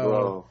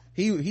 So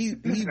he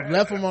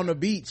left him on the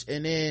beach,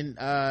 and then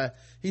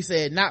he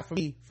said, not for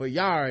me, for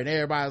Yar. And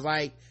everybody's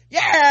like,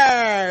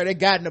 yeah, they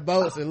got in the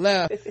boats and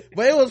left.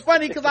 But it was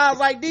funny because I was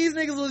like, these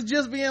niggas was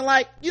just being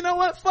like, you know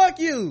what, fuck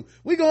you,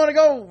 we going to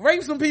go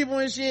rape some people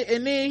and shit.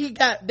 And then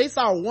they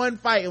saw one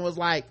fight and was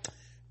like,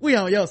 we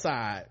on your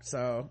side.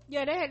 So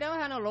yeah, they don't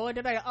have no lord.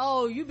 They're like,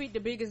 oh, you beat the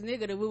biggest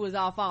nigga that we was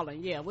all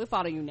following. Yeah, we're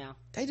following you now.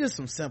 They just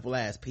some simple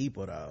ass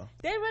people, though.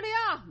 They really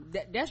are.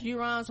 That's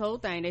Euron's whole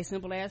thing. They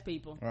simple ass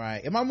people. Right.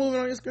 Am I moving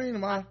on your screen?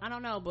 Am I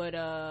don't know,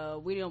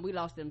 but we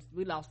lost them.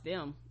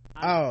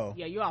 Oh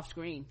yeah, you're off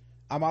screen.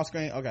 I'm off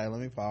screen. Okay,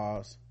 let me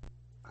pause.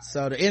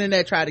 So the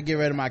internet tried to get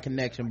rid of my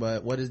connection,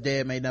 but what is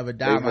dead may never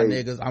die, my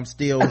niggas. I'm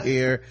still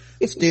here,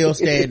 still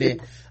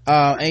standing.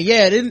 And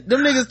yeah, them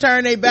niggas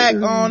turned their back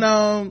on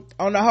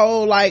the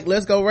whole like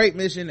let's go rape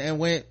mission and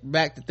went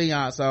back to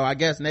Theon. So I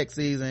guess next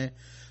season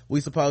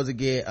we supposed to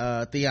get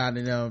Theon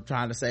and them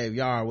trying to save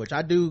Yar, which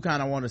I do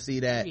kind of want to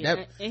see that.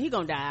 Yeah, and he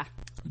gonna die.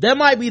 That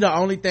might be the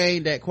only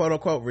thing that quote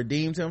unquote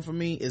redeems him for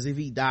me, is if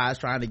he dies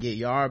trying to get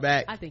Yar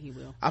back. I think he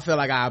will. I feel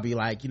like I'll be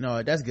like, you know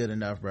what, that's good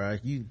enough, bro.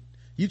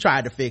 You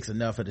tried to fix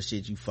enough of the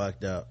shit you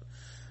fucked up,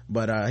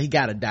 but he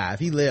gotta die. If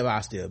he live,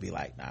 I'll still be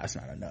like, nah, it's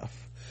not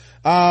enough.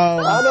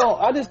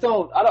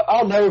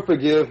 I'll never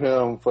forgive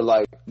him for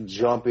like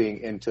jumping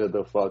into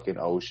the fucking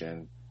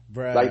ocean,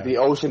 bruh. Like the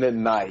ocean at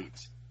night,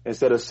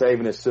 instead of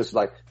saving his sister.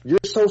 Like, you're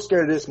so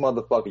scared of this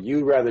motherfucker,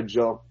 you'd rather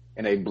jump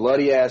in a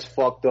bloody ass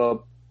fucked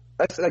up.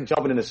 That's like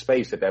jumping into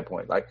space at that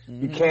point. Like,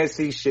 you can't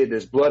see shit.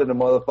 There's blood in the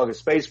motherfucking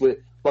space with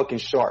fucking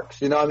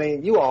sharks. You know what I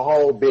mean? You a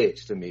whole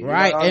bitch to me.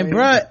 Right. You know and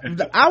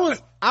I mean?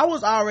 bruh, I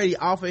was already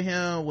off of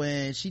him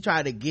when she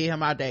tried to get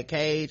him out that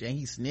cage and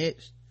he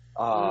snitched.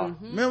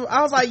 Remember,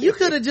 I was like, you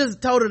could have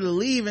just told her to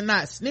leave and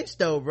not snitch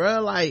though,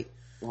 bruh. Like,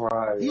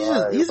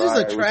 he's just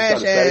a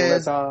trash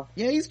ass.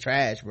 Yeah, he's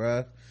trash,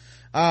 bruh.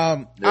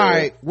 All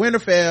right,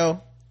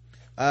 Winterfell.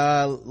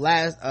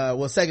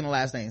 Second to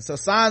last thing. So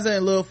Sansa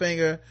and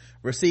Littlefinger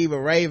receive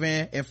a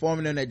raven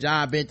informing them that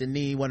Jon bent the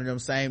knee, one of them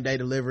same day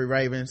delivery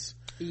ravens.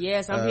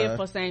 Yes, I'm here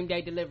for same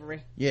day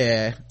delivery.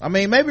 Yeah, I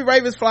mean, maybe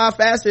ravens fly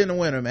faster in the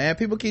winter, man.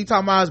 People keep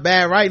talking about it's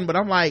bad writing, but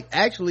I'm like,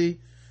 actually,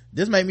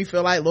 this made me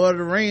feel like Lord of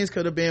the Rings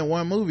could have been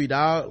one movie,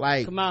 dog.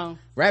 Like, come on,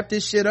 wrap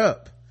this shit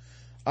up.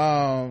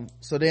 So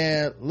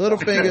then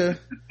Littlefinger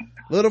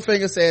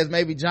says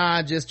maybe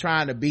Jon just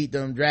trying to beat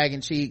them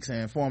dragon cheeks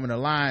and form an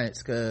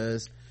alliance,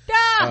 cause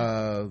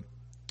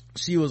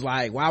she was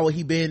like, why would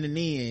he bend the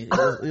knee?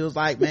 It was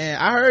like, man,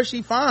 I heard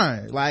she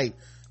fine. Like,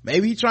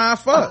 maybe he trying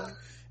to fuck.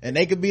 And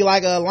they could be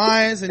like an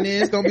alliance, and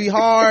then it's gonna be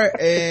hard.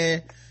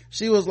 And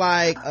she was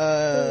like,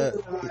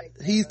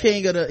 he's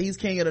king of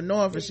the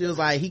north. And she was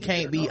like, he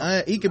could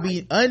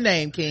be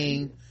unnamed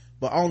king,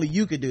 but only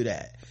you could do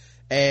that.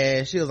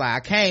 And she was like, I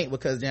can't,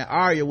 because then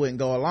Arya wouldn't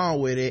go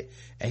along with it.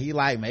 And he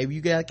like, maybe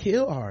you gotta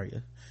kill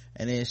Arya.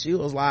 And then she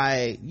was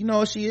like, you know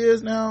what she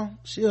is now?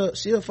 She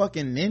a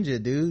fucking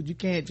ninja, dude. You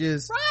can't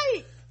just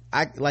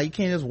you can't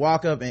just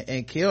walk up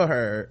and kill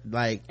her,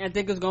 like, and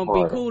think it's gonna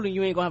be cool and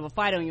you ain't gonna have a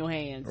fight on your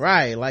hands,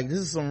 right? Like, this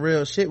is some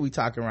real shit we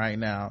talking right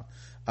now.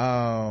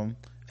 And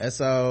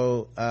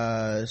so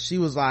she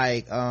was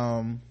like, he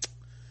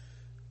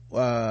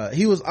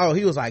was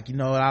like, you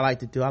know what I like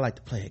to do? I like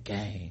to play a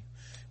game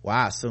where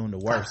I assume the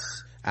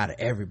worst out of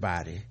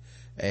everybody.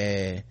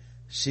 And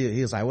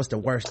he was like, what's the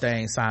worst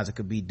thing Sansa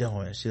could be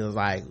doing? She was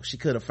like, she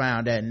could have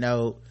found that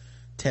note,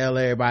 tell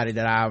everybody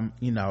that I'm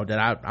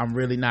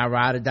really not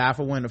ride or die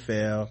for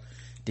Winterfell.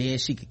 Then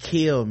she could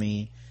kill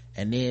me,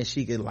 and then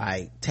she could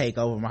like take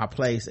over my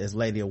place as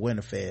Lady of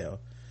Winterfell.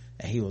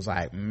 And he was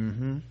like,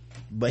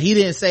 but he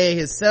didn't say it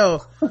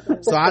himself.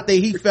 So I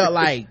think he felt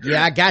like,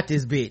 yeah, I got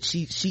this bitch.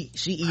 She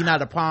eating out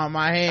the palm of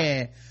my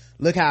hand.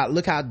 look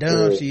how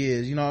dumb she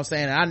is, you know what I'm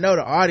saying? And I know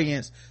the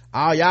audience,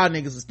 all y'all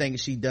niggas is thinking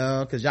she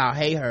dumb because y'all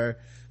hate her,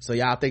 so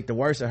y'all think the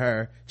worst of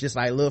her, just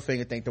like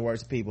Littlefinger think the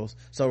worst of people.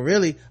 So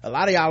really, a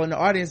lot of y'all in the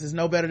audience is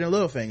no better than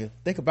Littlefinger.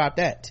 Think about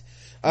that.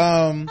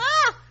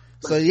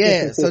 So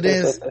yeah, so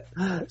then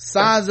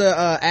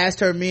Sansa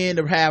asked her men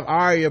to have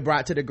Arya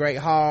brought to the Great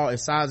Hall, and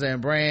Sansa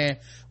and Bran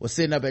was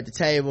sitting up at the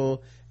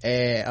table,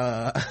 and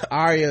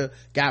Arya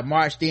got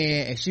marched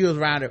in, and she was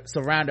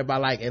surrounded by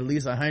like at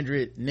least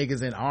 100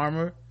 niggas in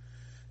armor.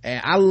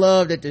 And I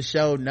love that the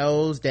show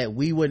knows that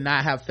we would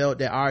not have felt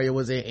that Arya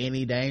was in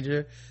any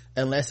danger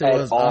unless it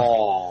was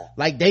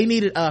like they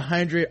needed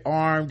 100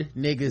 armed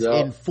niggas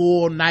in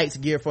full knight's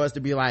gear for us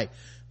to be like,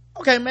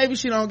 okay, maybe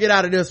she don't get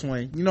out of this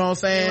one, you know what I'm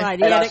saying? Right,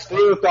 and I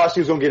still thought she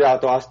was gonna get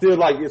out though. I still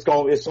like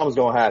something's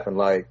gonna happen.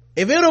 Like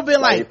if it would have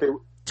been like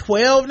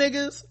 12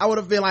 niggas, I would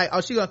have been like,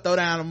 oh, she gonna throw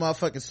down a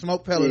motherfucking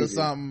smoke pellet or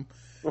something,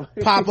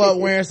 pop up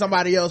wearing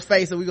somebody else's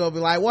face, and we gonna be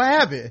like, what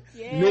happened?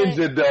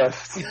 Ninja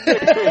dust.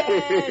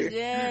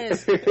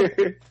 Yes.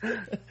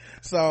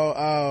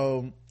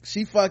 So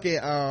she fucking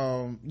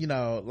you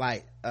know,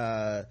 like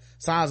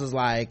Sansa's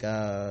like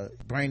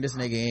bring this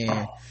nigga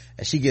in,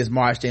 and she gets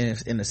marched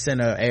in the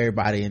center of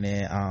everybody, and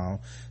then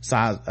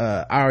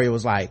Arya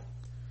was like,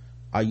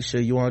 are you sure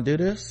you want to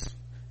do this?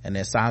 And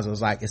then Sansa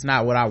was like, it's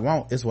not what I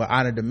want, it's what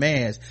honor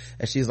demands.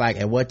 And she's like,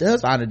 and what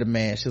does honor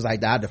demand? She's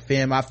like, that I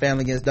defend my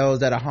family against those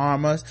that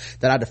harm us,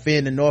 that I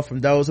defend the north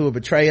from those who will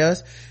betray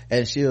us.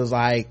 And she was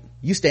like,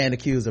 you stand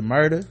accused of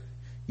murder,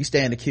 you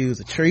stand accused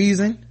of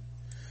treason,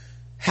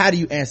 how do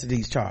you answer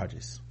these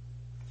charges?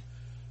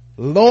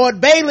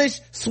 Lord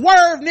Baelish,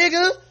 swerve,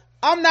 nigga,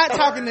 I'm not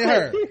talking to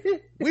her.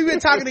 We've been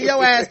talking to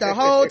your ass the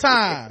whole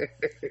time.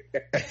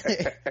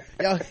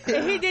 Yo,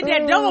 he did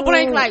that double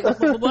blink like,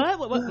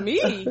 what,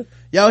 me?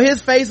 Yo,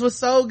 his face was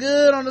so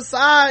good on the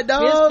side,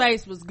 dog. His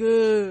face was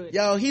good.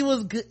 Yo, he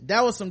was good.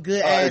 That was some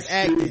good ass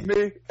acting.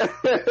 Me?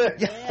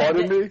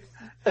 Pardon me?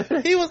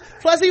 He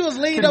was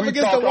leaned up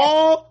against the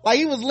wall, like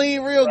he was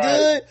leaned real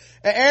good,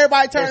 and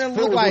everybody turned and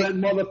looked like that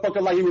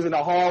motherfucker, like he was in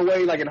the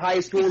hallway, like in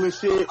high school and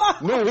shit.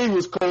 Knew he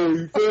was cool,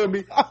 you feel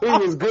me? He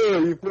was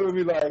good, you feel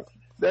me? Like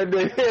that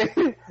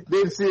nigga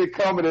didn't see it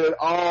coming at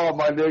all,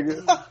 my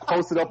nigga.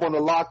 Posted up on the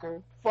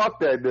locker. Fuck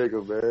that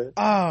nigga, man.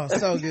 Oh,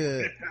 so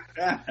good.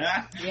 Yeah,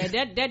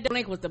 that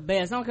link was the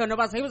best. I don't care what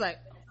nobody say. He was like,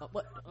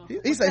 what?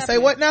 He said, "Say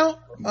what now?"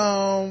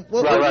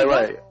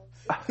 Right.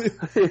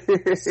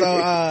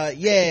 So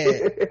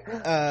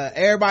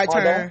everybody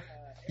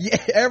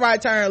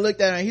turned and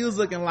looked at him. He was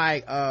looking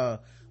like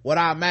what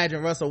I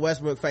imagine Russell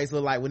Westbrook face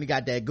looked like when he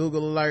got that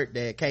Google alert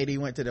that KD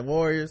went to the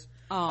Warriors.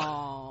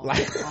 Oh,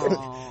 like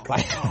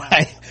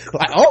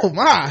oh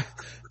my.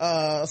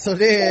 So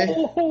then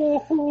so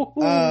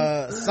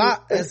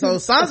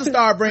Sansa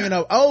started bringing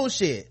up old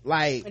shit,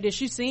 like, did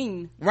she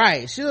sing?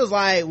 Right, she was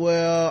like,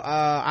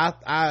 well,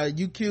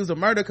 you accused of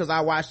murder because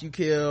I watched you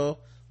kill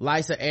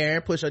Lysa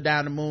Arryn, push her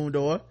down the moon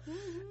door.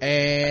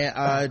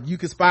 And you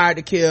conspired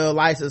to kill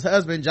Lysa's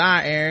husband,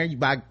 Jon Arryn,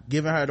 by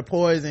giving her the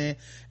poison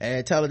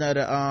and telling her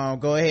to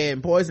go ahead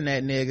and poison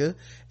that nigga.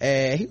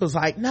 And he was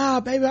like, nah,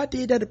 baby, I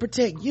did that to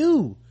protect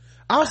you.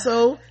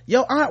 Also,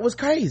 your aunt was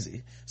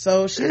crazy,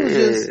 so she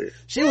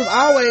was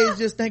always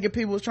just thinking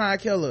people was trying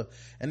to kill her.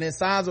 And then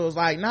Sansa was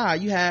like, nah,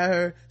 you had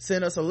her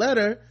send us a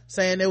letter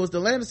saying it was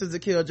the Lannisters that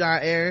killed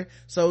Jon Arryn,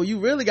 so you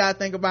really gotta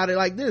think about it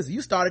like this: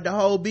 you started the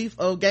whole beef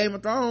of Game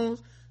of Thrones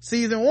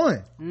season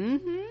 1.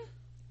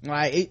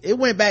 Like it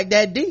went back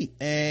that deep.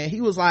 And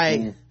he was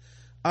like,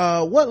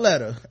 what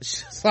letter?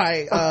 She's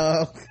like,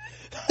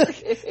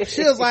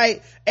 she was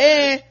like,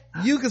 and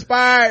you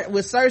conspired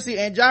with Cersei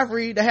and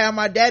Joffrey to have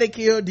my daddy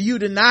killed. Do you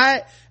deny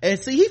it? And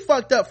see, he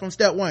fucked up from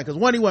step 1, because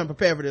one, he wasn't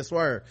prepared for this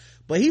swerve,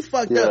 but he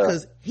fucked up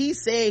because he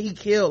said he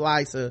killed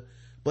Lysa,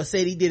 but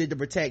said he did it to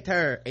protect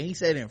her, and he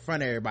said it in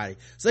front of everybody.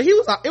 So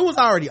it was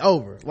already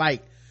over.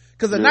 Like,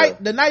 because the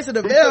Knights of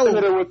the Vale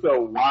with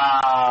the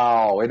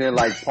wow, and then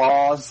like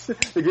pause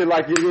to get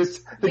like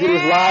this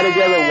lie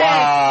together.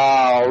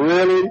 Wow,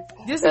 really?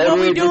 This is what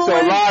we doing. Get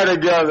your lie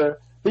together.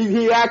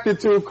 He acted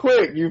too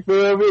quick. You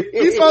feel me?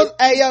 He was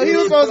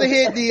supposed to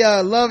hit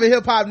the Love and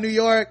Hip Hop New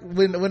York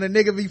when a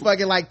nigga be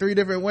fucking like 3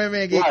 different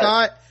women and get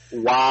caught.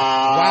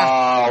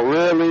 Wow,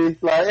 really?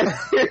 Like,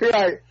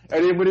 right.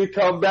 And then when he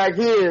come back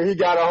here, he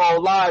got a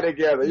whole lie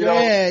together. You know?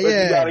 But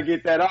you gotta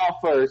get that off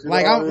first.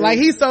 Like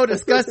he's so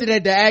disgusted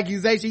at the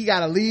accusation, he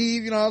gotta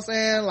leave, you know what I'm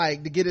saying?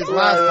 Like, to get his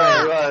lie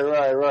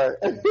straight.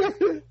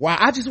 Right. Why,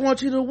 I just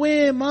want you to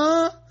win,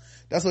 Mom.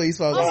 That's what he's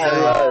supposed to say.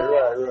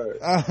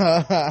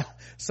 Right.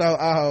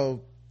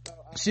 So,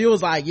 she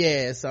was like,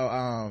 yeah,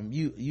 so,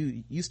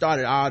 you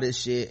started all this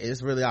shit.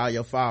 It's really all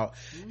your fault.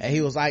 And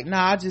he was like,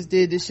 nah, I just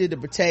did this shit to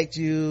protect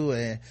you.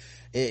 And,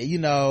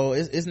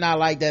 it's not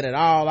like that at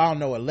all. I don't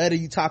know what letter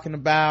you talking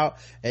about.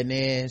 And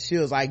then she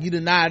was like, you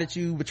deny that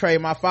you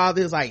betrayed my father?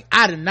 He was like,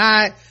 I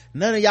deny.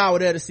 None of y'all were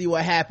there to see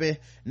what happened.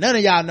 None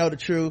of y'all know the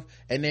truth.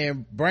 And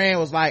then Bran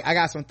was like, I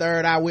got some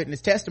third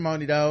eyewitness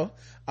testimony though.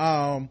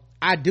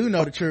 I do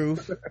know the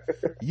truth.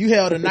 You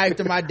held a knife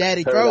to my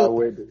daddy's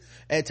throat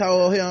and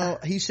told him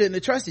he shouldn't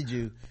have trusted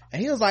you.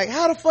 And he was like,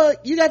 how the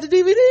fuck you got the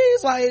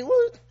DVDs? Like,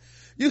 what?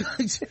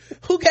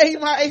 Who gave you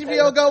my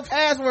HBO Go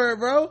password,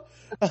 bro?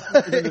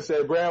 Nigga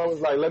said, Brown was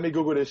like, let me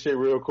Google this shit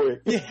real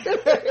quick. That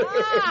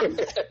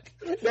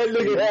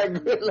nigga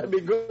had good, let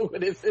me Google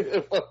this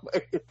shit.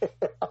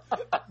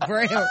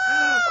 Brand,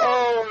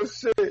 oh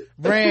shit.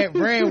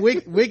 Brand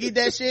wiki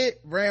that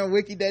shit. Brand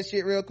wiki that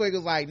shit real quick. It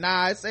was like,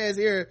 nah, it says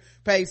here,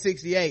 page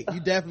 68. You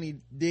definitely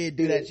did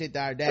do that shit to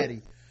our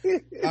daddy.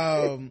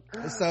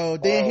 So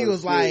then he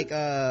was like,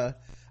 I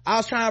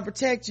was trying to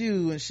protect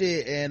you and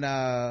shit.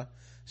 And,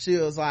 she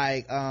was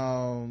like,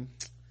 and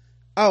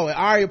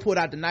Arya pulled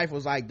out the knife,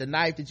 was like, the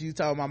knife that you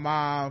told my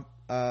mom,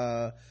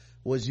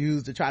 was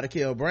used to try to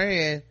kill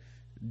Bran,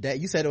 that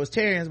you said it was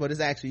Tyrion's, but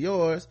it's actually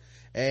yours.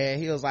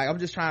 And he was like, I'm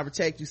just trying to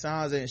protect you,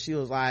 Sansa. And she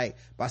was like,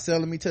 by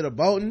selling me to the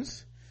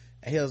Boltons.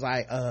 And he was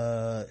like,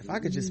 if I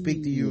could just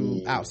speak to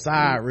you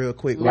outside real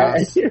quick, Rob.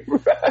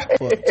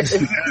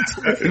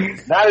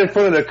 Not in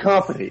front of the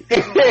company.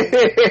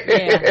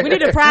 Yeah, we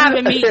need a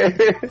private meeting.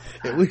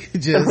 We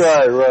could just,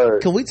 right.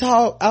 can we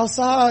talk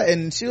outside?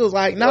 And she was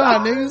like,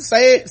 nah, nigga,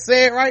 say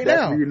it right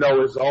That's now. when you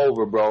know it's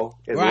over, bro.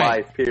 It's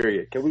Right. life,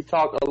 period. Can we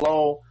talk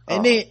alone?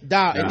 And then,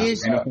 dog, Nah, and then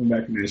ain't no coming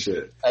back from that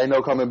shit. Ain't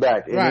no coming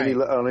back. Right.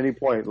 On any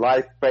point.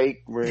 Life,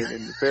 fake,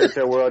 in the fairy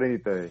tale world,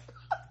 anything.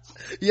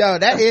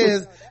 that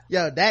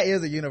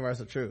is a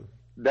universal truth.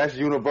 That's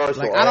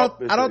universal. Like, I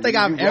don't think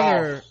I've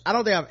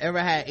ever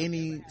had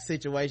any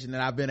situation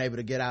that I've been able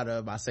to get out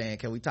of by saying,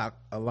 can we talk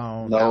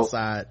alone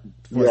outside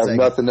for You a have second?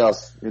 nothing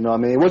else. You know what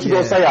I mean? What you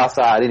gonna say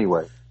outside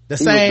anyway? The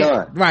He was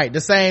done.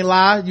 the same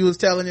lie you was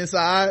telling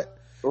inside.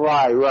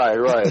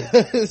 Right.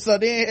 So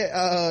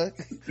then,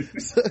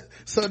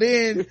 so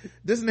then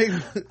this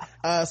nigga,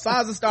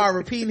 Sansa started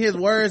repeating his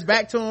words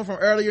back to him from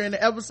earlier in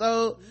the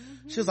episode.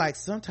 She was like,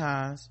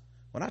 sometimes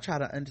when I try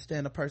to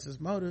understand a person's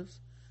motives,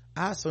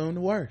 I assume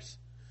the worst.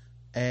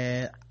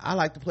 And I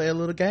like to play a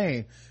little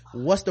game.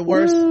 What's the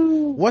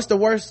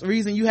worst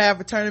reason you have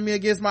for turning me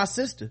against my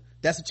sister?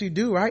 That's what you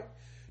do, right?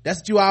 That's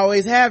what you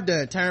always have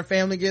done. Turn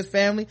family against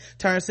family,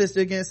 turn sister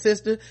against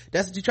sister.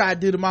 That's what you try to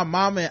do to my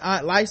mama and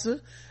Aunt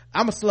Lysa.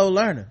 I'm a slow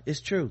learner.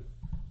 It's true.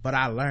 But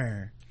I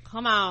learn.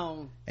 Come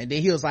on. And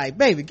then he was like,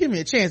 baby, give me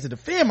a chance to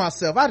defend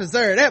myself. I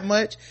deserve that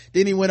much.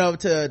 Then he went over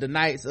to the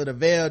Knights of the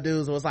Vale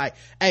dudes and was like,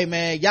 hey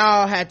man,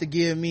 y'all had to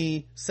give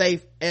me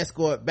safe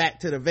escort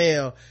back to the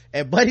Vale.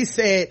 And Buddy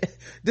said,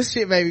 this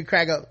shit made me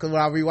crack up because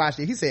when I rewatched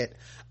it, he said,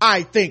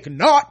 I think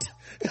not.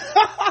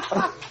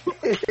 I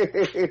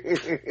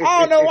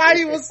don't know why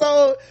he was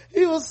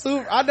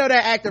super. I know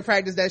that actor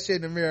practiced that shit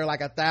in the mirror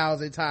like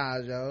 1,000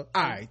 times, yo.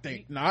 I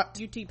think not.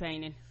 You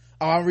T-painting.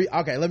 Oh,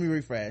 okay, let me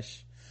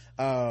refresh.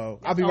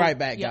 I'll be right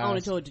back, guys. Yeah,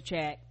 only told the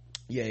chat.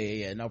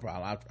 Yeah, no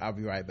problem. I'll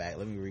be right back.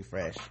 Let me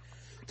refresh.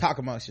 Talk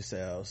amongst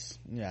yourselves.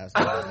 Yeah.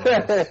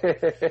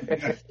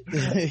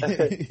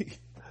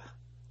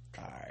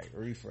 Alright,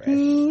 refresh.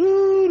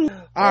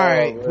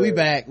 Alright, we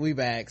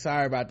back.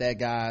 Sorry about that,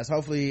 guys.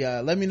 Hopefully,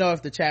 let me know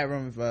if the chat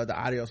room, if the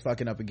audio's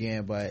fucking up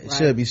again, but it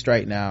should be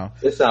straight now.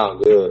 It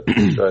sounds good.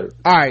 Straight.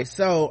 Alright,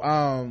 so,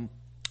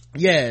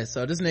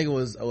 so this nigga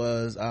was,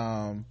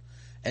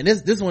 and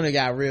this one it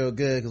got real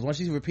good, because once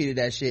she repeated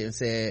that shit and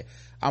said,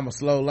 I'm a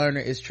slow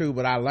learner, it's true,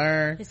 but I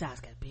learn. His eyes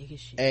got big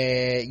as shit.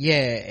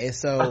 And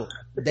so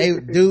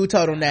dude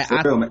told him that. Hey,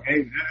 that's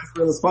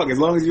real as fuck. As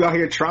long as you out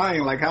here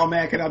trying, like, how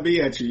mad can I be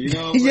at you? You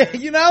know? Yeah,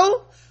 you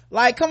know?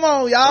 Like, come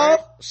on, y'all. Right?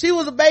 She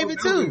was a baby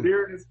too.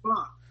 Endearing as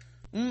fuck.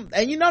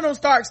 And you know them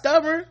Stark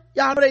stubborn.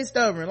 Y'all know they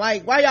stubborn.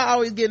 Like, why y'all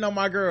always getting on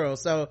my girl?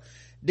 So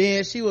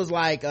then she was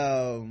like,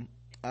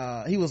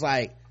 he was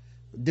like,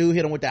 dude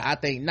hit him with that I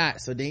think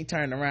not. So then he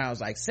turned around and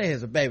was like, say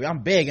as a baby,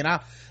 I'm begging.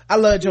 I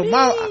loved your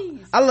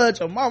mom. I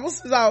loved your mama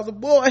since I was a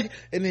boy.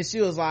 And then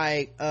she was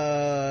like,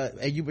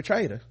 and you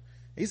betrayed her.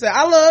 He said,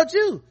 I loved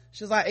you.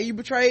 She was like, and you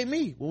betrayed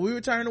me. When we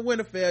returned to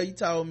Winterfell, you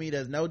told me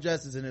there's no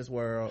justice in this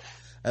world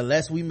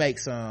unless we make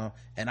some,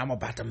 and I'm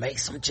about to make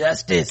some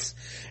justice.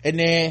 And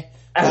then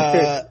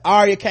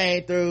Arya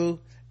came through,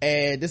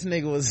 and this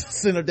nigga was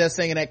sitting up there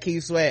singing that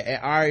Keith Sweat,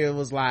 and Arya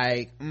was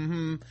like,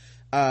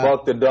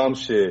 fuck the dumb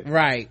shit.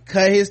 Right.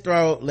 Cut his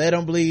throat, let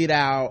him bleed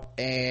out,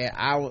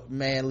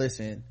 and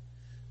listen,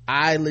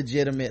 I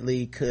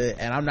legitimately could,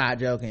 and I'm not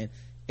joking,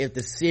 if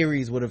the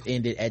series would have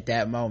ended at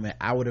that moment,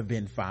 I would have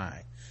been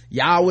fine.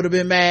 Y'all would have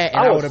been mad, and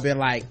I would have been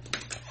like,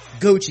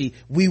 Gucci,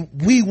 we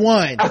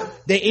won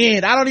the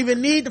end. I don't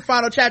even need the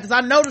final chapters.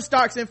 I know the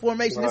Starks in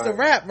formation. Right. It's a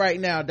wrap right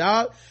now,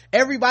 dog.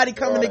 Everybody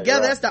coming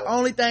together. That's the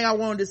only thing I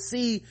wanted to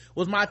see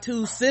was my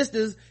two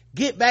sisters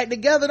get back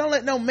together. Don't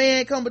let no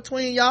man come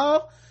between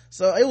y'all.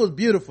 So it was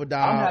beautiful,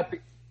 dog.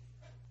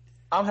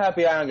 I'm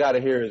happy I don't gotta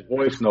hear his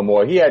voice no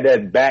more. He had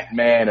that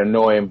Batman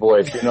annoying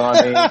voice, you know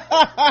what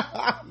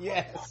I mean?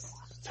 Yes.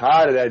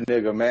 Tired of that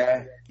nigga,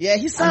 man. Yeah,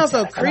 he sounds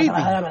so creepy.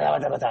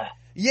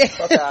 Yeah.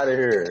 Fuck out of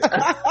here.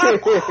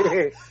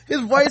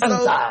 His voice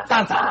so.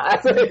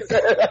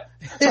 Sansa.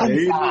 Yeah,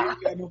 he got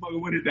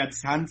motherfucker with it, that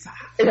Sansa.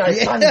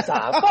 Sansa.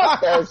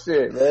 Fuck that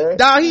shit, man.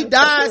 Dog, he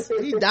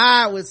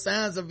died with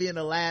Sansa being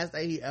the last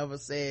thing he ever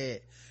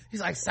said. He's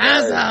like,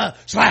 Sansa,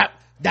 slap,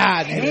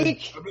 died.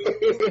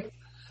 Nigga.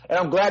 And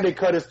I'm glad they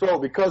cut his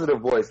throat because of the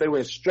voice. They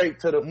went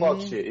straight to the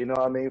fuck shit. You know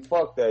what I mean?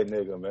 Fuck that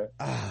nigga, man.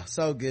 Ah,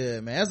 so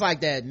good, man. It's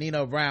like that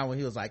Nino Brown when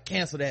he was like,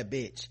 cancel that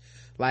bitch.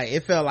 Like, it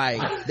felt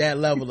like that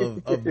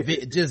level of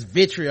just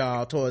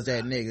vitriol towards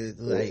that nigga.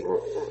 Like,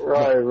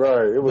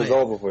 right. It was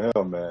over for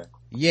him, man.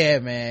 Yeah,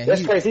 man.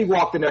 That's crazy. He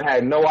walked in there,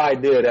 had no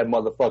idea that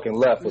motherfucking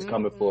left was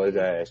coming for his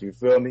ass. You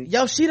feel me?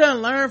 Yo, she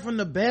done learned from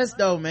the best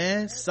though,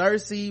 man.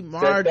 Cersei,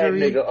 Marjorie. Set that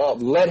nigga up.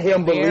 Let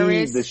him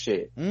believe the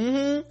shit.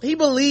 He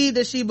believed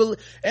that she believed.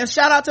 And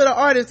shout out to the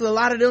artists. A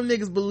lot of them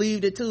niggas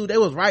believed it too. They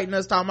was writing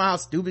us talking about how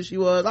stupid she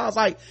was. I was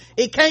like,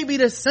 it can't be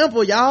this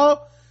simple,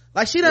 y'all.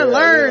 Like, she done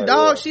learned,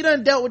 dog. She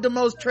done dealt with the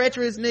most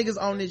treacherous niggas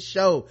on this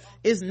show.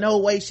 It's no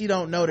way she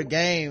don't know the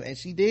game. And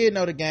she did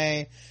know the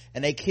game.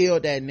 And they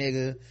killed that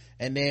nigga.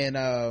 And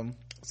then,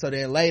 so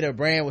then later,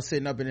 Bran was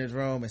sitting up in his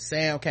room and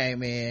Sam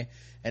came in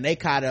and they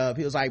caught up.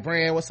 He was like,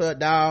 Bran, what's up,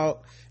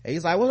 dog? And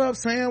he's like, what's up,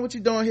 Sam? What you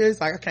doing here? He's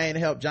like, I came to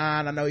help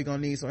John. I know you're gonna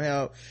need some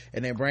help.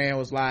 And then Bran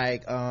was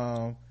like,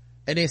 and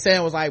then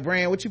Sam was like,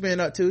 Bran, what you been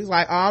up to? He's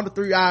like, oh, I'm the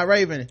 3-eyed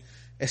raven.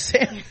 And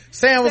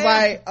Sam was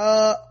like,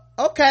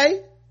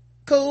 okay,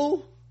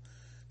 cool.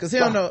 Cause he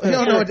don't know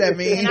what that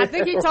means. And I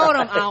think he told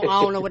him, I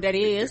don't know what that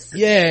is.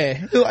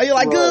 Yeah. You're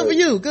like, good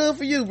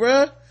for you,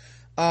 bruh.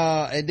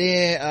 And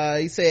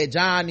then he said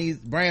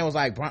Bran was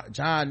like,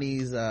 John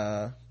needs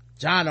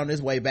John on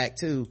his way back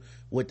too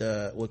with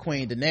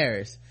Queen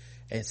Daenerys.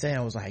 And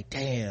Sam was like,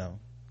 damn,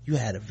 you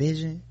had a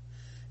vision?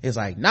 He was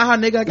like, nah,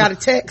 nigga, I got a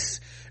text.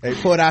 And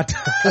he pulled out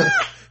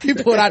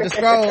the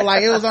scroll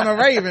like it was on a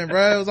raven,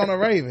 bro. It was on a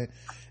raven.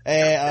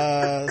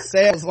 And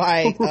Sam was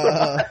like,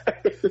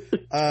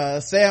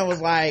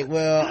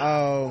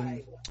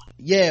 well,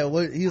 yeah,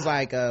 he was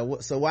like,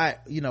 so why,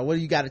 what do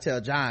you got to tell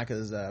John?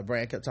 Cause,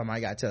 Bran kept talking about, I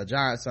got to tell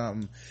John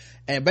something.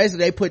 And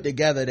basically they put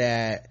together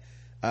that,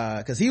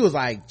 cause he was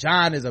like,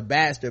 John is a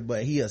bastard,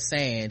 but he a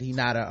sand. He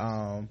not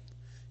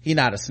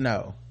a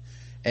snow.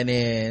 And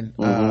then,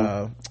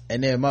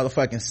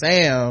 motherfucking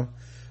Sam,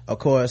 of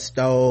course,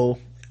 stole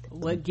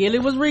what Gilly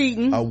was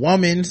reading.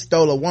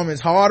 Stole a woman's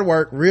hard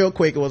work real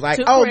quick. It was like,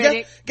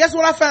 guess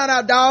what I found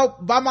out,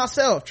 dog, by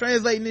myself,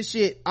 translating this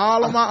shit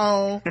all on my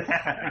own.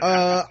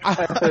 I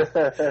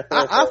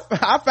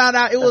found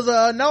out it was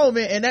a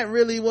annulment, and that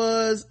really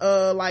was,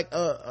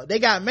 they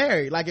got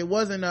married. Like, it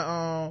wasn't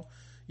it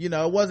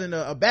wasn't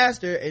a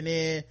bastard. And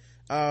then,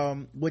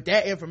 with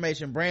that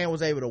information, Bran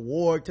was able to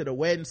walk to the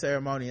wedding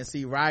ceremony and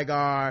see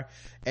Rhaegar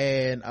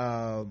and,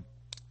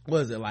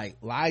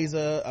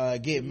 Liza,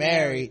 get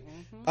married.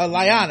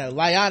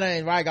 Lyanna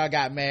and Rhaegar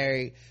got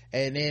married,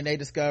 and then they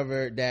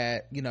discovered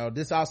that,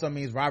 this also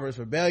means Robert's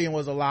Rebellion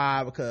was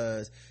alive,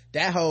 because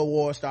that whole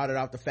war started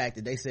off the fact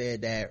that they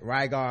said that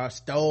Rhaegar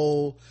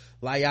stole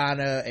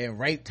Lyanna and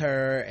raped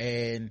her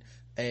and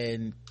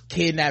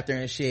kidnapped her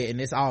and shit,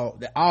 and it's all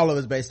of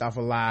it's based off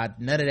a lie.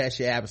 None of that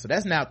shit happened. So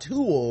that's now 2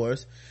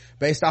 wars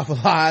based off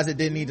of lies that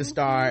didn't need to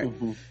start.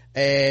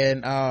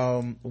 And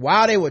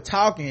while they were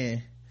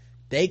talking,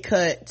 they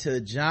cut to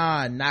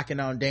John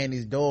knocking on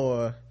Dany's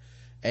door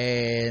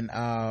and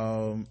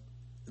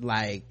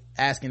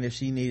asking if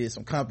she needed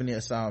some company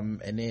or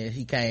something. And then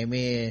he came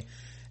in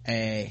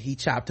and he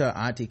chopped her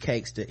auntie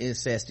cakes to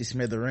incesty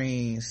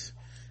smithereens.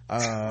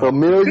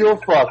 Familial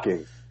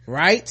fucking.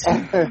 Right?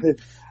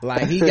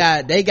 Like,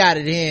 they got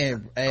it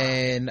in.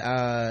 And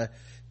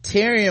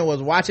Tyrion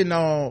was watching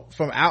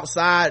from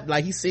outside,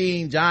 like he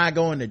seen John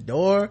go in the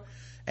door,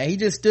 and he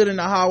just stood in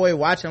the hallway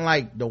watching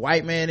like the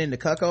white man in the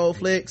cuckold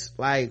flicks.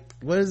 Like,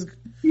 what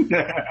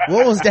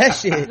was that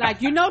shit? Like,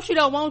 she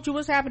don't want you.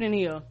 What's happening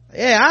here?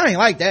 Yeah, I ain't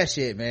like that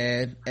shit,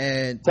 man.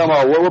 And tell me,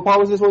 what part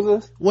was this?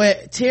 When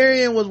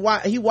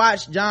Tyrion he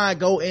watched John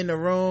go in the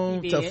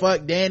room to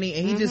fuck Dany,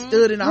 and he just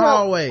stood in the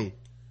hallway.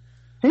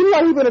 He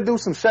like he gonna do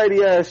some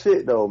shady ass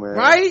shit though, man.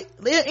 Right?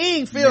 It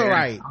ain't feel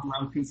right.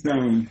 I'm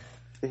concerned.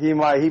 He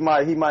might,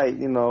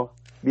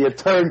 be a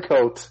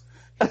turncoat.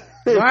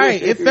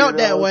 Right. It felt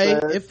that way.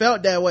 It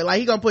felt that way. Like,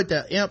 he gonna put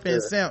the imp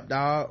in simp,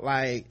 dog.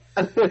 Like,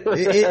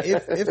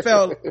 it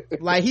felt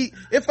like he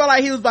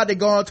was about to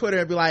go on Twitter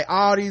and be like,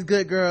 all these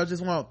good girls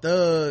just want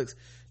thugs.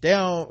 They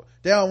don't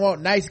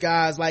want nice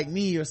guys like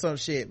me or some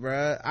shit,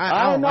 bruh.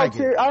 I don't like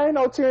it. I ain't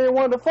know Tyrion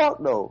wanted to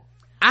fuck though.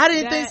 I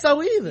didn't think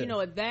so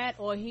either. That,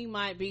 or he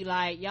might be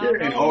like, y'all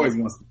Tyrion always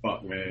wants to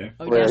fuck, man.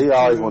 Yeah, he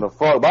always want to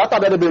fuck. But I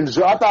thought that'd been.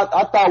 I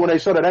thought when they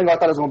showed that angle, I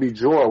thought it was gonna be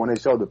Jorah when they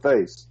showed the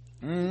face.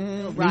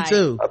 Right. Me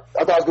too. I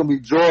thought it was gonna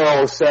be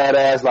Jorah, sad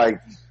ass, like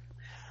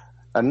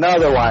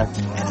another one.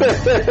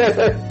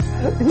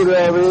 You know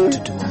what I mean?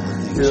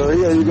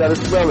 Yeah, you gotta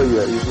smell it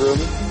yet. You feel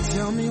me?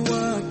 Tell me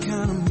what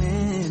kind of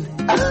man.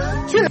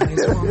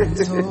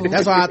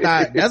 That's why I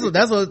thought.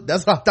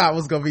 That's what I thought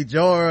was gonna be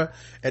Jorah,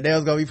 and they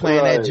was gonna be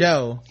playing that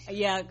Joe.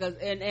 Yeah,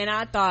 and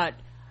I thought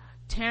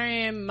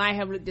Tyrion might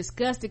have looked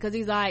disgusted because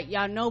he's like,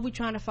 y'all know we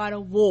trying to fight a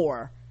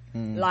war.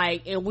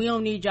 Like, and we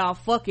don't need y'all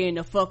fucking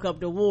to fuck up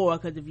the war,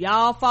 because if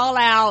y'all fall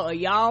out or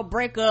y'all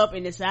break up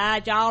and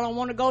decide y'all don't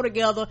want to go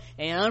together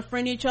and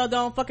unfriend each other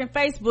on fucking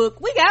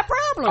Facebook, we got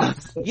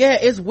problems. Yeah,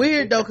 it's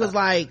weird though, because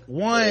like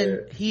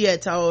he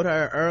had told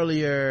her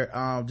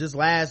earlier just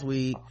last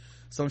week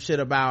some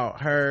shit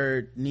about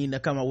her needing to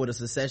come up with a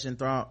succession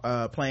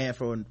plan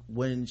for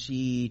when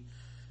she,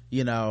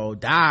 you know,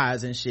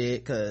 dies and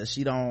shit, because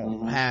she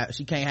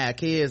can't have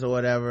kids or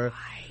whatever.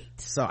 Right.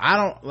 So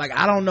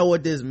I don't know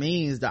what this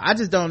means though. I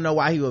just don't know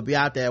why he would be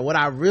out there. What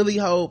I really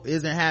hope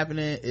isn't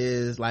happening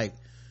is like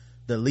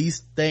the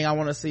least thing I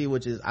want to see,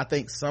 which is I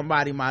think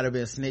somebody might have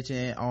been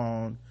snitching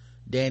on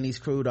Dany's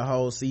crew the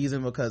whole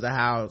season because of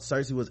how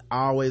Cersei was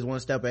always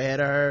one step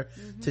ahead of her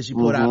till she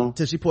pulled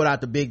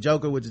out the big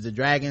joker, which is the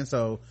dragon.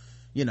 So,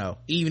 you know,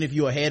 even if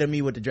you're ahead of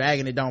me with the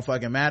dragon, it don't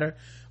fucking matter.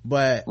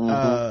 But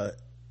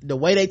the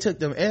way they took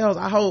them L's,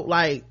 I hope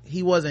like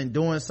he wasn't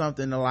doing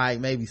something to like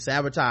maybe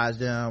sabotage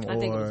them. I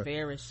think it was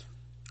Varys.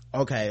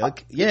 Okay.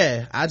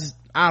 Yeah.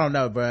 I don't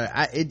know, bro.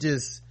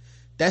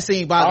 That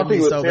scene bothered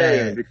me so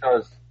bad.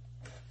 Because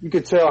you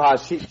could tell how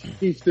she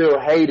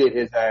still hated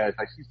his ass.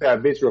 Like she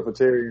had vitriol for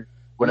Tyrion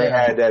when they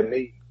had that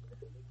meeting.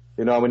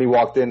 You know, when he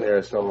walked in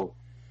there. So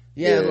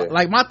yeah,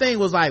 like my thing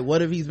was like,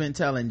 what if he's been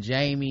telling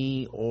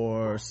Jamie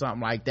or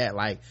something like that?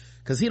 Like,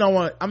 cause he don't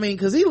want,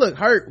 cause he looked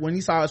hurt when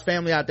he saw his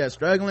family out there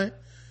struggling,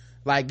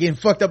 like getting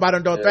fucked up out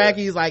on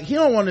Dothrakis. Like he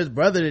don't want his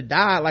brother to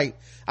die. Like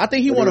I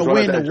think he want to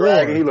win the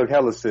war. He looked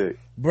hella sick,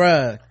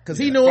 bruh, cause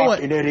he knew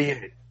what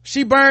idiot.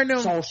 She burned them.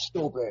 So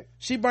stupid.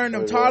 She burned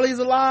them Tarleys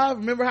alive.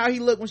 Remember how he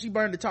looked when she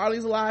burned the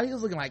Tarleys alive? He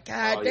was looking like,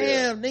 God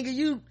damn, nigga,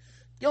 you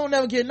don't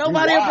never get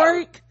nobody a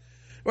break.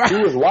 Right. She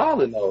was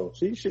wilding though.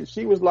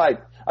 She was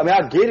like, I mean,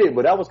 I get it,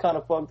 but that was kind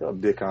of fucked up,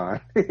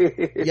 Dickon.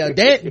 Yeah,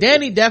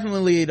 Dany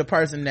definitely the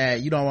person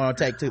that you don't want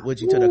to take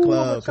with you to the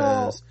club,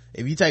 because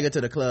if you take her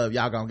to the club,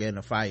 y'all gonna get in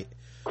a fight.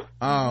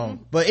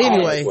 But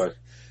anyway,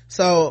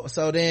 so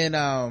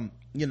then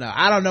you know,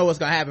 I don't know what's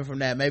gonna happen from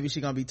that. Maybe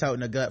she's gonna be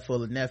toting a gut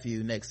full of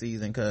nephew next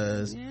season,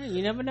 because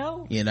you never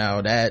know. You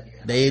know that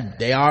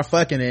they are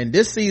fucking, and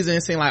this season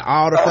it seemed like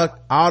all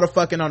the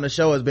fucking on the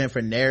show has been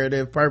for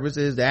narrative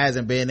purposes. There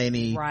hasn't been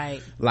any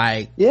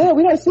like we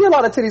didn't see a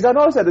lot of titties. I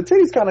noticed that the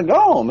titties kind of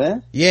gone,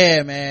 man.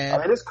 Yeah, man. I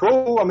mean, it's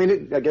cool. I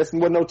mean, I guess there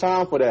wasn't no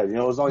time for that. You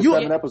know, it was only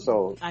 7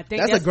 episodes. I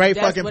think that's a great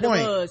fucking what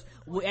point. It was.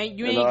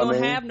 You ain't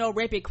gonna have no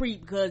rapid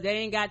creep because they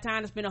ain't got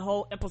time to spend a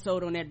whole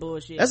episode on that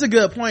bullshit. That's a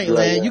good point,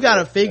 man. You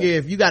gotta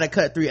figure if you gotta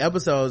cut 3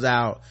 episodes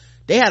out,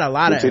 they had a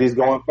lot of titties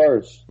going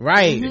first,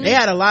 right? They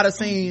had a lot of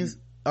scenes.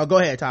 Oh, go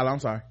ahead, Tyler. I'm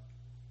sorry.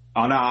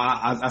 Oh no,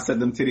 I said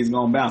them titties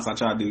gonna bounce. I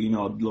try to do, you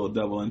know, a little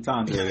double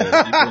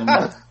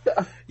entendre.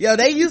 Yo,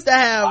 they used to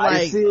have like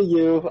I see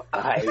you.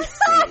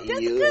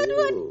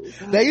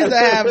 They used to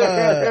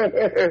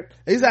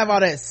have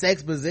all that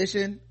sex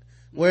position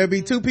where it'd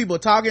be 2 people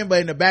talking,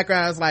 but in the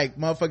background it's like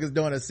motherfuckers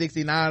doing a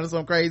 69 or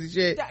some crazy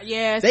shit.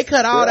 Yes. They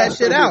cut all that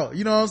shit out.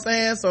 You know what I'm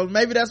saying? So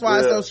maybe that's why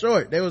it's so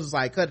short. They was just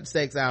like, cut the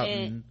sex out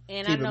and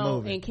keep I know it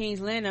moving. in King's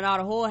Landing all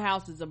the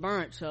whorehouses are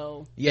burnt,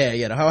 so.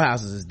 Yeah, the whole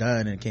house is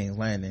done in King's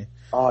Landing.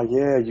 Oh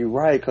yeah, you're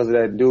right, because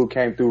that dude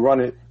came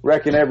through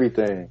wrecking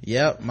everything.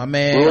 Yep, my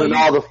man. Ruining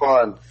all the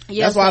fun.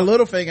 Yeah, that's why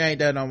Littlefinger ain't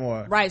there no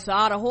more. Right, so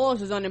all the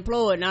whores is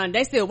unemployed now, and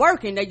they still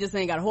working, they just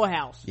ain't got a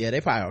whorehouse. Yeah, they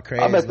probably are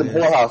crazy. I bet the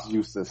whorehouses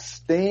used to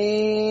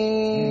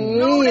stink.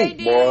 No, they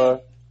did.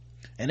 Boy.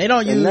 And they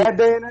don't use in that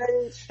day and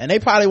age. And they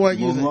probably weren't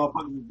using.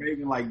 Motherfuckers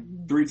bathing like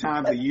 3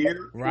 times a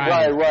year.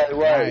 Right.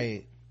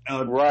 Right.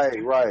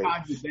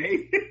 Times a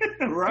day.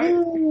 Right.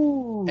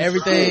 Ooh,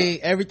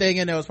 everything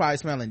in there was probably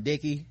smelling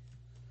dicky.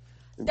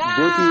 Dicky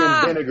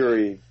and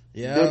vinegary.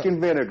 Yeah. Dick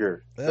and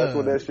vinegar. That's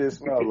what that shit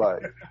smelled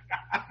like.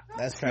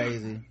 That's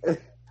crazy.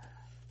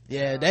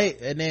 Yeah,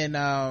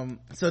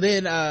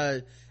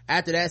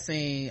 after that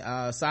scene,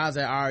 Sansa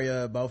and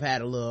Arya both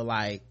had a little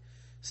like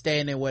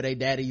standing where they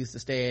daddy used to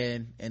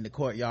stand in the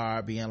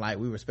courtyard, being like,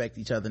 we respect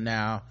each other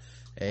now.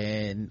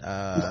 And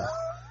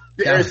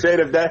They said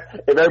if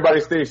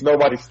everybody stinks,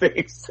 nobody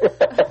stinks.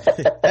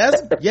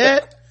 That's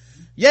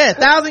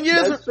 1,000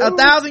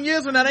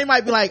 years from now they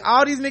might be like,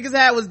 all these niggas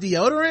had was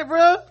deodorant,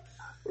 bro.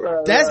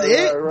 Right, that's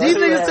it. These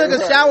niggas took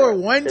a shower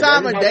one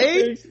time a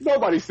day.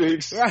 Nobody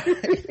stinks. Right.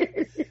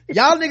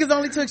 Y'all niggas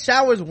only took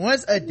showers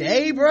once a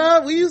day,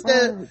 bro.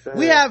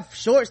 We have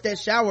shorts that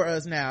shower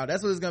us now.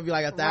 That's what it's gonna be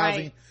like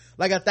 1,000. Right.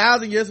 Like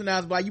 1,000 years from now,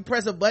 it's like you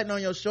press a button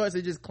on your shorts,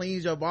 it just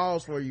cleans your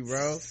balls for you,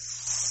 bro.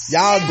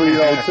 Y'all breathe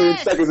on 2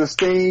 seconds of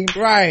steam.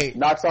 Right.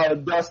 Knocks all the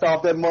dust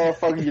off that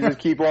motherfucker. You just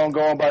keep on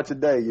going by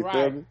today. You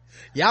feel me?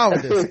 Y'all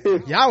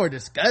were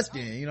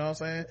disgusting. You know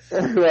what I'm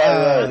saying? Right.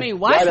 I mean,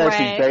 wash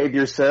rag. Bathe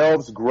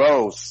yourselves.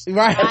 Gross.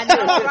 Right. I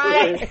know,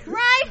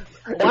 right.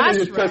 Wash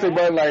just press a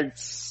button like,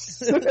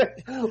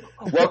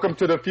 welcome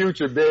to the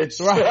future, bitch.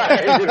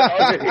 Right. You know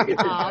what I mean?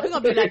 They're gonna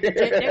be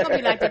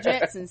like the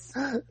Jetsons.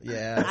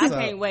 Yeah. I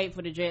can't wait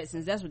for the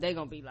Jetsons. That's what they're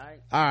gonna be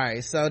like. All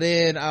right. So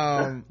then,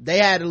 they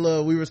had a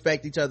little, we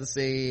respect each other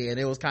scene, and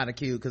it was kind of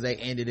cute because they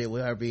ended it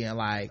with her being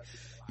like,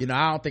 you know,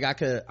 I don't think I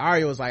could.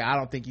 Arya was like, I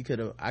don't think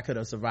I could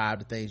have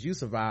survived the things you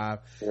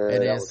survived. Yeah,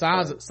 and then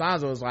that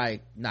Sansa was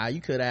like, nah,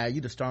 you could have.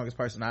 You the strongest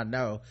person I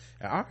know.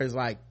 And Arya's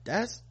like,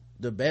 that's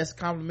the best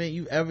compliment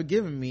you've ever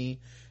given me.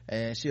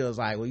 And she was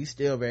like, well, you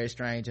still very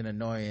strange and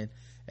annoying.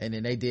 And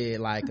then they did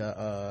like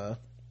that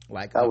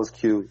was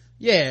cute.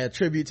 Yeah, a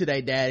tribute to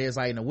their daddy. It's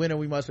like, in the winter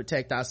we must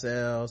protect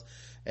ourselves.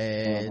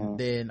 And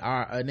then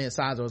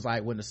Sansa was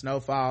like, when the snow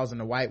falls and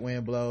the white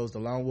wind blows, the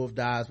lone wolf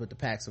dies but the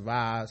pack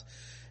survives.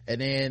 And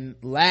then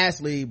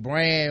lastly,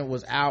 Bran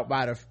was out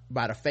by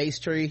the face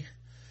tree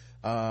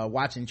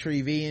watching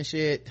Tree V and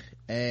shit.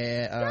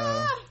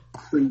 And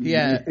he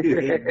had you're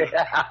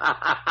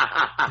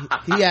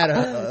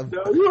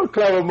a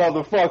clever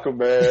motherfucker,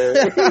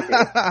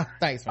 man.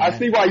 Thanks, man. I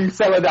see why you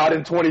sell it out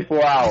in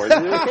 24 hours. You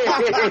know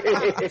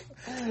what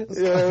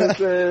I'm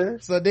saying?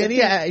 So then he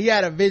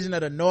had a vision of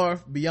the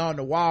north beyond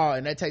the wall,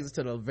 and that takes us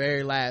to the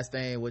very last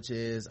thing, which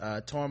is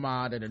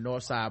Tormund and the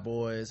North Side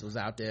Boys was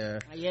out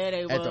there. Yeah,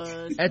 they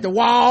was at the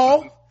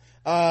wall.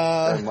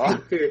 And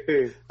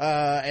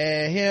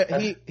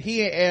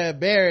he and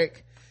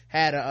Beric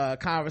had a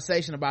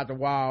conversation about the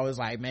wall. It's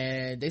like,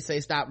 man, they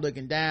say stop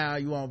looking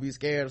down, you won't be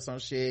scared of some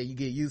shit, you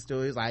get used to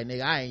it. It's like,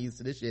 nigga, I ain't used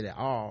to this shit at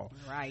all.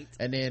 Right.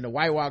 And then the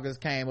White Walkers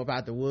came up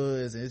out the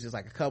woods, and it's just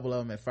like a couple of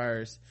them at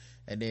first,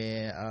 and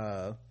then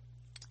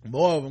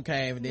more of them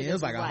came, and then it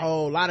was like a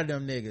whole lot of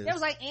them niggas. It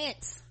was like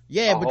ants.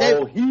 Yeah, but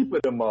whole heap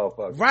of them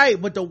motherfuckers.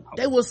 Right, but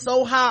they was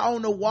so high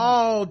on the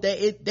wall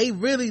that they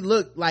really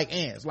looked like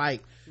ants.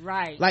 Like,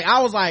 right. Like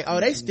I was like, oh,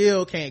 they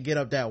still can't get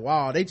up that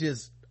wall. They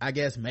just, I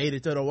guess, made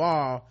it to the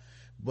wall.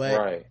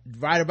 But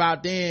right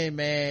about then,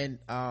 man,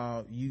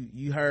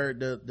 you heard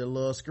the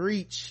little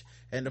screech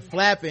and the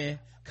flapping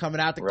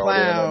coming out the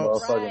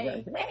clouds.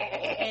 Right.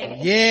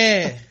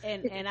 Yeah.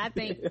 And I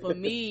think for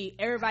me,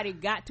 everybody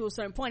got to a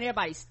certain point,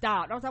 everybody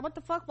stopped. I was like, what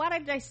the fuck? Why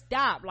did they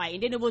stop? Like,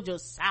 and then it was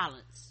just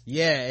silence.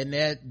 Yeah, and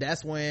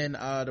that's when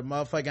the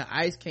motherfucking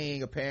Ice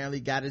King apparently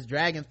got his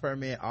dragon's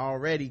permit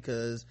already,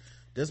 cause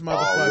this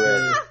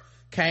motherfucker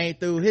came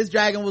through. His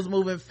dragon was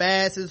moving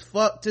fast as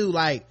fuck too,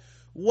 like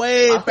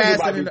way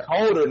faster than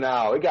colder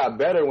now. It got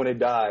better when it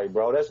died,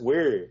 bro. That's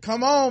weird.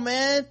 Come on,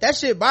 man. That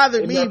shit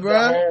bothered me, bro.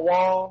 The whole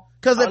wall.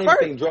 Cause I at didn't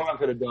first think John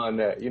could have done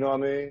that. You know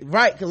what I mean?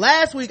 Right. Cause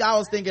last week I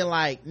was thinking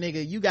like,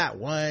 nigga, you got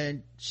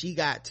one, she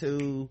got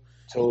two.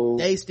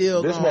 They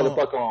still this gonna,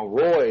 motherfucker on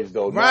roids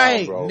though.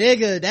 Right, now, bro.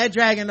 nigga. That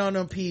dragon on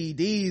them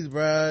PEDs,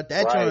 bro.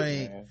 That right,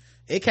 joint. Man.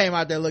 It came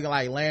out there looking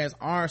like Lance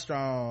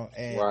Armstrong.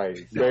 And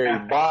Barry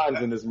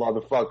Bonds in this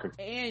motherfucker.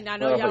 And I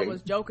know y'all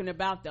was joking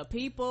about the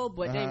people,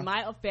 but they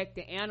might affect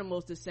the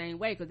animals the same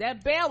way, because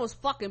that bear was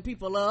fucking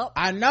people up.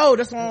 I know,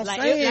 that's what I'm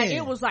saying.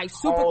 It was like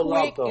super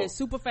quick and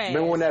super fast.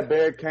 Remember when that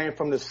bear came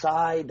from the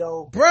side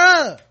though?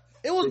 Bruh,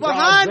 it was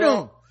behind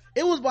him.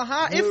 It was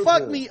behind. It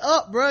fucked me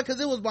up, bruh, because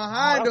it was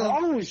behind him.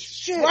 Oh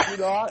shit! You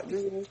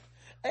know,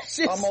 that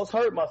shit almost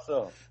hurt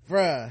myself.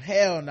 Bruh,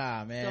 hell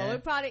nah, man. So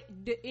it probably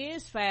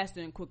is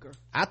faster and quicker.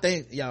 I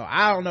think,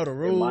 I don't know the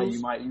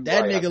rules.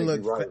 That nigga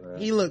looked,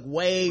 he looked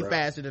way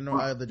faster than the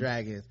other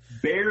dragons.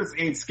 Bears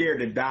ain't scared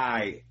to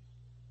die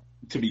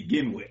to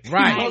begin with.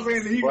 Right. You know what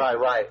I'm saying?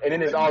 Right. And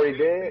then it's already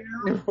dead.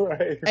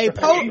 Right. Hey,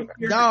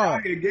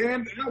 dog.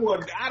 Again,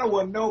 I don't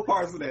want no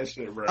parts of that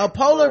shit, bro. A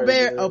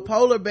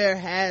polar bear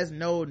has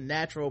no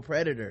natural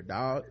predator,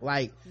 dog.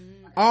 Like,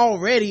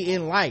 already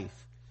in life.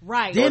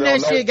 Right. Then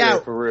that shit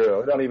got for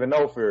real. It don't even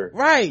know fear.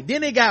 Right.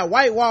 Then it got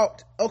white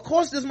walked. Of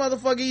course this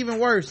motherfucker even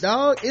worse,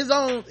 dog.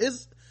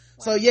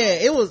 So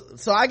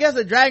I guess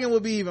a dragon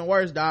would be even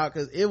worse, dog,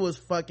 cause it was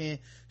fucking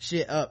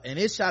shit up, and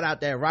it shot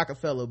out that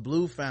Rockefeller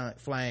blue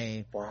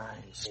flame.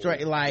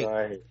 Straight like,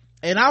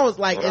 and I was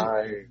like,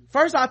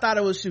 first I thought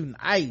it was shooting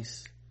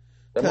ice.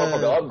 That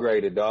motherfucker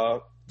upgraded,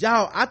 dog.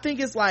 Y'all, I think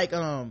it's like,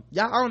 y'all,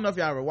 I don't know if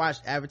y'all ever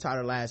watched Avatar: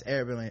 The Last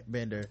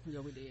Airbender. Yeah,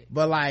 we did.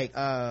 But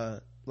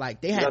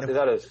like they had is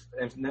that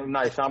a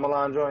Night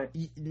Shyamalan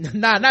joint?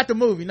 Nah, not the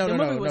movie. No. The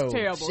movie was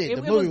terrible. Shit,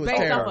 the movie was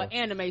based off an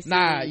anime series.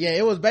 Nah, yeah,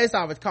 it was based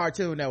off a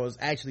cartoon that was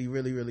actually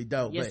really, really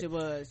dope. Yes, it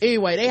was.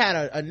 Anyway, they had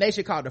a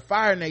nation called the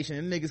Fire Nation,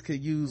 and niggas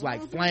could use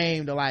like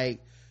flame to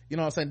like, you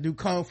know what I'm saying, do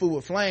kung fu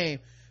with flame.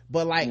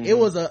 But like, it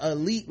was a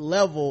elite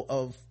level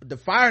of the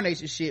Fire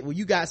Nation shit where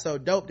you got so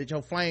dope that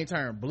your flame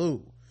turned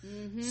blue.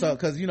 So,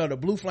 cause you know, the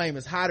blue flame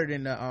is hotter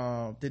than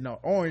the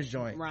orange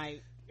joint.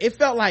 Right. It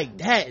felt like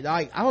that.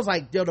 Like, I was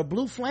like, yo, the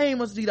blue flame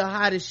must be the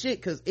hottest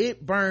shit, cause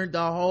it burned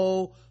the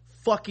whole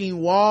fucking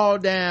wall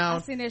down. I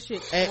seen that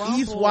shit at crumble.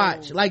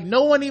 Eastwatch. Like,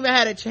 no one even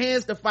had a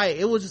chance to fight.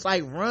 It was just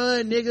like,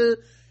 run, nigga.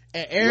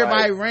 And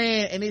everybody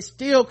ran, and it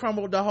still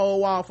crumbled the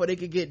whole wall before they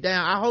could get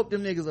down. I hope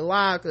them niggas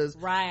alive, cause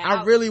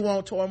I really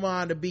want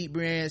Tormund to beat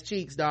Brienne's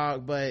cheeks,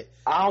 dog, but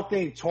I don't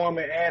think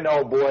Tormund and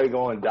old boy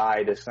gonna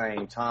die at the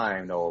same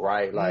time though,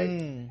 right? Like,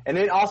 and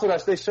then also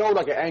they showed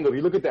like an angle. If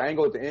you look at the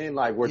angle at the end,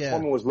 like where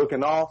Tormund was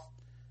looking off,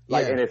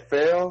 like, and it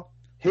fell,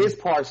 his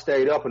part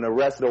stayed up and the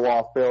rest of the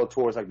wall fell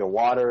towards like the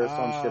water or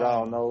some shit, I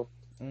don't know.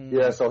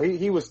 Yeah, so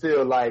he was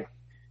still like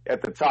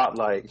at the top,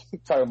 like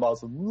talking about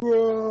some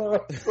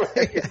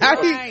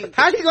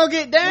how he gonna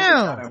get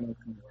down?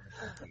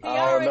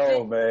 I don't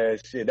know, man.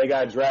 Shit, they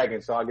got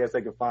dragons, so I guess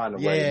they can find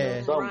them.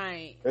 Yeah,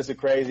 right. It's a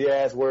crazy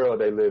ass world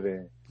they live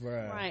in.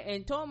 Right.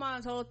 And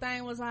Tormund's whole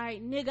thing was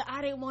like, nigga,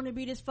 I didn't want to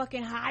be this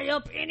fucking high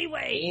up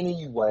anyway.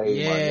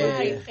 Yeah.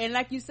 Right. And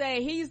like you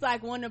say, he's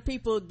like one of the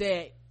people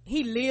that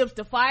he lives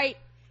to fight.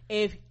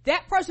 If the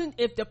person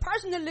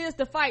that lives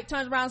to fight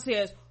turns around and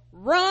says,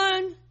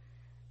 run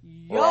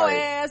your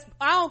ass,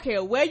 I don't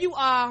care where you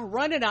are,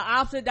 run in the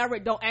opposite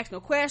direction. Don't ask no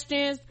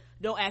questions.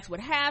 Don't ask what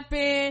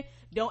happened.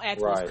 Don't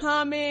ask what's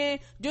coming.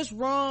 Just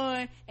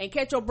run and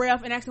catch your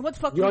breath and ask them, what the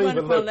fuck you running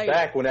from later? You don't even look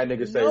back when that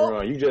nigga say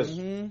run. You just,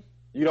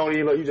 you don't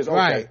even look, you just,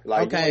 okay.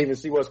 Like, you don't even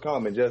see what's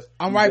coming.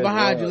 I'm right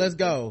behind you. Let's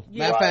go.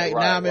 Matter of fact,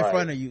 now I'm in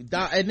front of you.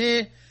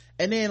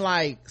 And then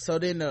like, so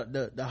then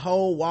the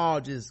whole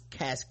wall just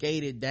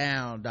cascaded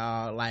down,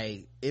 dog.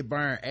 Like, it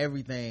burned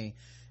everything.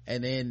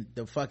 And then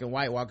the fucking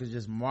White Walkers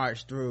just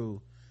marched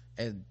through.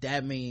 And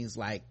that means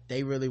like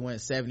they really went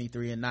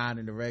 73-9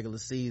 in the regular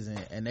season,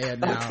 and they are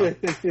now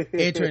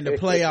entering the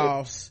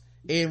playoffs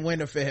in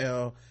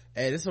Winterfell.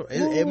 And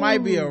it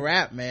might be a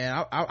wrap,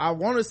 man. I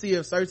want to see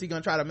if Cersei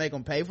gonna try to make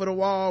them pay for the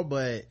wall,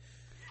 but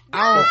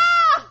I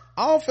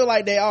don't feel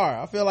like they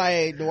are. I feel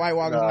like the White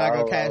Walkers not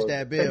gonna cash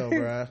that bill,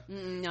 bruh.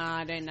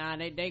 Nah, they not.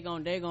 They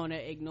gonna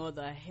ignore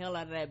the hell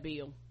out of that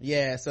bill.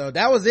 Yeah, so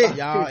that was it,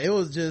 y'all. It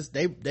was just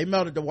they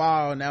melted the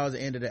wall, and that was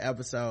the end of the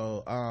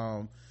episode.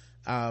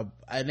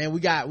 And then we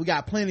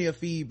got plenty of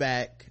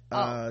feedback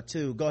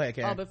too. Go ahead,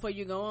 Karen. Before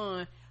you go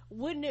on,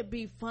 wouldn't it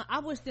be fun? I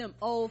wish them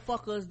old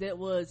fuckers that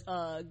was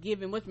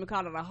giving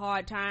whatchamacallit a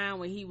hard time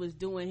when he was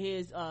doing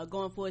his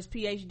going for his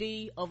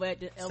PhD over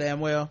at the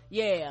Samuel.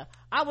 Yeah,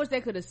 I wish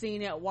they could have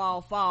seen that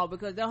wall fall,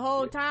 because the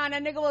whole time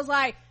that nigga was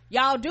like,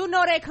 y'all do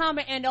know they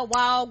coming and the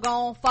wall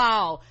gon'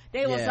 fall.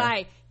 They was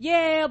like,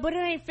 yeah, but it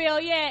ain't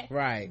fell yet.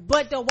 Right.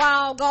 But the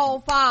wall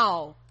gon'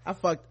 fall.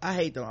 I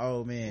hate them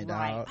old men,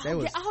 dog.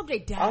 Right. I hope they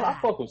die. I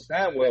fuck with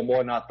Samuel more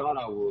than I thought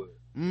I would.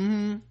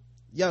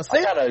 Yo,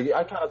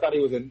 I kind of thought he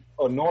was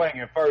annoying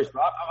at first, but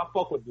I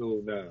fuck with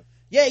dude now.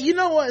 Yeah, you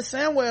know what?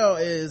 Samuel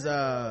is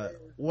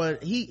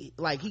what he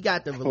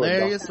got the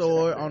Valeria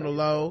sword on the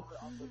low.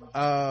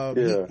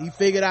 He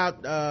figured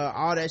out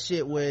all that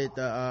shit with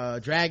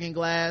dragon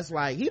glass.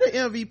 Like, he the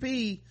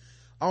MVP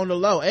on the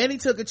low, and he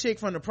took a chick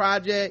from the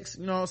projects,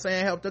 you know what I'm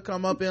saying, helped her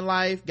come up in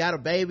life, got a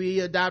baby,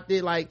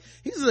 adopted. Like,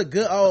 he's a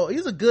good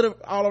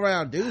all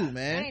around dude,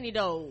 man. Ain't he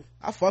though?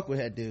 I fuck with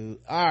that dude.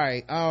 All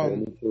right,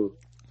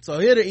 so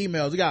here are the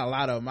emails. We got a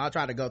lot of them. I'll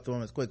try to go through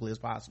them as quickly as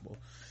possible.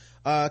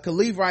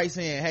 Khalif writes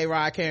in, hey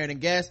Rod, Karen,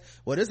 and guests.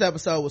 Well, this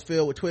episode was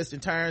filled with twists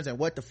and turns and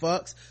what the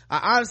fucks.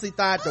 I honestly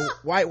thought the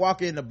White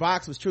Walker in the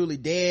box was truly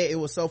dead. It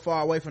was so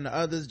far away from the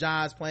others.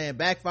 Jon's plan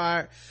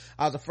backfired.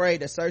 I was afraid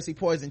that Cersei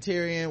poisoned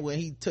Tyrion when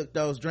he took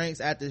those drinks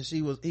after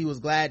he was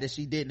glad that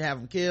she didn't have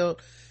him killed.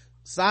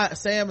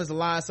 Sam is a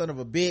lying son of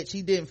a bitch.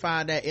 He didn't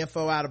find that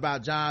info out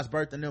about Jon's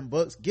birth in them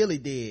books. Gilly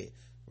did.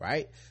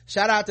 Right?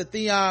 Shout out to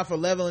Theon for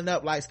leveling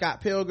up like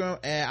Scott Pilgrim,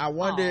 and I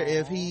wonder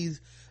if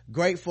he's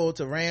grateful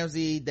to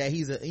Ramsay that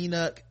he's an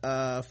Enoch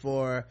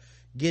for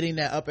getting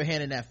that upper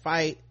hand in that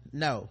fight.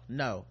 No,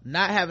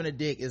 not having a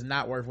dick is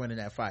not worth winning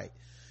that fight.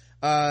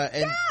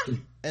 And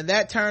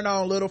that turn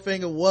on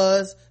Littlefinger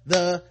was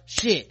the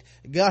shit.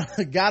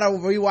 Gotta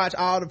rewatch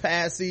all the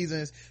past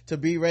seasons to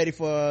be ready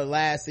for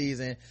last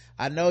season.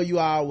 I know you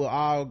all will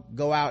all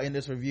go out in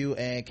this review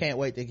and can't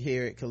wait to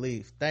hear it.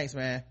 Khalif, thanks,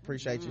 man,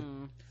 appreciate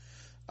you.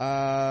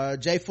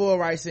 Jay Full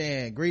writes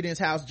in, greetings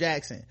House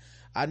Jackson.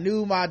 I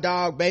knew my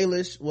dog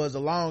Baelish was a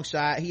long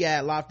shot. He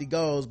had lofty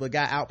goals but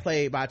got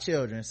outplayed by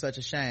children. Such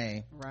a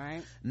shame.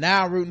 Right.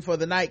 Now I'm rooting for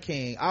the Night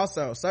King.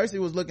 Also, Cersei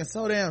was looking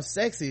so damn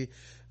sexy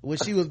when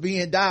she was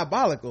being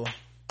diabolical.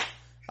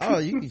 Oh,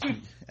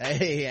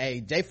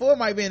 hey, Jay Ford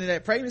might be into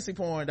that pregnancy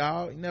porn,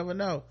 dog. You never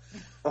know.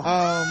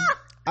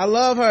 I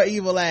love her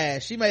evil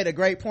ass. She made a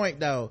great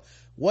point though.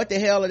 What the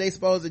hell are they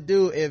supposed to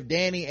do if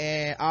Dany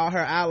and all her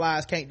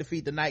allies can't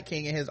defeat the Night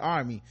King and his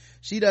army?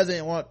 She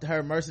doesn't want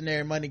her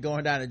mercenary money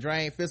going down the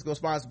drain. Fiscal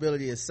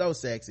responsibility is so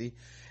sexy.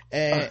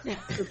 And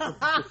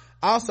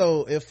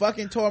also, if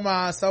fucking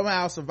Tormund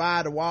somehow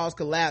survived the walls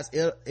collapse,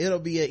 it'll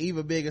be an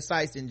even bigger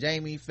sight than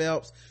Jamie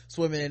Phelps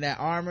swimming in that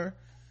armor.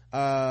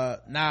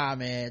 Nah,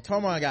 man,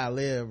 Tormund gotta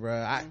live, bro.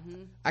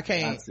 I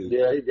can't.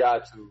 Yeah, he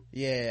got to.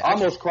 Yeah, I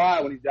almost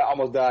cried when he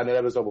almost died in that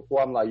episode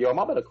before. I'm like, yo, am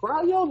I gonna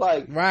cry, yo?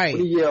 Like, right.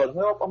 When he yelled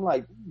help, I'm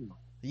like,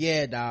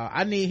 yeah, dog.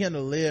 I need him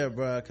to live,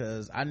 bro,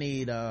 because I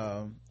need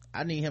him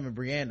and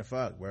Brienne to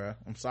fuck, bro.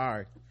 I'm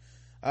sorry.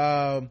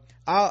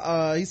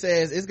 He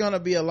says it's gonna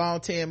be a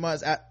long 10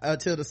 months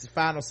until the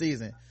final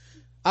season.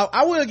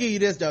 I will give you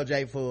this though,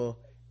 Jay Full.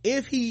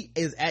 If he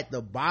is at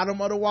the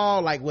bottom of the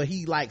wall, like where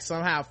he like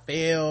somehow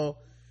fell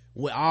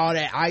with all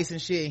that ice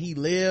and shit and he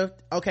lived,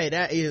 okay,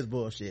 that is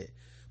bullshit.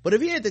 But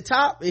if he at the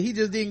top and he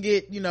just didn't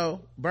get,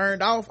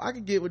 burned off, I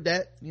could get with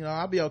that.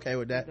 I'll be okay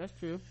with that. That's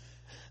true.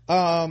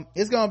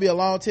 It's gonna be a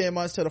long 10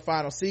 months to the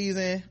final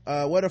season.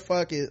 What the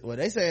fuck is,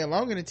 they saying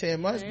longer than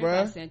 10 months,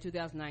 bruh. Saying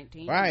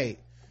 2019. Right.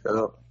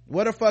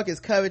 What the fuck is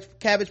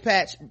Cabbage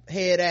Patch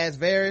head ass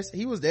Varys?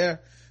 He was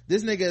there.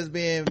 This nigga has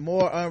been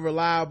more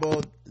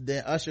unreliable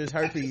than Usher's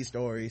herpes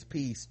stories.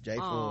 Peace, J.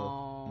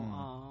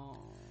 Full.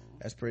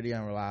 That's pretty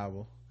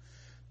unreliable.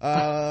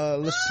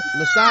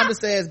 Lashonda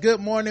says, good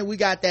morning. We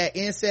got that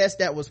incest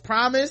that was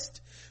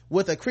promised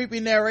with a creepy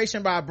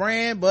narration by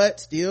Bran, but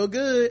still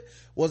good.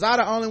 Was I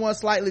the only one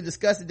slightly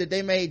disgusted that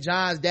they made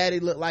Jon's daddy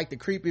look like the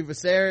creepy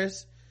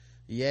Viserys?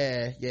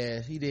 Yeah,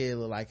 he did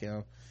look like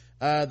him.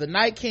 The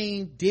Night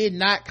King did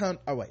not come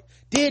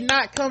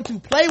to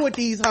play with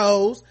these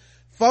hoes.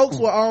 Folks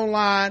were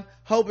online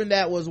hoping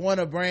that was one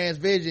of Bran's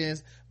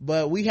visions,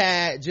 but we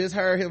had just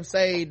heard him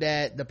say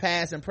that the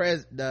past and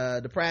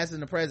the past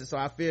and the present, so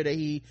I fear that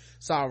he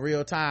saw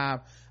real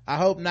time. I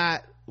hope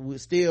not.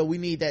 Still, we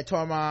need that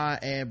Tormund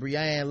and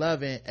Brienne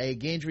loving a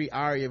Gendry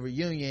Arya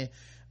reunion.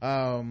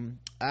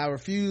 I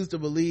refuse to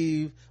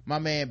believe my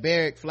man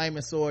Beric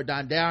Flaming Sword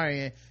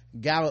Dondarrion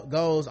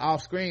goes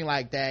off screen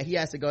like that. He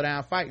has to go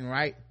down fighting,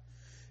 right?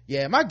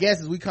 Yeah, my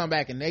guess is we come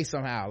back and they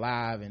somehow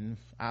alive and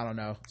I don't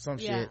know,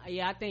 shit.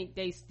 Yeah, I think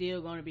they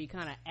still gonna be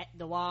kind of at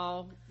the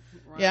wall.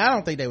 Right? Yeah, I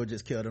don't think they would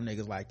just kill them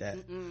niggas like that.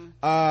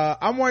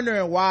 I'm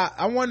wondering why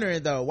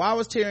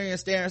was Tyrion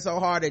staring so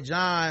hard at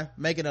Jon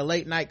making a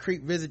late night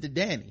creep visit to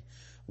Dany?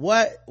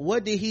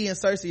 What did he and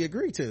Cersei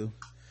agree to?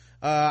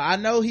 I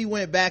know he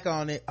went back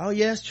on it. Oh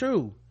yeah, it's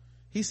true.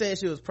 He said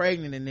she was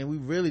pregnant and then we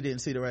really didn't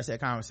see the rest of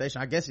that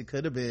conversation. I guess it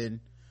could have been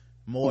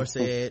more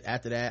said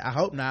after that. I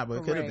hope not, but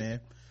it could have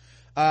been.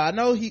 I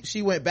know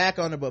she went back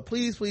on it, but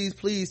please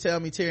tell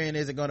me Tyrion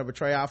isn't going to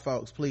betray our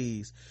folks,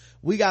 please.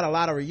 We got a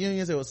lot of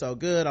reunions. It was so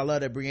good. I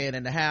love that Brienne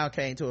and the Hound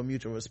came to a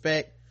mutual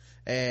respect.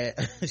 And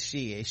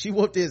she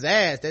whooped his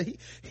ass. That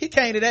he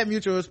came to that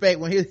mutual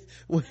respect when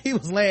he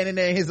was laying in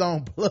there in his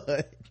own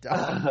blood.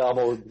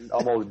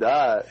 almost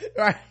died.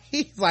 Right.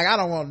 He's like, I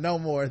don't want no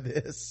more of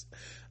this.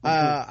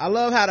 I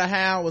love how the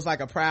Hound was like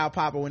a proud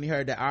papa when he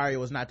heard that Arya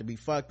was not to be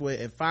fucked with.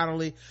 And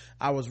finally,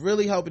 I was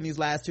really hoping these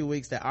last 2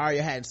 weeks that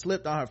Arya hadn't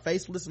slipped on her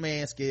faceless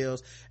man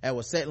skills and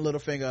was setting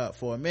Littlefinger up.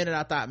 For a minute,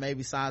 I thought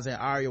maybe Sansa and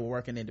Arya were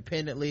working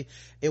independently.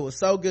 It was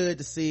so good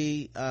to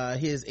see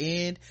his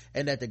end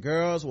and that the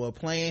girls were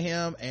playing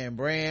him and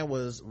Bran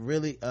was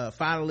really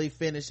finally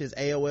finished his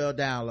AOL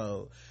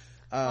download.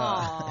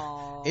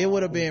 It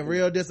would have been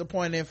real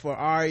disappointing for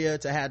Arya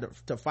to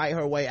have to fight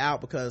her way out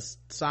because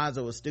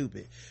Sansa was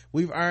stupid.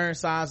 We've earned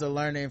Sansa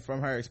learning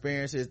from her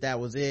experiences. That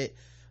was it.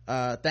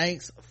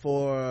 Thanks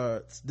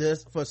for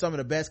some of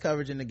the best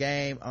coverage in the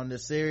game on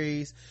this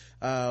series.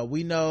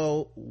 We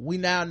now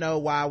know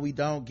why we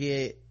don't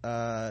get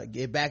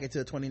back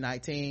into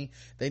 2019.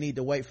 They need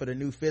to wait for the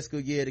new fiscal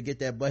year to get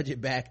that budget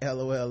back.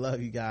 LOL.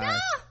 Love you guys.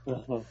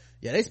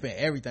 Yeah, they spent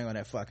everything on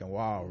that fucking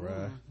wall,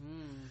 bruh.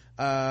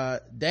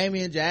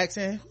 Damian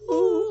Jackson,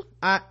 ooh,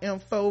 I am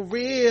for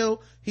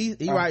real. He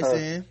writes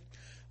in,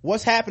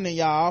 what's happening,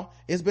 y'all?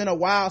 It's been a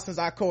while since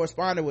I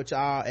corresponded with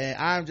y'all and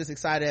I'm just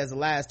excited as the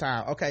last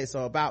time. Okay,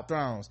 so about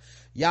Thrones,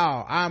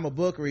 y'all, I'm a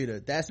book reader.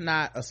 That's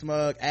not a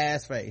smug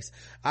ass face.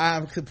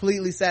 I'm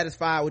completely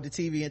satisfied with the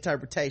TV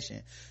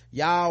interpretation.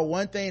 Y'all,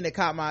 one thing that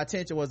caught my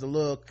attention was the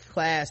little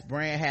clasp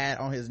Bran had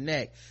on his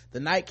neck. The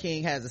Night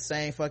King has the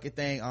same fucking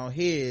thing on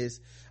his.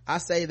 I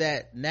say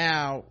that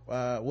now,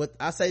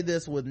 I say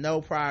this with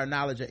no prior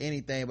knowledge of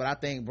anything, but I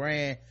think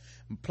Bran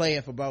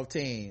playing for both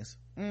teams.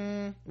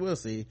 We'll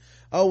see.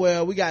 Oh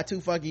well, we got 2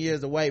 fucking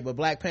years to wait, but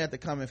Black Panther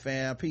coming,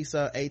 fam. Peace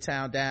up,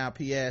 A-Town down,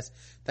 P.S.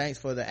 Thanks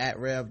for the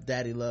 @Rev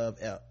Daddy Love.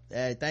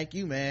 Hey, thank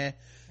you, man.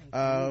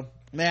 Man,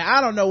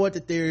 I don't know what the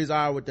theories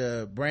are with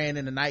the Bran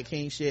and the Night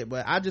King shit,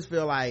 but I just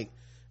feel like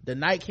the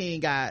Night King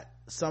got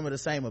some of the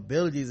same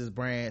abilities as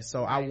Bran,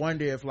 so I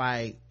wonder if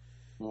like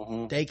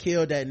they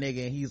killed that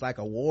nigga and he's like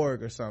a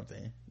warg or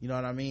something, you know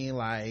what I mean?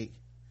 Like,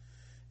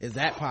 is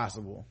that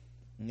possible,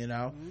 you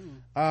know?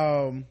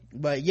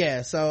 But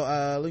yeah, so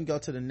let me go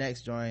to the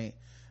next joint.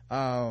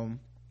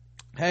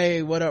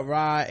 Hey, what up,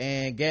 Rod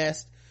and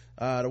guest?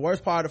 The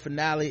worst part of the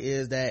finale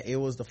is that it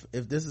was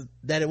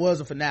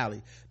a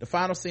finale. The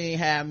final scene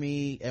had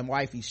me and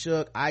wifey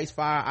shook. Ice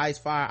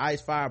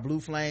fire, blue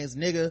flames,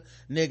 nigga.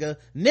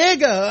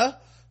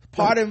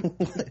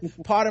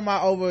 Pardon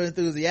my over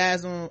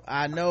enthusiasm.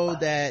 I know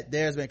that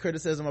there's been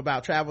criticism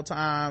about travel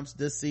times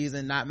this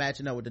season not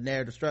matching up with the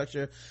narrative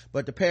structure,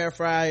 but to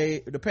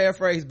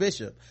paraphrase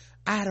Bishop,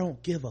 I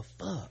don't give a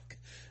fuck.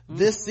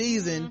 This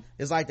season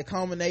is like the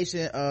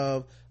culmination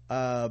of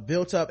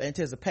built up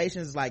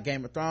anticipations. It's like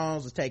Game of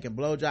Thrones was taking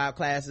blowjob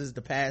classes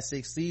the past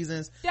 6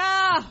 seasons.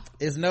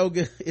 It's no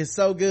good. It's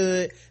so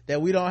good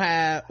that we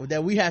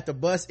have to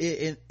bust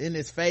it in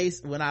his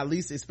face when I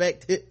least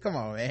expect it. Come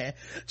on, man.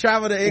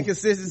 Travel to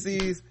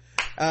inconsistencies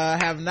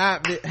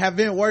have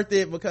been worth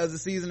it because the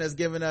season has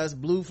given us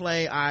Blue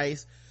Flame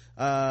Ice.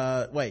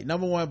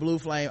 Number 1, Blue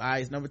Flame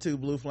Ice. Number 2,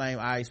 Blue Flame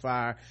Ice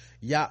Fire.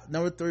 Y'all,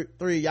 number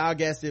 3, y'all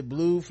guessed it,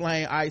 Blue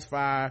Flame Ice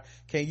Fire.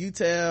 Can you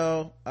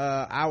tell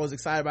I was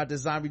excited about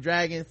this zombie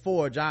dragon?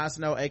 4, Jon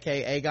Snow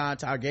aka Aegon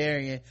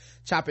Targaryen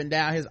chopping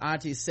down his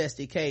auntie's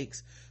zesty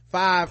cakes.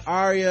 5,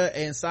 Arya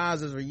and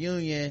Sansa's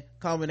reunion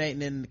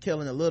culminating in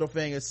killing the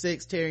Littlefinger.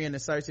 6, Tyrion and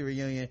Cersei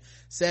reunion.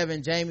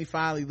 7, Jaime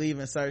finally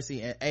leaving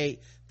Cersei. And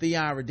 8,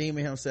 Theon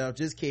redeeming himself.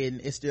 Just kidding,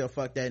 it's still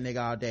fuck that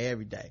nigga all day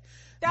every day.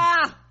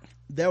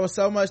 There was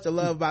so much to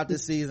love about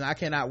this season. I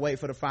cannot wait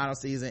for the final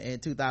season in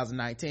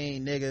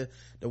 2019. Nigga,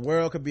 the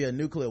world could be a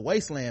nuclear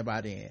wasteland by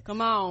then. Come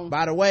on.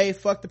 By the way,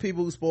 fuck the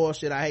people who spoil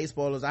shit. I hate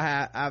spoilers.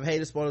 I've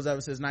hated spoilers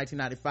ever since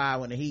 1995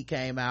 when The Heat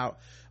came out.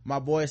 My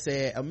boy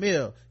said,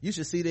 Emil, you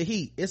should see The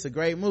Heat. It's a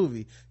great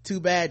movie. Too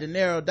bad De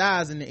Niro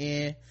dies in the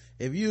end.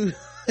 If you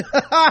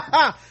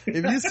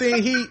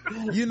seen Heat,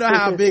 you know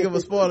how big of a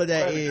spoiler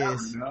that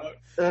is.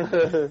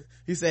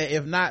 He said,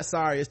 if not,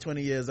 sorry, it's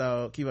 20 years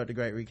old. Keep up the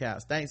great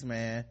recaps. Thanks,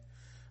 man.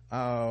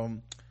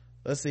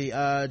 Let's see.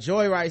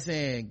 Joy writes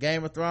in,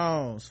 Game of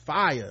Thrones,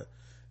 fire.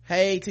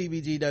 Hey,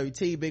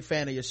 TBGWT, big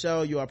fan of your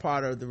show. You are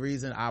part of the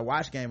reason I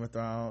watch Game of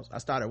Thrones. I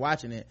started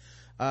watching it.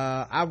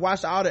 I've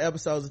watched all the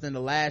episodes within the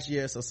last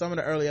year, so some of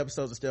the early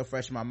episodes are still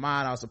fresh in my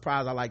mind. I was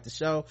surprised I liked the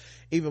show.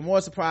 Even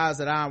more surprised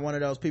that I'm one of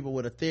those people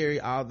with a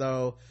theory,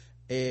 although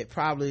it's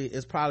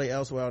probably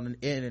elsewhere on the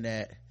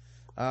internet.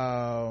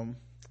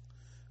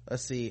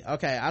 Let's see.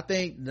 Okay, I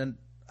think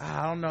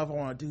I don't know if I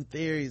want to do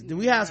theories. Do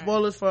we have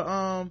spoilers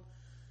for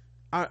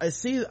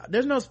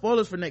there's no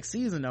spoilers for next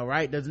season though,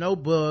 right? There's no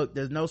book,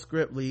 there's no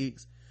script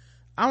leaks.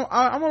 I'm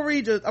gonna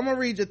read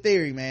your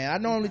theory, man. I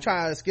normally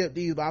try to skip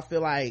these, but I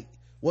feel like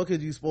what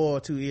could you spoil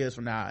 2 years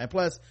from now? And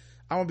plus,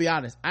 I'm gonna be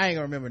honest, I ain't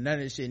gonna remember none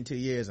of this shit in 2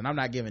 years, and I'm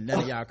not giving none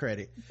of y'all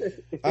credit.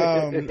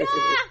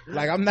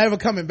 Like, I'm never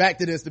coming back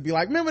to this to be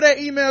like, remember that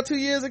email 2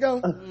 years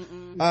ago?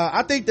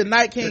 I think the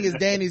Night King is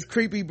Dany's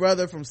creepy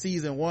brother from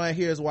season 1.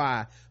 Here's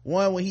why.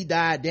 1, when he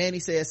died,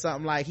 Dany said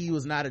something like he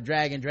was not a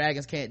dragon.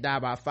 Dragons can't die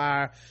by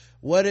fire.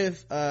 What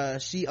if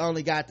she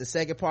only got the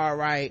second part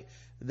right,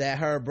 that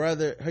her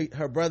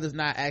brother's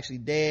not actually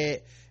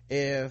dead?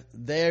 If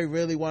they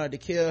really wanted to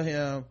kill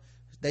him,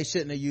 they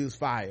shouldn't have used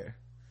fire.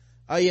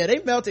 Oh yeah,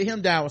 they melted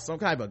him down with some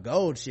type of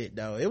gold shit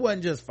though. It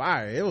wasn't just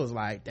fire. It was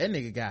like that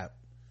nigga got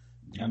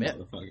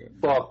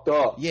fucked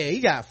up. Yeah, he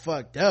got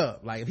fucked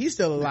up. Like, if he's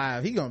still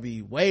alive, he gonna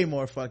be way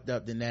more fucked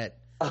up than that,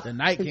 the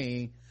Night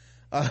King.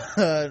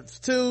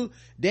 2,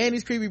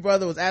 Dany's creepy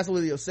brother was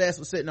absolutely obsessed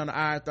with sitting on the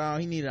Iron Throne.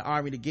 He needed an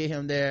army to get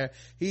him there.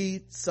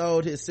 He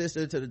sold his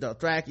sister to the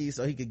Dothraki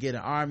so he could get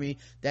an army.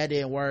 That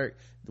didn't work.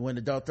 When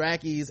the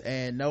Dothrakis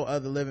and no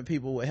other living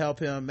people would help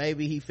him,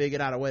 maybe he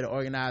figured out a way to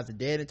organize the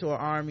dead into an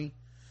army.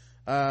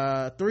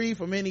 3,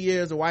 for many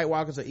years the White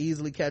Walkers are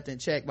easily kept in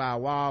check by a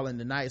wall in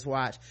the Night's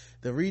Watch,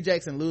 the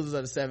rejects and losers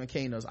of the Seven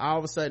Kingdoms. All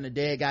of a sudden the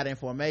dead got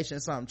information,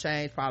 something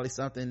changed, probably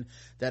something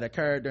that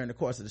occurred during the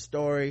course of the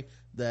story.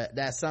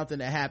 That something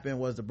that happened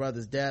was the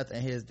brother's death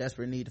and his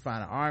desperate need to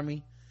find an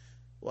army.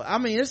 Well, I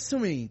mean, there's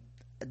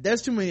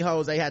too many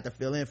holes they had to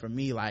fill in for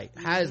me. Like,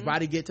 how does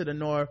Body get to the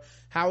north?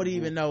 How would he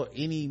even know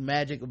any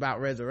magic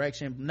about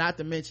resurrection? Not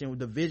to mention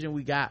the vision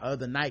we got of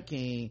the Night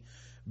King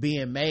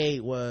being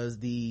made was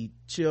the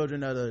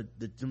children of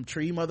the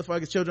tree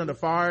motherfuckers, children of the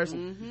forest.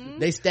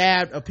 They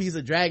stabbed a piece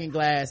of dragon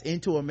glass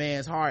into a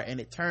man's heart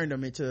and it turned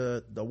him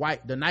into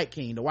the Night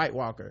King, the White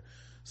Walker.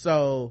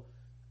 So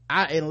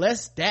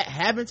unless that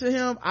happened to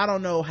him, I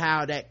don't know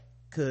how that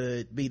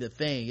could be the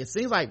thing. It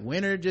seems like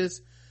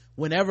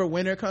whenever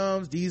winter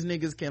comes, these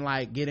niggas can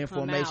like get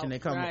information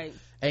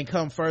and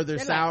come further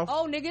south. Like,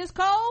 oh, nigga, it's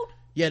cold.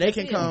 Yeah, they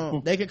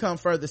can come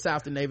further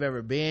south than they've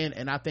ever been,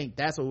 and I think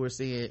that's what we're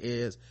seeing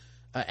is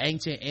an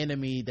ancient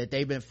enemy that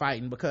they've been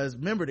fighting. Because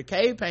remember, the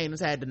cave painters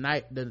had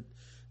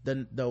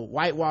the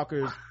White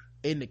Walkers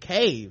in the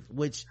cave,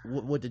 which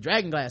with the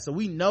dragon glass. So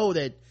we know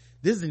that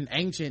this is an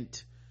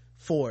ancient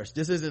force.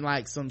 This isn't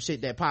like some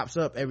shit that pops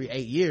up every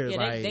 8 years.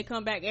 Yeah, they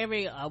come back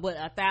every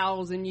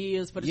 1,000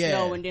 years for the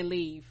show and then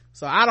leave.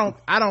 So I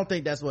don't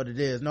think that's what it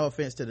is. No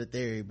offense to the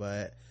theory,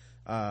 but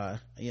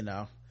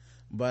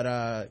but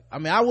I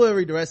mean, I will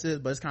read the rest of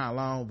it, but it's kind of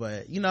long.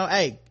 But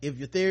hey, if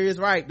your theory is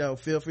right though,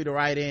 feel free to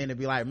write in and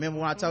be like, remember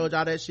when I told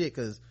y'all that shit?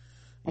 Because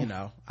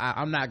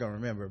I'm not gonna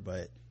remember,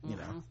 but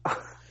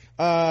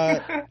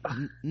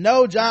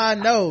No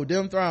John No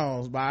Them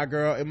Thrones by our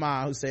girl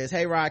Iman, who says,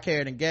 hey Rod,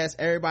 Karen, and guests,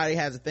 everybody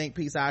has a think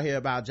piece out here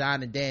about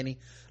Jon and Dany,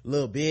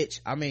 little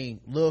bitch,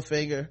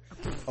 Littlefinger,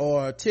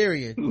 or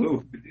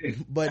Tyrion.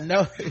 but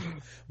no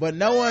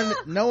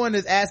one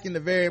is asking the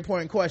very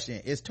important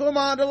question: is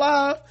Tormund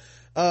alive?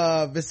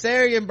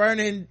 Viserion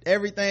burning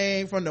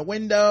everything from the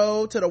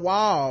window to the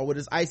wall with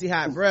his icy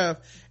hot breath,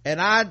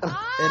 and I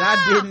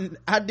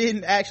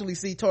didn't actually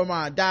see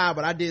Tormund die,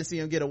 but I didn't see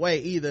him get away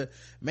either.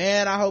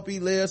 Man, I hope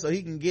he lives so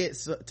he can get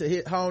to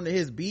hit home to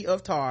his beat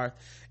of Tarth.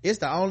 It's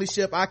the only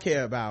ship I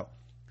care about.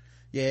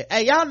 Yeah,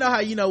 hey, y'all know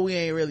how we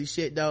ain't really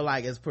shit though,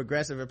 like as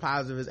progressive and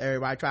positive as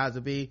everybody tries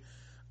to be.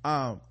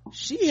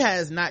 She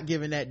has not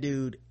given that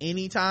dude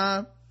any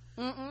time.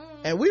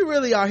 And we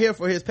really are here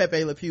for his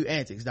Pepe Le Pew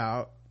antics,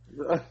 dog.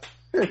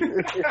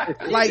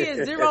 Like, he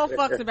gives zero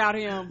fucks about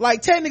him.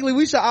 Like, technically,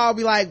 we should all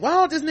be like, why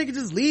don't this nigga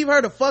just leave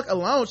her the fuck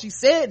alone? She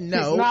said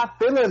no. He's not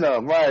feeling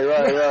them. Right.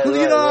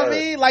 You know what I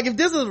mean? Like, if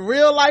this was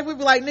real life, we'd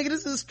be like, nigga,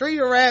 this is street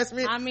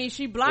harassment. I mean,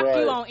 she blocked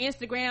you on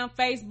Instagram,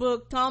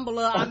 Facebook,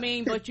 Tumblr. I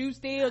mean, but you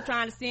still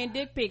trying to send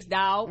dick pics,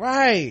 dog.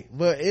 Right.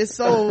 But it's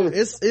so,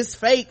 it's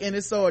fake and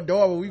it's so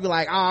adorable. We be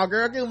like, oh,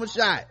 girl, give him a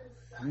shot.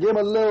 Give him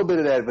a little bit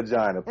of that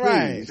vagina,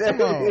 please. Right.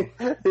 Come on.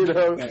 You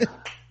know, give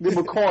him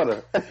a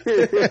corner.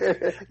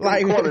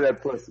 Like, corner that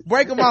pussy.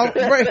 Break him off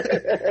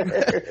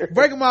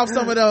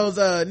some of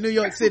those New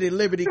York City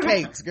Liberty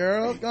cakes,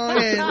 girl. Go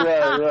ahead.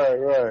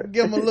 Right.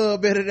 Give him a little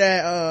bit of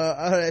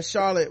that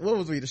Charlotte, what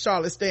was we, the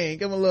Charlotte Sting.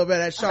 Give him a little bit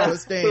of that Charlotte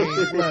Sting.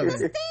 Love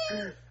it.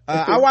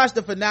 I watched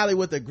the finale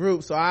with a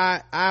group, so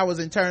I was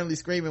internally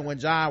screaming when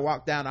John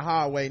walked down the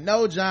hallway.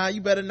 No, John,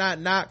 you better not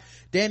knock.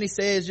 Danny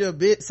says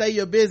say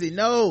you're busy.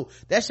 No,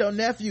 that's your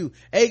nephew.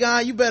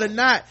 Aegon, you better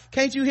not.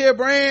 Can't you hear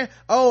Bran?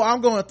 Oh,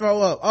 I'm going to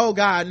throw up. Oh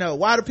God, no.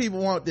 Why do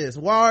people want this?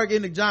 Warg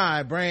into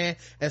John, Bran,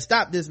 and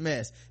stop this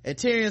mess. And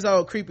Tyrion's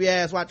old creepy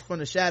ass watching from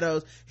the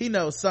shadows. He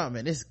knows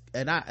something.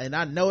 And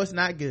I know it's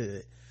not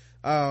good.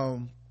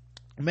 Man,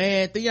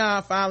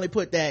 Theon finally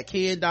put that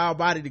Ken doll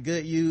body to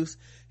good use.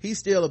 He's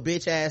still a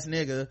bitch ass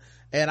nigga,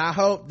 and I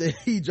hope that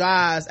he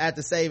dries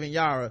after saving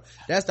Yara.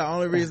 That's the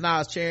only reason I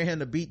was cheering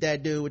him to beat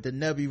that dude with the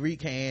nubby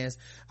reek hands.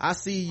 I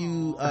see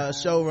you,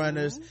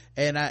 showrunners,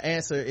 and our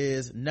answer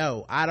is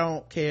no. I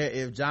don't care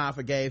if John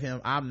forgave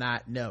him. I'm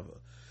not, never.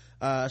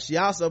 She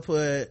also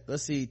put,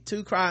 2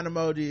 crying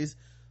emojis,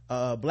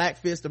 black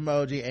fist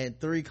emoji, and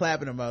 3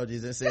 clapping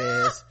emojis, and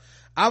says,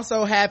 I'm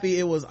so happy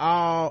it was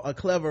all a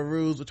clever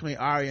ruse between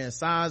Arya and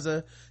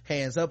Sansa.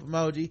 Hands up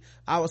emoji.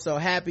 I was so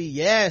happy.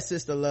 Yeah,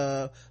 sister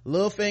love.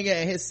 Littlefinger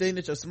and his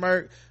signature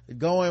smirk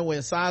going when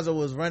Sansa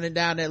was running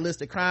down that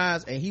list of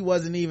crimes and he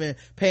wasn't even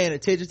paying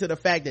attention to the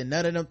fact that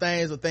none of them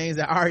things were things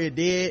that Arya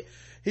did.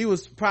 He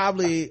was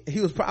probably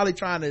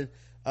trying to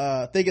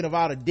thinking of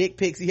all the dick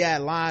pics he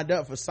had lined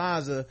up for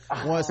Sansa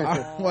once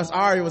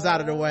Arya was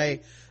out of the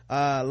way.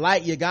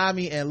 Like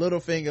Yagami and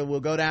Littlefinger will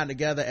go down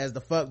together as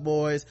the fuck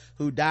boys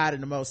who died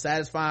in the most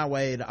satisfying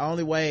way. The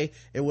only way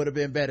it would have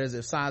been better is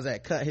if Sansa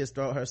had cut his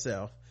throat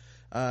herself.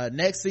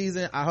 Next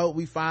season, I hope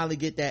we finally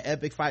get that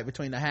epic fight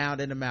between the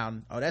Hound and the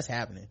Mountain. Oh, that's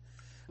happening.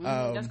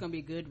 That's gonna be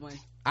a good one.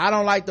 I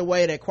don't like the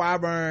way that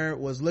Qyburn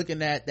was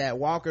looking at that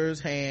Walker's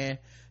hand.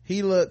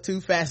 He looked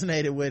too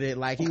fascinated with it,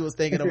 like he was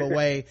thinking of a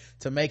way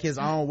to make his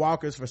own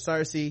walkers for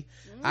Cersei.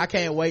 I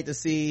can't wait to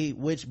see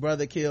which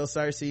brother kills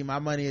Cersei. My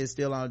money is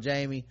still on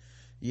Jaime.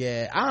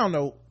 Yeah, I don't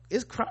know.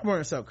 It's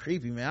Qyburn so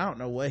creepy, man. I don't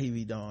know what he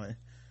be doing.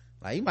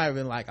 Like, he might have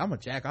been like, I'm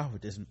gonna jack off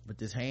with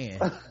this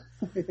hand.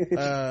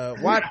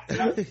 What?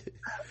 Turn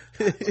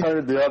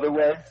it the other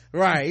way.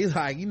 Right. He's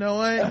like, you know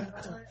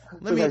what?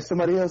 Like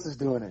somebody else is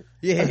doing it.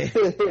 Yeah.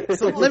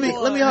 So let me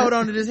hold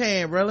on to this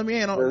hand, bro. Let me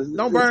hand on.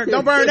 Don't burn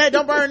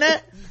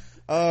that.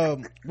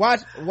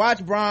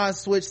 Watch Bronn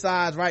switch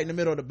sides right in the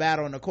middle of the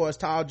battle, and of course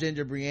tall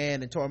ginger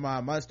Brienne and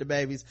Tormund monster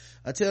babies.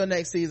 Until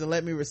next season,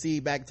 let me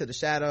recede back to the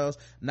shadows.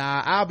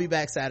 I'll be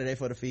back Saturday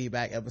for the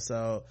feedback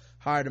episode.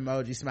 Heart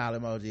emoji, smile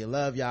emoji.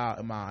 Love y'all,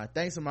 Amon.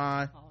 Thanks,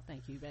 Amon. Oh,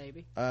 thank you,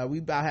 baby. We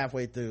about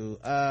halfway through.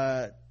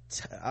 I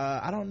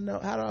don't know,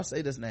 how do I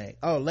say this name?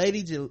 Oh,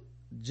 Lady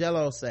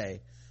Jelose.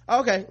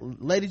 Okay,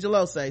 Lady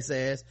Jelose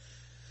says,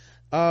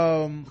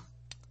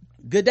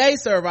 good day,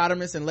 Sir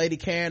Rodimus and Lady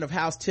Karen of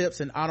House Tips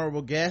and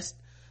honorable guest.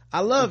 I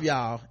love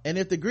y'all, and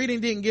if the greeting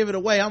didn't give it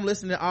away, I'm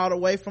listening all the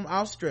way from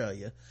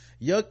Australia.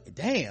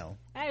 Damn.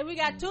 Hey, we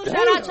got 2.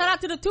 Shout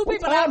out to the 2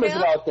 people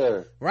out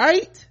there.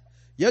 Right?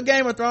 Your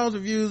Game of Thrones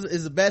reviews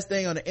is the best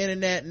thing on the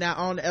internet. Now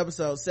on to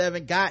episode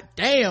 7. God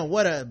damn,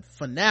 what a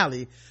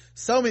finale.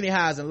 So many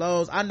highs and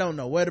lows. I don't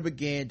know where to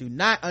begin. Do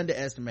not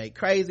underestimate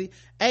crazy.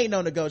 Ain't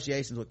no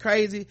negotiations with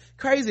crazy.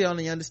 Crazy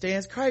only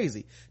understands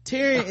crazy.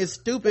 Tyrion is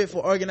stupid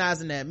for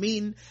organizing that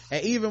meeting,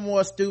 and even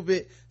more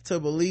stupid to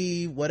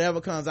believe whatever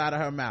comes out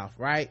of her mouth,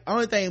 right?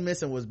 Only thing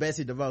missing was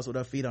Betsy DeVos with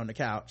her feet on the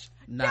couch.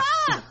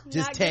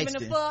 Just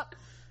texting.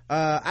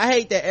 I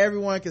hate that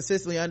everyone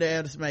consistently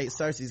underestimates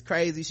Cersei's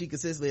crazy. She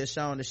consistently has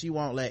shown that she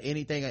won't let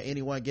anything or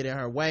anyone get in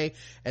her way,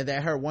 and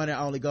that her one and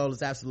only goal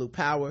is absolute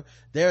power.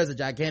 There is a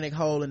gigantic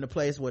hole in the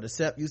place where the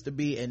Sept used to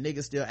be, and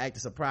niggas still act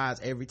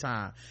surprised every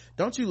time.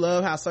 Don't you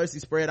love how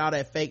Cersei spread all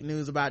that fake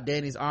news about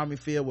Dany's army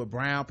filled with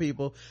brown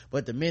people,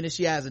 but the minute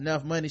she has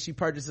enough money, she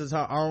purchases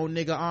her own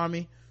nigga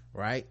army,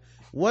 right?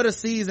 What a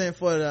season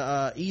for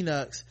the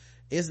Eunuchs.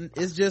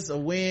 It's just a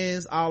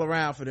wins all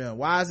around for them.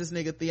 Why is this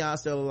nigga Theon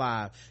still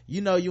alive?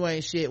 You know you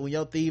ain't shit when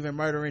your thieving,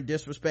 murdering,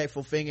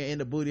 disrespectful finger in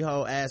the booty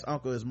hole ass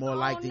uncle is more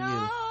like than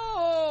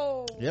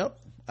you. Yep.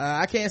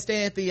 I can't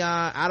stand Theon.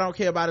 I don't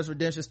care about his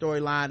redemption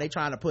storyline. They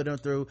trying to put him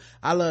through.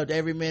 I loved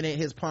every minute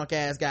his punk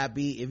ass got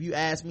beat. If you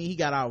ask me, he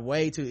got out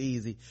way too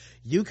easy.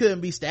 You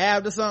couldn't be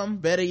stabbed or something?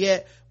 Better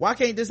yet, why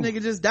can't this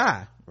nigga just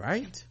die?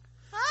 Right?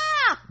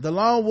 The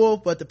lone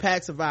wolf, but the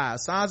pack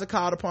survived. Sansa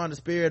called upon the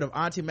spirit of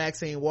Auntie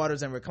Maxine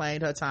Waters and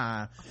reclaimed her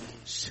time.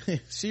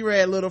 She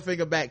read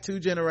Littlefinger back 2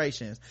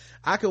 generations.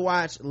 I could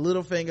watch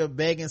Littlefinger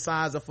begging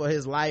Sansa for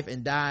his life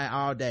and dying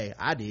all day.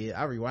 I did.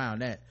 I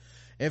rewound that.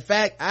 In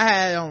fact, I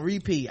had it on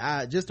repeat,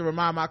 just to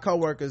remind my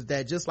coworkers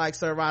that just like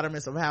Sir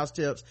Rodimus of House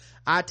Tips,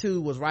 I too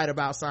was right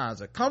about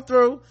Sansa. Come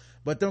through,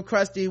 but them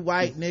crusty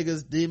white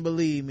niggas didn't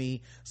believe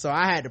me, so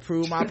I had to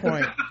prove my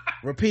point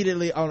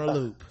repeatedly on a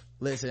loop.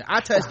 Listen, I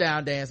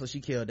touchdown danced when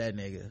she killed that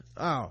nigga.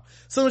 Oh,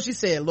 soon as she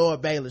said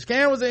Lord Baelish,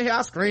 Karen was in here,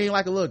 I screamed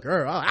like a little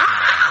girl.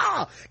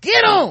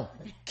 Get him!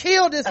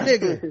 Kill this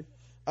nigga.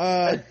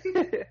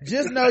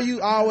 Just know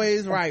you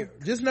always right.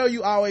 Just know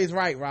you always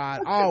right,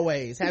 Rod.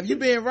 Always. Have you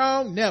been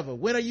wrong? Never.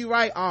 When are you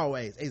right?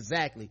 Always.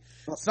 Exactly.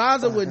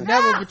 Sansa would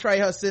never betray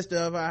her sister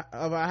of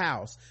her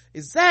house.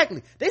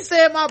 Exactly. They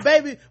said my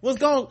baby was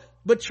gonna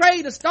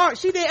betray the Stark.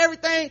 She did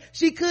everything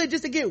she could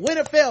just to get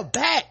Winterfell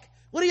back.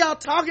 What are y'all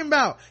talking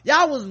about?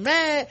 Y'all was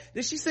mad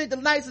that she sent the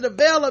Knights of the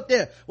Vale up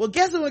there. Well,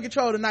 guess who in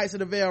control the Knights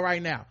of the Vale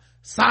right now?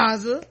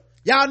 Sansa.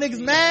 Y'all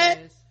niggas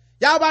mad?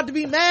 Y'all about to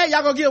be mad?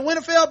 Y'all gonna get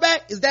Winterfell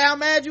back? Is that how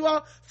mad you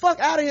are? Fuck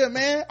out of here,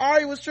 man.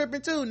 Arya was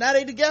tripping too. Now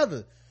they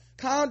together.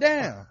 Calm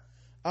down.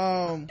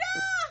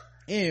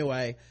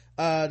 Anyway,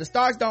 the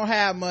Starks don't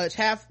have much.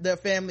 Half their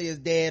family is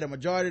dead. A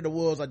majority of the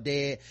wolves are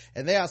dead,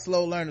 and they are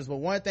slow learners. But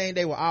one thing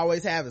they will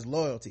always have is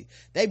loyalty.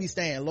 They be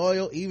staying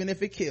loyal even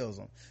if it kills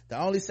them. The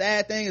only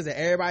sad thing is that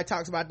everybody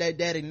talks about their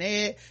daddy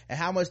Ned and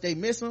how much they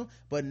miss him,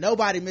 but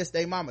nobody miss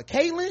their mama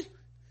Caitlyn.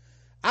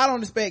 I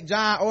don't expect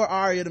Jon or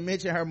Arya to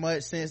mention her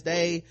much since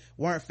they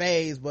weren't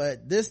phased,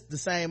 but this the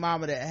same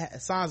mama that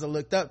Sansa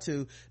looked up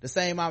to, the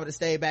same mama that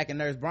stayed back and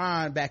nursed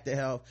Bronn back to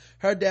health.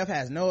 Her death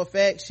has no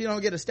effect. She don't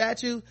get a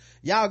statue.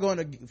 Y'all going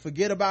to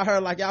forget about her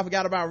like y'all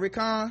forgot about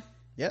Rickon?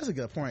 Yeah, that's a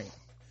good point.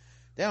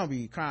 They don't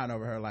be crying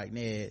over her like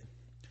Ned.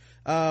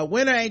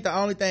 Winter ain't the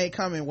only thing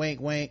coming, wink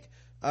wink.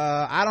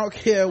 I don't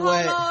care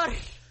what Lord.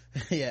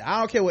 Yeah, I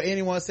don't care what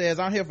anyone says.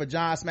 I'm here for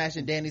Jon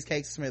smashing Dany's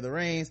cakes to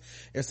smithereens.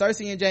 If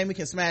Cersei and Jaime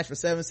can smash for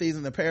 7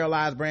 seasons and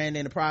paralyze Bran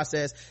in the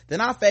process, then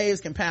our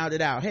faves can pound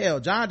it out. Hell,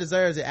 Jon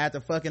deserves it after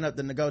fucking up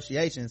the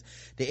negotiations.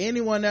 Did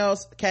anyone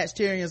else catch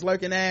Tyrion's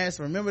lurking ass?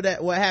 Remember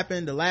that what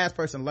happened? The last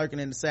person lurking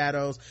in the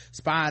shadows,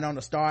 spying on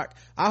the Stark.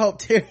 I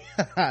hope Tyrion,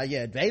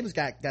 yeah, David's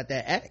got that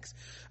axe.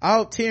 I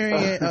hope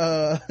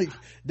Tyrion,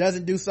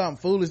 doesn't do something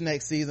foolish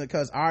next season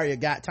because Arya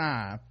got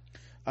time.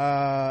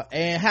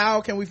 And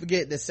how can we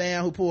forget that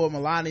Sam who pulled a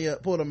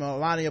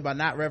Melania by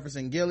not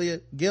referencing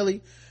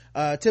Gilly,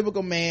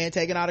 typical man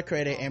taking all the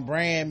credit, and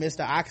Bran,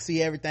 Mr. I can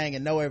see everything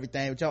and know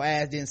everything, but your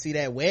ass didn't see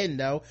that wedding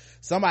though.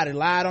 Somebody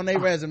lied on their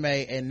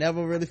resume and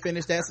never really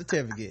finished that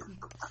certificate.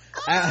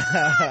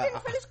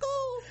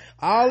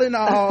 All in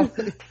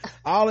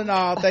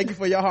all, thank you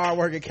for your hard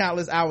work and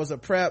countless hours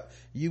of prep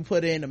you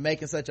put into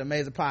making such an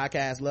amazing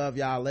podcast. Love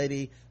y'all,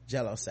 Lady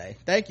Jello say.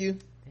 Thank you.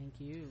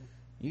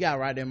 You gotta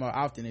write them more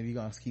often if you're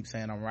gonna keep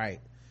saying I'm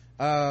right.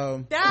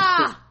 Them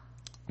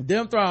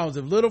Thrones,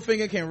 if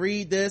Littlefinger can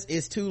read this,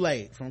 it's too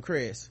late. From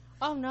Chris.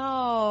 Oh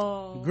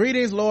no.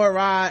 Greetings, Lord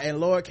Rod and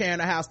Lord Karen,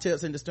 the House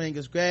Tips and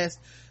distinguished guests.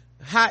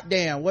 Hot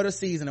damn, what a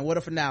season and what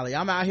a finale.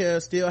 I'm out here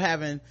still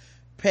having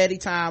petty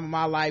time of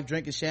my life,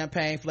 drinking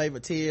champagne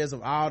flavored tears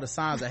of all the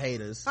Sansa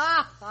haters.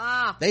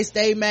 They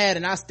stay mad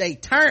and I stay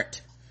turned.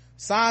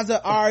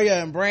 Sansa,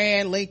 Arya, and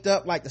Bran linked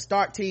up like the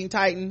Stark Teen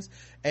Titans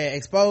and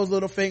exposed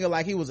Littlefinger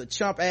like he was a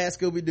chump ass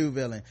Scooby-Doo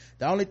villain.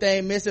 The only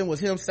thing missing was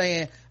him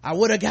saying, I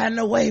would have gotten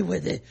away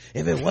with it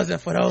if it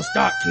wasn't for those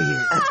Stark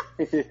kids.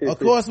 Of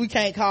course we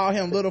can't call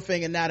him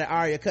Littlefinger now that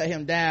Arya cut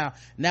him down.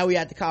 Now we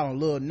have to call him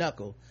Little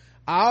Knuckle.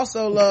 I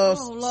also love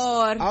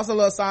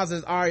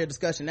Sansa's Arya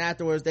discussion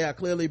afterwards. They are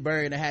clearly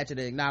burying the hatchet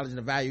and acknowledging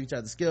the value of each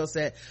other's skill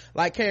set.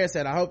 Like Karen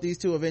said, I hope these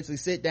two eventually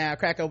sit down,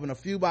 crack open a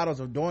few bottles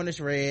of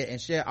Dornish Red, and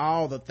share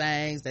all the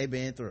things they've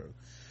been through.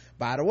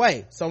 By the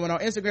way, someone on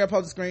Instagram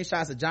posted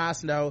screenshots of Jon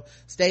Snow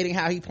stating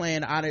how he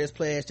planned to honor his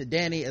pledge to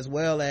Dany, as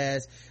well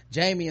as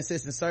Jaime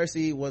insisting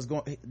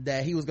Cersei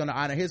that he was going to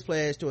honor his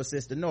pledge to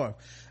assist the North.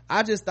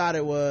 I just thought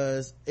it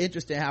was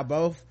interesting how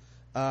both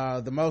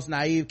the most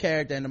naive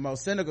character and the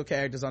most cynical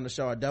characters on the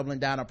show are doubling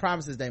down on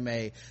promises they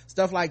made.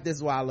 Stuff like this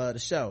is why I love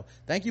the show.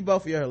 Thank you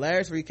both for your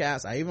hilarious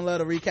recaps. I even love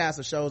the recaps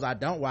of shows I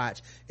don't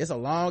watch. It's a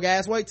long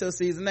ass wait till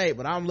season 8,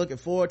 but I'm looking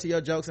forward to your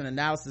jokes and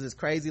analysis of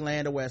crazy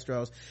land of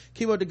Westeros.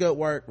 Keep up the good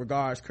work.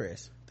 Regards,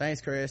 Chris.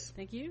 Thanks, Chris.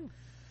 Thank you.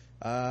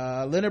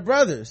 Leonard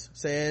Brothers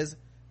says,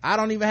 I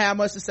don't even have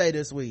much to say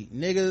this week.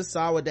 Niggas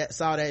saw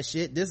that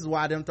shit. This is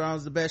why Them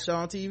Thrones is the best show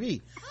on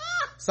TV.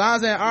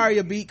 Sansa and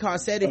Arya beat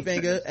Carcetti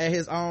Finger at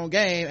his own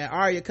game, and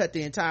Arya cut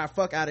the entire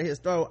fuck out of his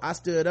throat. I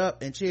stood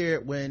up and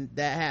cheered when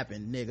that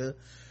happened, nigga.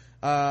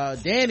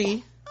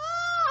 Dany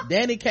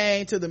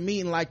came to the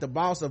meeting like the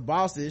boss of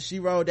bosses. She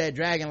rode that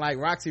dragon like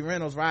Roxy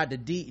Reynolds ride the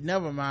D.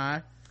 Never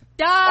mind.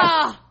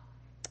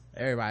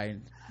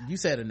 Everybody, you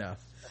said enough.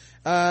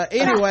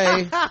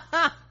 Anyway,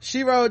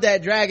 she rode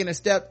that dragon and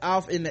stepped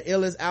off in the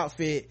illest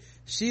outfit.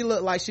 She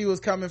looked like she was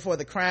coming for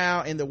the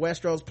crown in the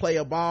Westeros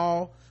Players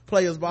Ball.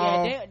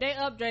 Yeah, they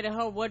upgraded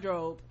her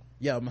wardrobe.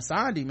 Yo,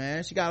 Masandi,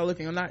 man, she got her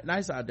looking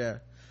nice out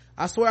there.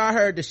 I swear I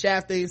heard the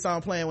Shaft theme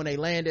song playing when they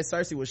landed.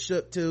 Cersei was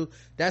shook too.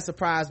 That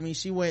surprised me.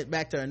 She went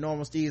back to her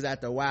normal steeds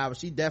after a while, but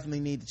she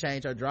definitely need to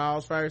change her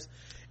draws first.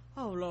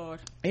 Oh Lord.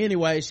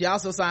 Anyway, she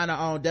also signed her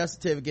own death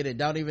certificate and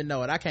don't even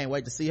know it. I can't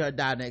wait to see her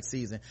die next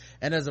season.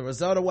 And as a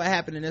result of what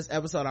happened in this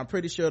episode, I'm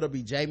pretty sure it'll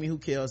be Jaime who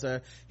kills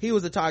her. He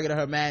was the target of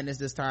her madness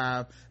this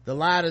time. The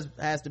line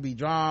has to be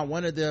drawn.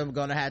 One of them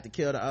gonna have to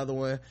kill the other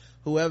one.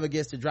 Whoever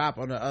gets to drop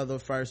on the other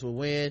first will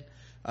win.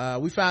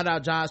 We found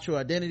out Jon's true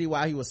identity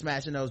while he was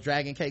smashing those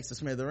dragon cakes to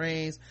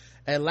smithereens.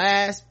 And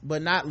last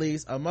but not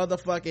least, a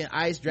motherfucking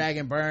ice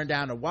dragon burned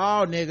down the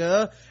wall,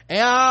 nigga.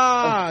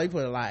 And he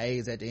put a lot of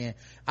A's at the end.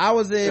 I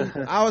was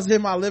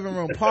in my living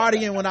room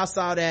partying when I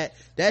saw that.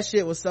 That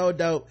shit was so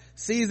dope.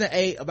 Season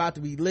 8 about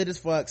to be lit as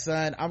fuck,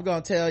 son. I'm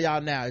gonna tell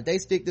y'all now, if they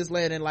stick this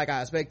landing like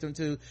I expect them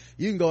to,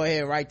 you can go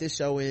ahead and write this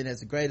show in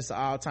as the greatest of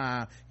all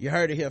time. You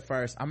heard it here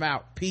first. I'm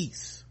out.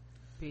 Peace.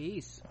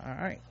 All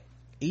right.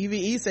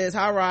 EVE says,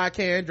 hi Rod,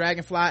 Karen,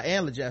 Dragonfly,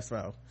 and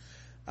LeJeffro.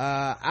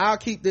 I'll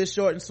keep this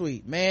short and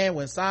sweet. Man,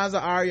 when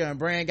Sansa, Arya, and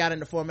Bran got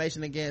into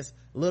formation against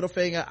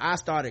Littlefinger, I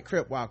started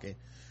crip walking.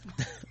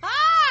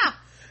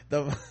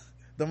 The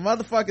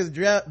motherfucker's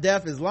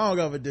death is long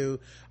overdue.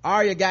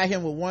 Arya got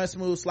him with one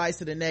smooth slice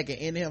to the neck and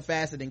ended him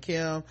faster than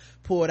Kim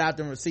pulled out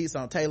them receipts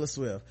on Taylor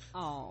Swift.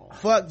 Oh.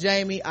 Fuck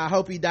Jaime. I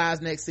hope he dies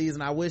next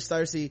season. I wish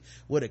Cersei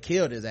would have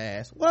killed his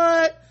ass.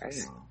 What?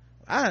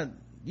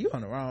 You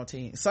on the wrong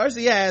team.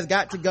 Cersei has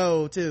got to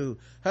go too.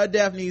 Her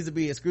death needs to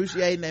be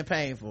excruciating and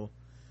painful.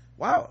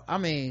 Well, I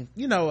mean,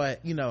 you know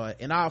what,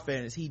 in all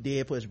fairness, he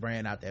did push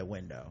Bran out that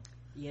window.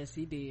 Yes,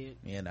 he did.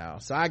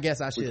 So I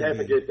guess I should. We can't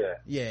forget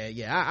that.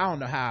 Yeah. I don't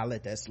know how I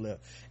let that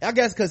slip. I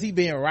guess because he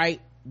being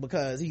right,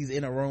 because he's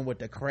in a room with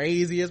the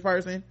craziest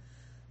person,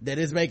 that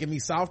is making me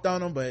soft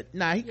on him. But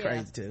nah, he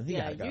crazy too. He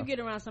gotta go. You get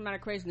around somebody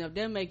crazy enough,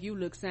 they'll make you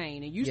look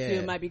sane, and you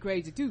still might be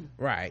crazy too.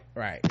 Right.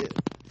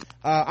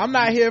 I'm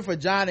not here for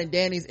Jon and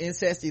Dany's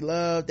incesty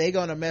love. They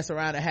gonna mess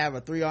around and have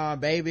a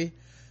 3-armed baby.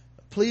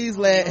 Please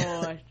let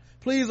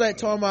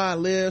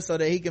Tormund live so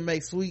that he can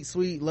make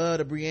sweet love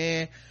to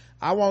Brienne.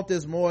 I want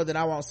this more than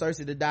I want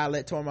Cersei to die.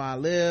 Let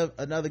Tormund live.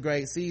 Another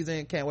great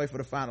season. Can't wait for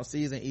the final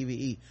season.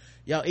 EVE.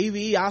 Yo,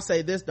 EVE, I'll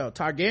say this though.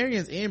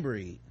 Targaryens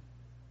inbreed.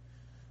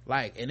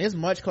 Like, and it's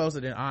much closer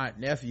than aunt,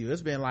 nephew.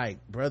 It's been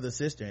like brother,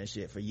 sister and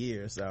shit for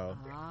years. So,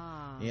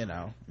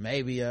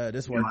 maybe,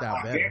 this worked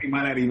out better. Danny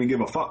might not even give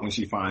a fuck when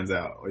she finds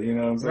out. You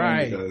know what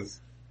I'm saying?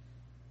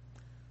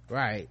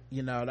 Right.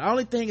 The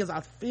only thing is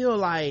I feel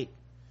like,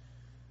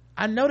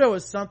 I know there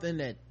was something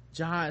that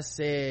Jon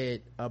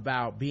said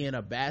about being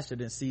a bastard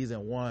in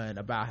season 1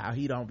 about how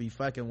he don't be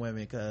fucking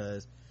women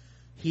because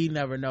he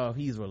never know if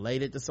he's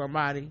related to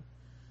somebody.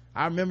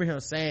 I remember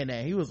him saying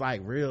that. He was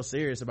like real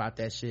serious about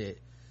that shit.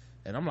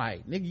 And I'm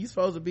like, nigga, you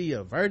supposed to be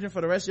a virgin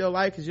for the rest of your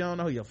life because you don't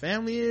know who your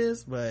family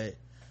is? But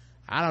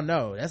I don't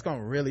know. That's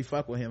gonna really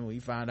fuck with him when he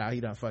find out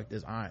he done fucked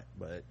his aunt.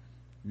 But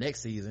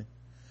next season.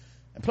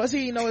 And plus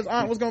he didn't know his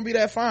aunt was gonna be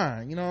that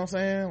fine. You know what I'm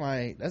saying?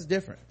 Like, that's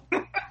different.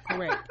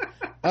 Correct.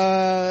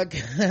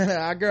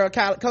 Our girl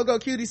Coco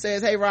Cutie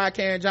says, hey Rod,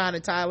 Karen, John,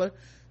 and Tyler.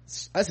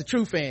 That's a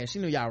true fan. She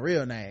knew y'all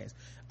real names.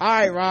 All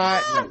right,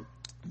 Rod.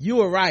 You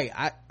were right.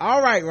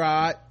 All right,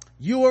 Rod.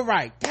 You were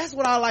right. That's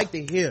what I like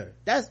to hear.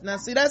 That's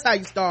how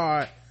you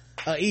start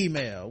an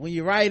email. When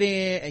you write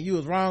in and you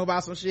was wrong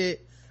about some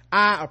shit,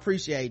 I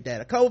appreciate that.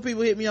 A couple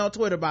people hit me on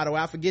Twitter, by the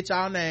way. I forget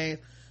y'all names,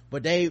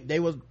 but they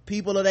was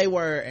people of they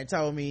word and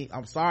told me,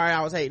 I'm sorry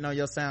I was hating on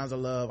your Sounds of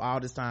Love all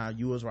this time.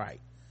 You was right.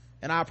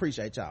 And I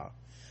appreciate y'all.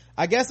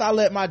 I guess I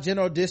let my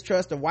general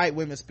distrust of white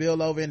women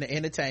spill over into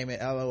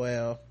entertainment,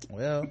 LOL.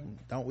 Well,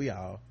 don't we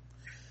all?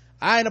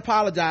 I ain't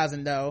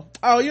apologizing though.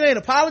 Oh, you ain't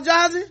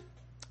apologizing?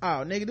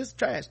 Oh, nigga, this is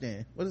trash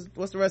then.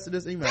 What's the rest of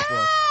this email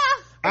for?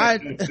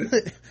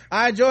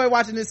 I enjoyed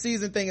watching this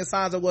season thinking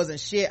Sansa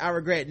wasn't shit. I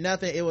regret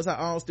nothing. It was her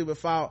own stupid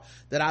fault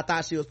that I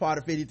thought she was part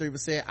of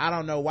 53%. I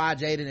don't know why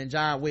Jaden and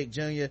John Wick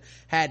Jr.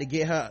 had to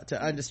get her to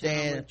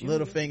understand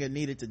Littlefinger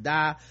needed to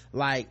die.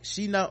 Like,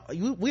 we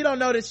don't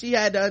know that she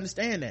had to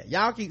understand that.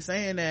 Y'all keep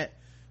saying that,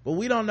 but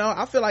we don't know.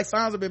 I feel like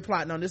Sansa been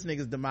plotting on this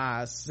nigga's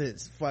demise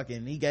since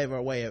fucking he gave her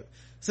away.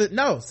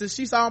 Since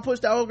she saw him push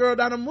the old girl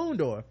down the moon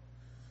door.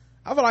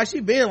 I feel like she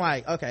been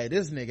like, okay,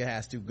 this nigga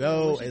has to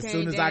go as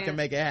soon as I can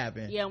make it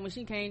happen. Yeah, when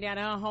she came down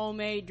in her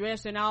homemade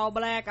dress in all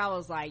black, I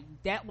was like,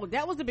 that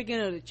was the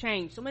beginning of the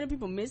change. So many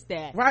people missed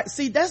that. Right.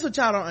 See, that's what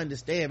y'all don't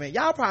understand, man.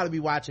 Y'all probably be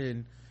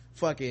watching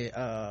fucking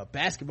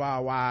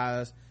Basketball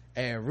Wives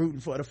and rooting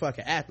for the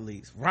fucking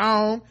athletes.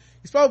 Wrong.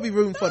 You're supposed to be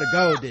rooting for the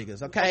gold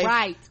diggers, okay?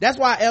 Right. That's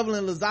why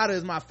Evelyn Lozada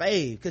is my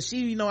fave, because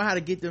she know how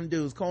to get them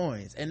dudes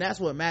coins, and that's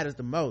what matters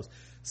the most.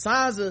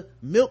 Sansa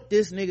milked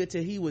this nigga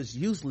till he was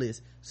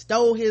useless,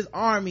 stole his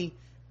army,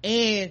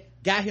 and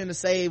got him to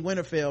save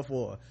Winterfell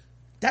for her.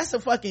 That's a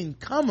fucking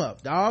come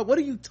up, dog. What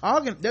are you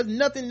talking? There's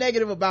nothing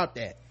negative about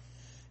that.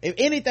 If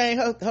anything,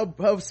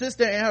 her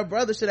sister and her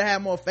brother should have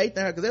had more faith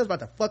in her, because they was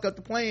about to fuck up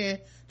the plan,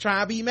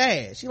 trying to be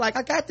mad. She like,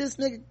 I got this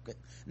nigga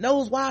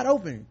nose wide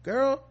open,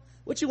 girl.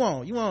 What you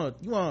want? You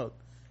want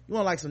You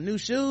want like some new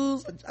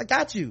shoes? I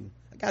got you.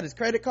 I got his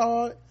credit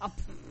card.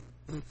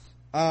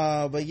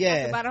 But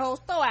yeah, about a whole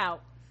store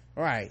out.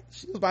 Right,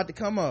 she was about to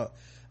come up.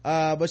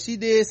 But she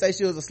did say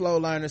she was a slow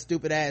learner,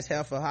 stupid ass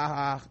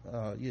heifer.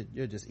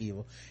 You're just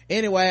evil.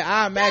 Anyway,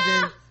 I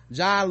imagine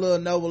John little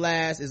noble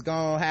ass is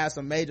gonna have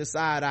some major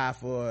side eye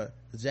for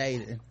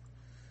Jaden.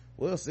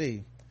 We'll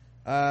see.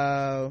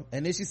 And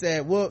then she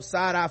said, whoops,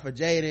 side eye for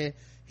Jaden.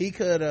 He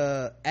could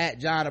at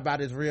John about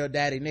his real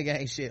daddy. Nigga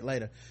ain't shit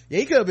later. Yeah,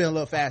 he could have been a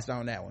little faster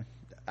on that one.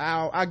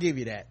 I'll give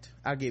you that.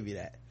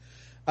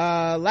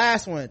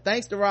 Last one.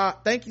 Thank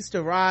you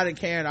to Rod and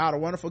Karen, all the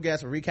wonderful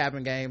guests for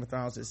recapping Game of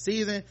Thrones this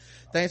season.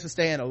 Thanks for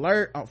staying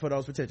alert for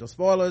those potential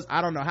spoilers.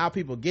 I don't know how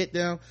people get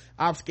them.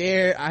 I'm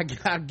scared.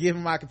 I've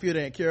given my computer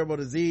incurable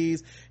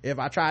disease if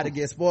I try to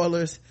get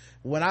spoilers.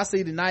 When I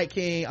see the Night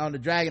King on the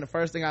dragon, the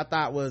first thing I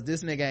thought was,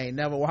 this nigga ain't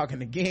never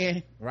walking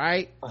again,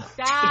 right?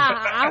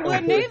 I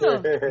wouldn't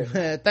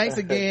either. Thanks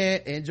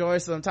again. Enjoy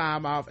some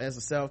time off as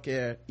a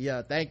self-care.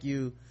 Yeah, thank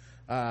you.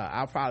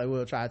 I probably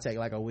will try to take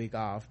like a week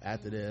off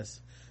after this.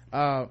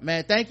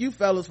 Man, thank you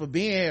fellas for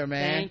being here,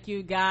 man. Thank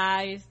you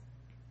guys.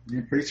 We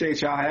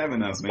appreciate y'all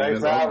having us, man.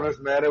 Thanks for having us,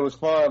 man. It was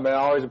fun, man. I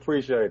always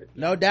appreciate it.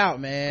 No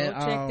doubt, man. Go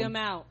check them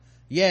out.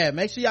 Yeah,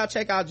 make sure y'all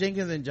check out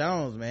Jenkins and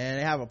Jones, man.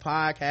 They have a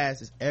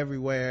podcast. It's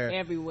everywhere.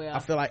 I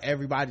feel like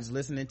everybody's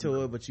listening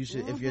to it, but you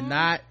should, if you're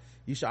not,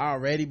 you should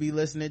already be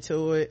listening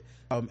to it.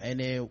 And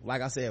then,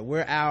 like I said,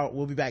 we're out.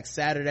 We'll be back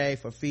Saturday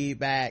for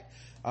feedback.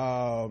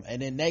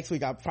 And then next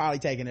week I'm probably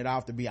taking it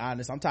off, to be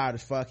honest. I'm tired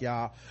as fuck,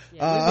 y'all.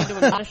 Yeah, we've been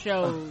doing a lot of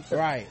shows.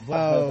 Right.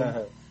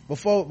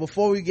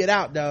 Before we get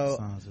out though,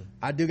 Sansa.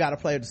 I do gotta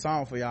play the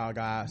song for y'all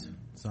guys.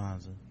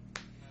 Sansa.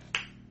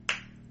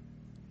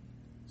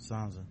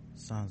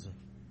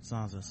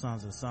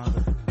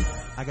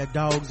 I got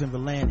dogs in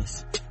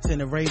Volantis,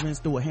 sending ravens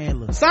through a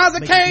handler.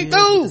 Sansa came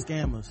through.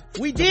 Scammers.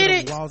 We did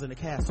it. Walls in the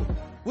castle.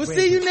 We'll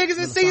see you niggas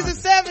in season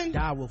 7.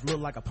 Direwolf look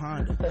like a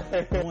ponder.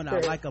 Going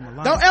out like a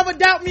Milan. Don't ever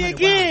doubt me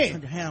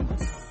again.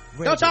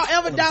 Don't y'all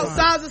ever doubt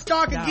Sansa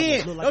Stark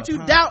again. Don't you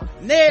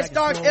doubt Ned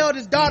Stark's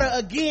eldest daughter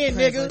again,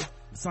 nigga.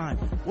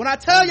 When I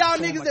tell y'all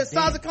niggas that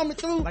Sansa coming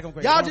through,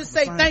 y'all just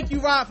say thank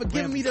you, Rod, for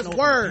giving me this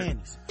word.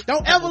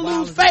 Don't ever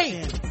lose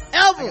faith.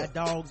 Ever.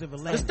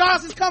 The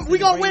Stars is coming. We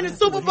gonna win the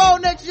Super Bowl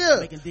next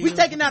year. We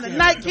taking down the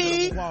Night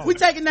King. We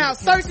taking down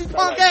Cersei's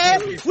punk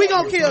ass. We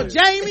gonna kill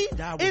Jaime.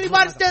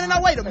 Anybody standing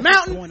our way, the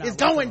mountain is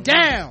going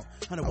down.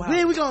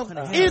 Then we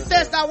gonna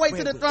incest our way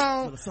to the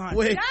throne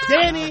with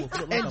Danny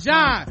and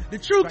John, the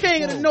true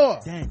king of the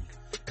North.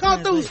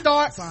 Come through,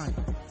 Stark.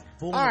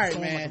 Alright,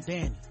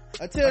 man.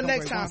 Until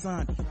next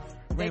time.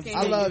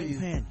 I love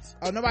you.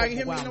 Oh, nobody can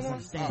hear me no more?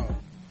 Oh.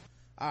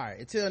 Alright,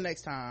 until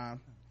next time.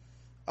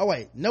 Oh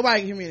wait, nobody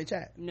can hear me in the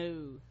chat?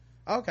 No.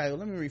 Okay, well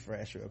let me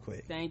refresh real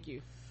quick. Thank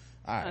you.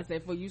 Alright. I said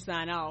before you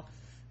sign off.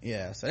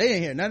 Yeah, so they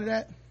didn't hear none of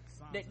that?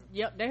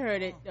 They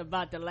heard it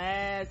about the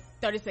last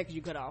 30 seconds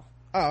you cut off.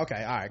 Oh,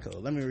 okay, alright,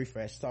 cool. Let me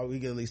refresh so we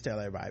can at least tell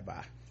everybody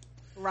bye.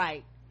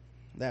 Right.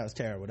 That was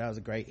terrible. That was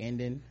a great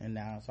ending, and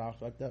now it's all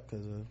fucked up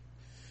because of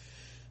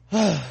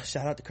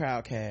shout out to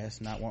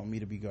Crowdcast not wanting me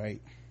to be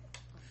great.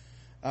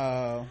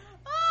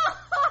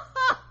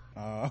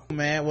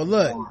 Man, well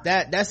look,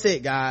 that's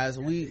it guys.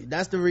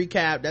 That's the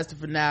recap, that's the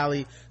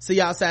finale. See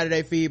y'all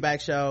Saturday feedback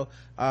show.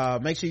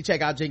 Make sure you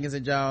check out Jenkins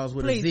and Jones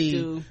with Please a Z.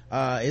 do.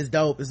 It's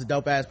dope. It's a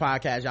dope ass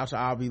podcast. Y'all should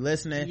all be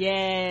listening.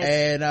 Yes.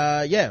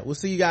 And yeah, we'll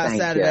see you guys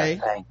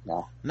Saturday. Thank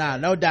you. Nah,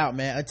 no doubt,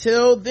 man.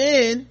 Until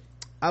then,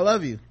 I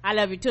love you. I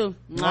love you too.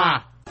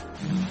 Mwah.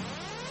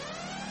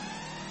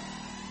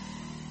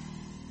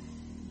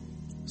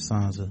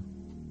 Sansa.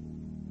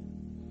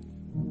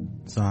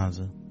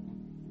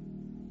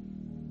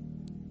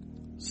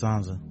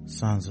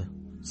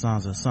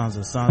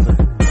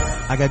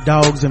 I got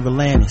dogs in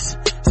Volantis,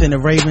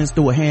 sending ravens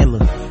through a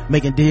handler,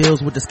 making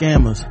deals with the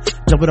scammers,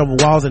 jumping over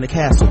walls in the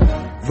castle.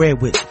 Red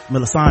Witch,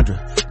 Melisandre,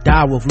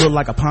 Direwolf look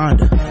like a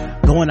ponder,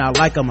 going out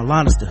like a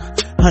Lannister,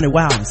 100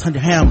 wildness, 100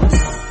 hammers.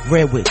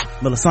 Red Witch,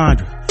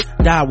 Melisandre,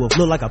 Direwolf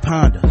look like a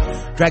ponder,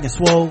 Dragon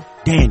Swole,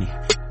 Danny,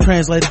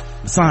 translator,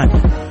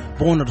 Melisandre,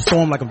 born of the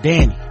storm like I'm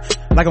Danny,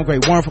 like I'm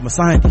Great Worm from a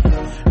Sunday.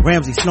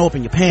 Ramsay, snow up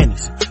in your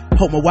panties.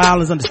 Hope my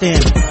wildlings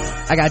understand me.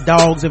 I got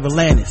dogs in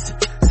Volantis,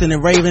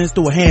 sending ravens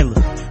through a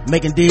handler,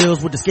 making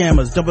deals with the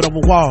scammers, jumping over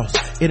walls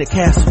in a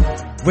castle.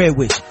 Red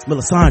Witch,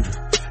 Melisandre,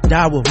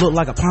 Direwolf look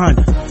like a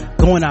ponder,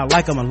 going out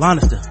like I'm a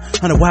Lannister,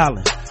 100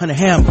 wildlings, 100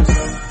 hammers.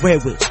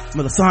 Red Witch,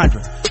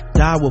 Melisandre,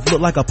 Direwolf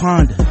look like a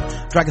ponder,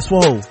 Dragon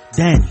Swole,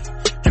 Danny,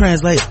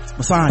 translator,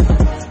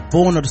 Melisandre,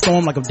 born of the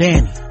storm like I'm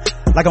Danny,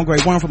 like I'm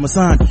Great Worm from a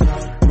Sunday.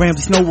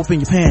 Ramsay, snow up in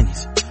your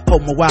panties.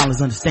 Hope my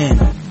wildlings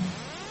understand me.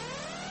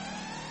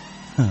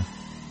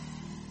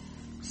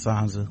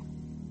 Sansa.